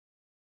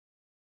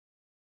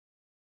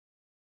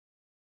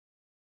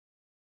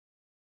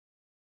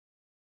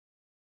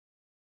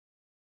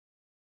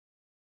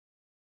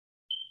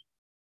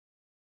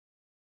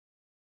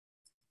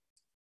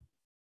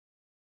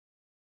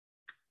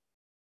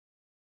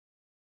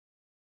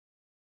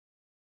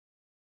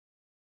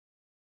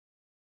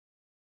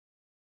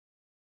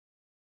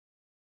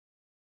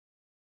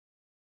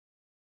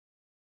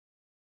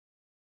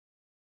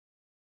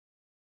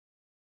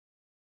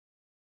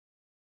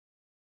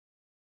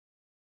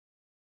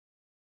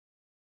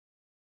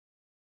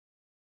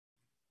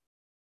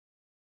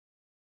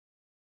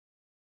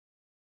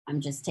 I'm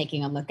just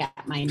taking a look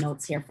at my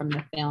notes here from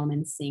the film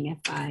and seeing if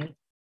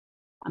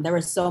there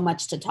was so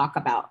much to talk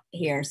about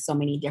here, so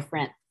many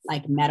different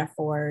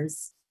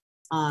metaphors.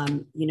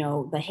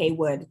 The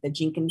Haywood, the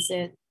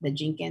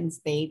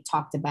Jenkins, they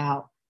talked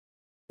about,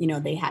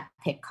 they had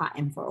picked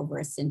cotton for over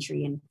a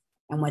century and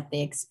what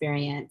they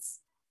experienced.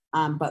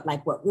 But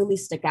what really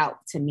stuck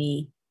out to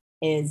me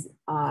is,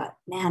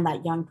 man,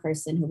 that young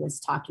person who was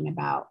talking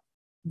about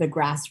the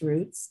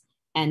grassroots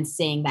and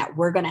saying that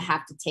we're going to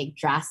have to take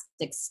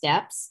drastic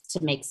steps to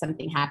make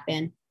something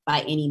happen by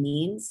any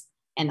means.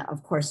 And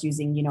of course,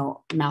 using,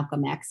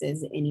 Malcolm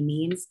X's any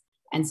means.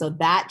 And so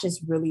that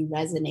just really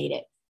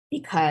resonated,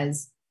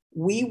 because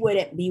we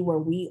wouldn't be where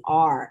we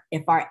are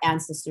if our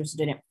ancestors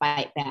didn't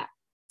fight back.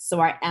 So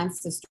our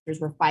ancestors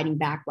were fighting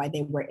back while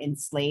they were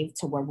enslaved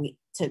to where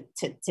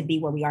to be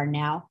where we are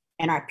now.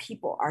 And our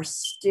people are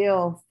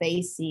still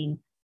facing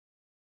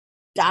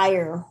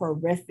dire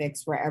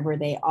horrifics wherever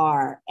they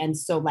are. And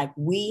so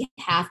we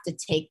have to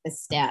take the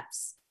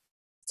steps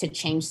to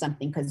change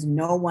something, because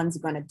no one's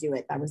going to do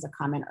it. That was a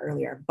comment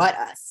earlier, but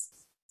us.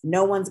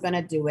 No one's going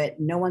to do it.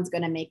 No one's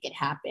going to make it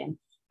happen.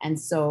 And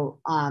so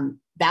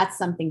that's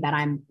something that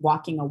I'm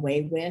walking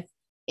away with,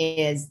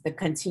 is the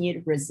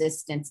continued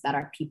resistance that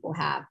our people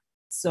have.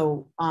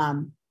 So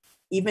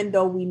even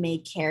though we may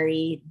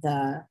carry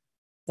the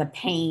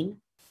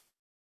pain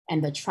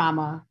and the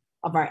trauma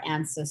of our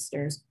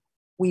ancestors,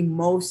 we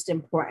most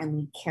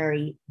importantly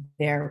carry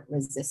their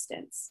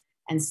resistance.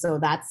 And so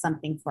that's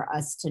something for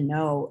us to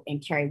know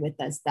and carry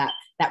with us, that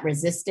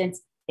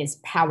resistance is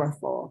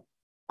powerful.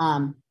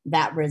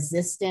 That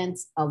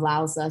resistance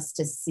allows us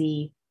to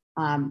see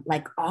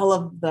all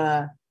of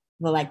the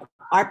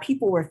our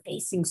people were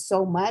facing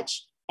so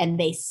much and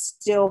they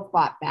still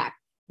fought back.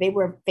 They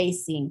were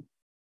facing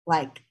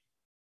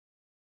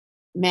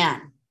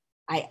man,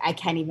 I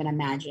can't even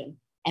imagine.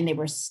 And they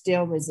were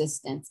still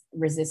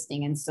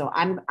resisting. And so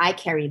I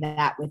carry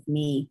that with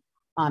me,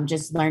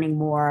 just learning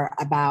more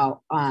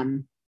about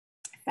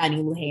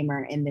FANNIE LOU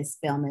HAMER in this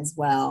film as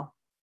well,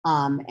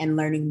 and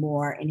learning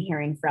more and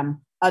hearing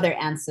from other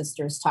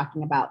ancestors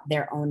talking about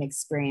their own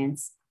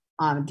experience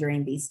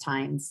during these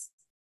times.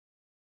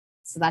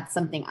 So that's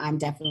something I'm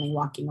definitely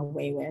walking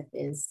away with,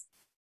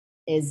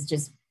 is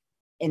just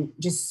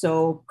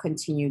so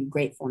continued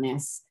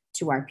gratefulness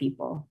to our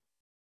people.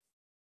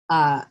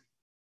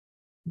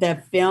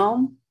 The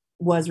film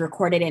was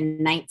recorded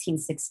in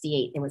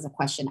 1968. There was a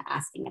question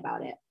asking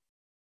about it.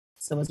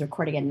 So it was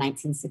recorded in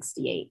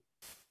 1968.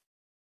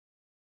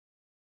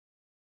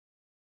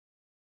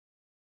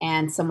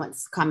 And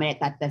someone's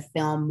commented that the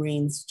film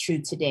rings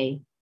true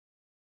today.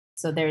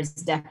 So there's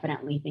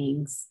definitely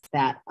things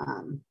that,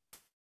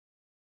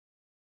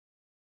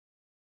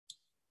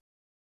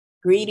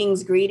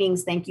 greetings.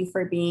 Thank you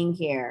for being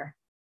here.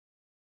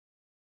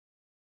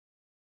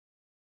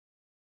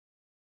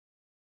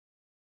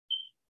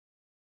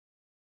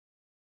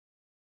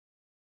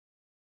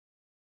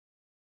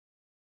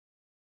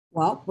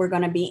 Well, we're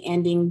going to be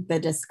ending the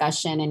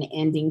discussion and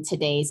ending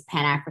today's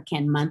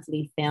Pan-African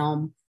monthly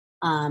film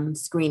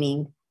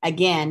screening.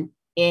 Again,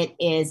 it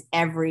is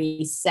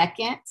every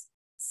second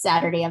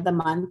Saturday of the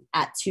month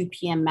at 2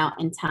 p.m.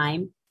 Mountain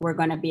Time. We're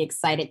going to be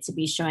excited to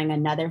be showing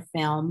another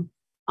film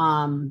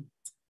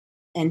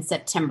in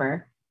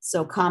September.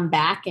 So come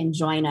back and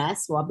join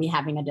us. We'll be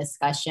having a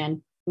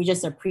discussion. We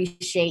just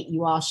appreciate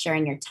you all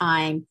sharing your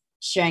time,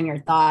 sharing your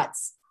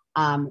thoughts,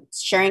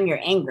 sharing your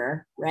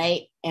anger,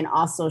 right? And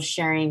also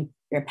sharing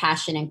your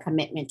passion and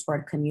commitment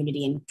toward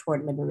community and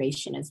toward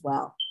liberation as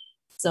well.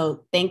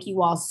 So thank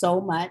you all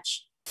so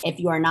much. If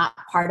you are not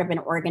part of an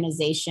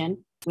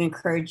organization, we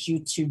encourage you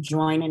to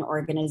join an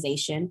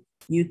organization.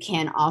 You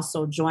can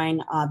also join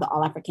the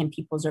All African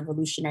People's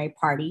Revolutionary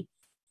Party.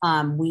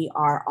 We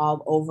are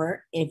all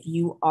over. If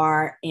you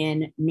are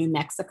in New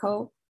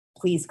Mexico,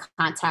 please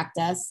contact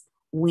us.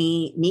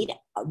 We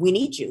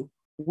need you.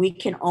 We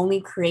can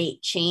only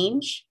create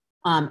change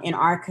in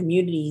our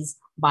communities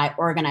by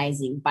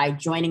organizing, by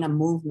joining a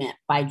movement,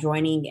 by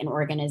joining an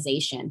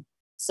organization.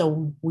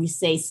 So we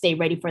say, stay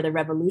ready for the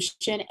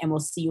revolution, and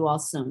we'll see you all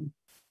soon.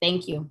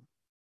 Thank you.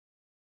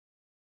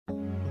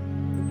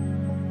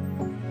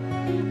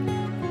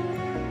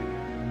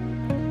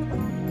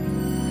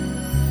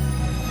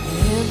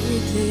 Every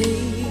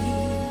day,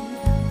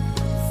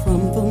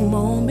 from the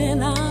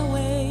moment I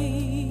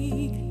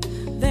wake,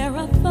 there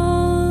are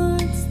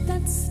thoughts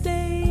that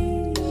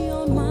stay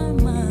on my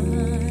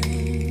mind.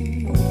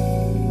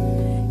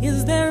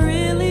 Is there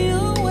really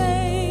a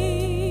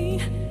way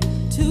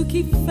to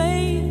keep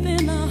faith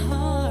in our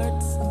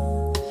hearts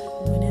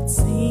when it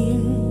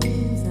seems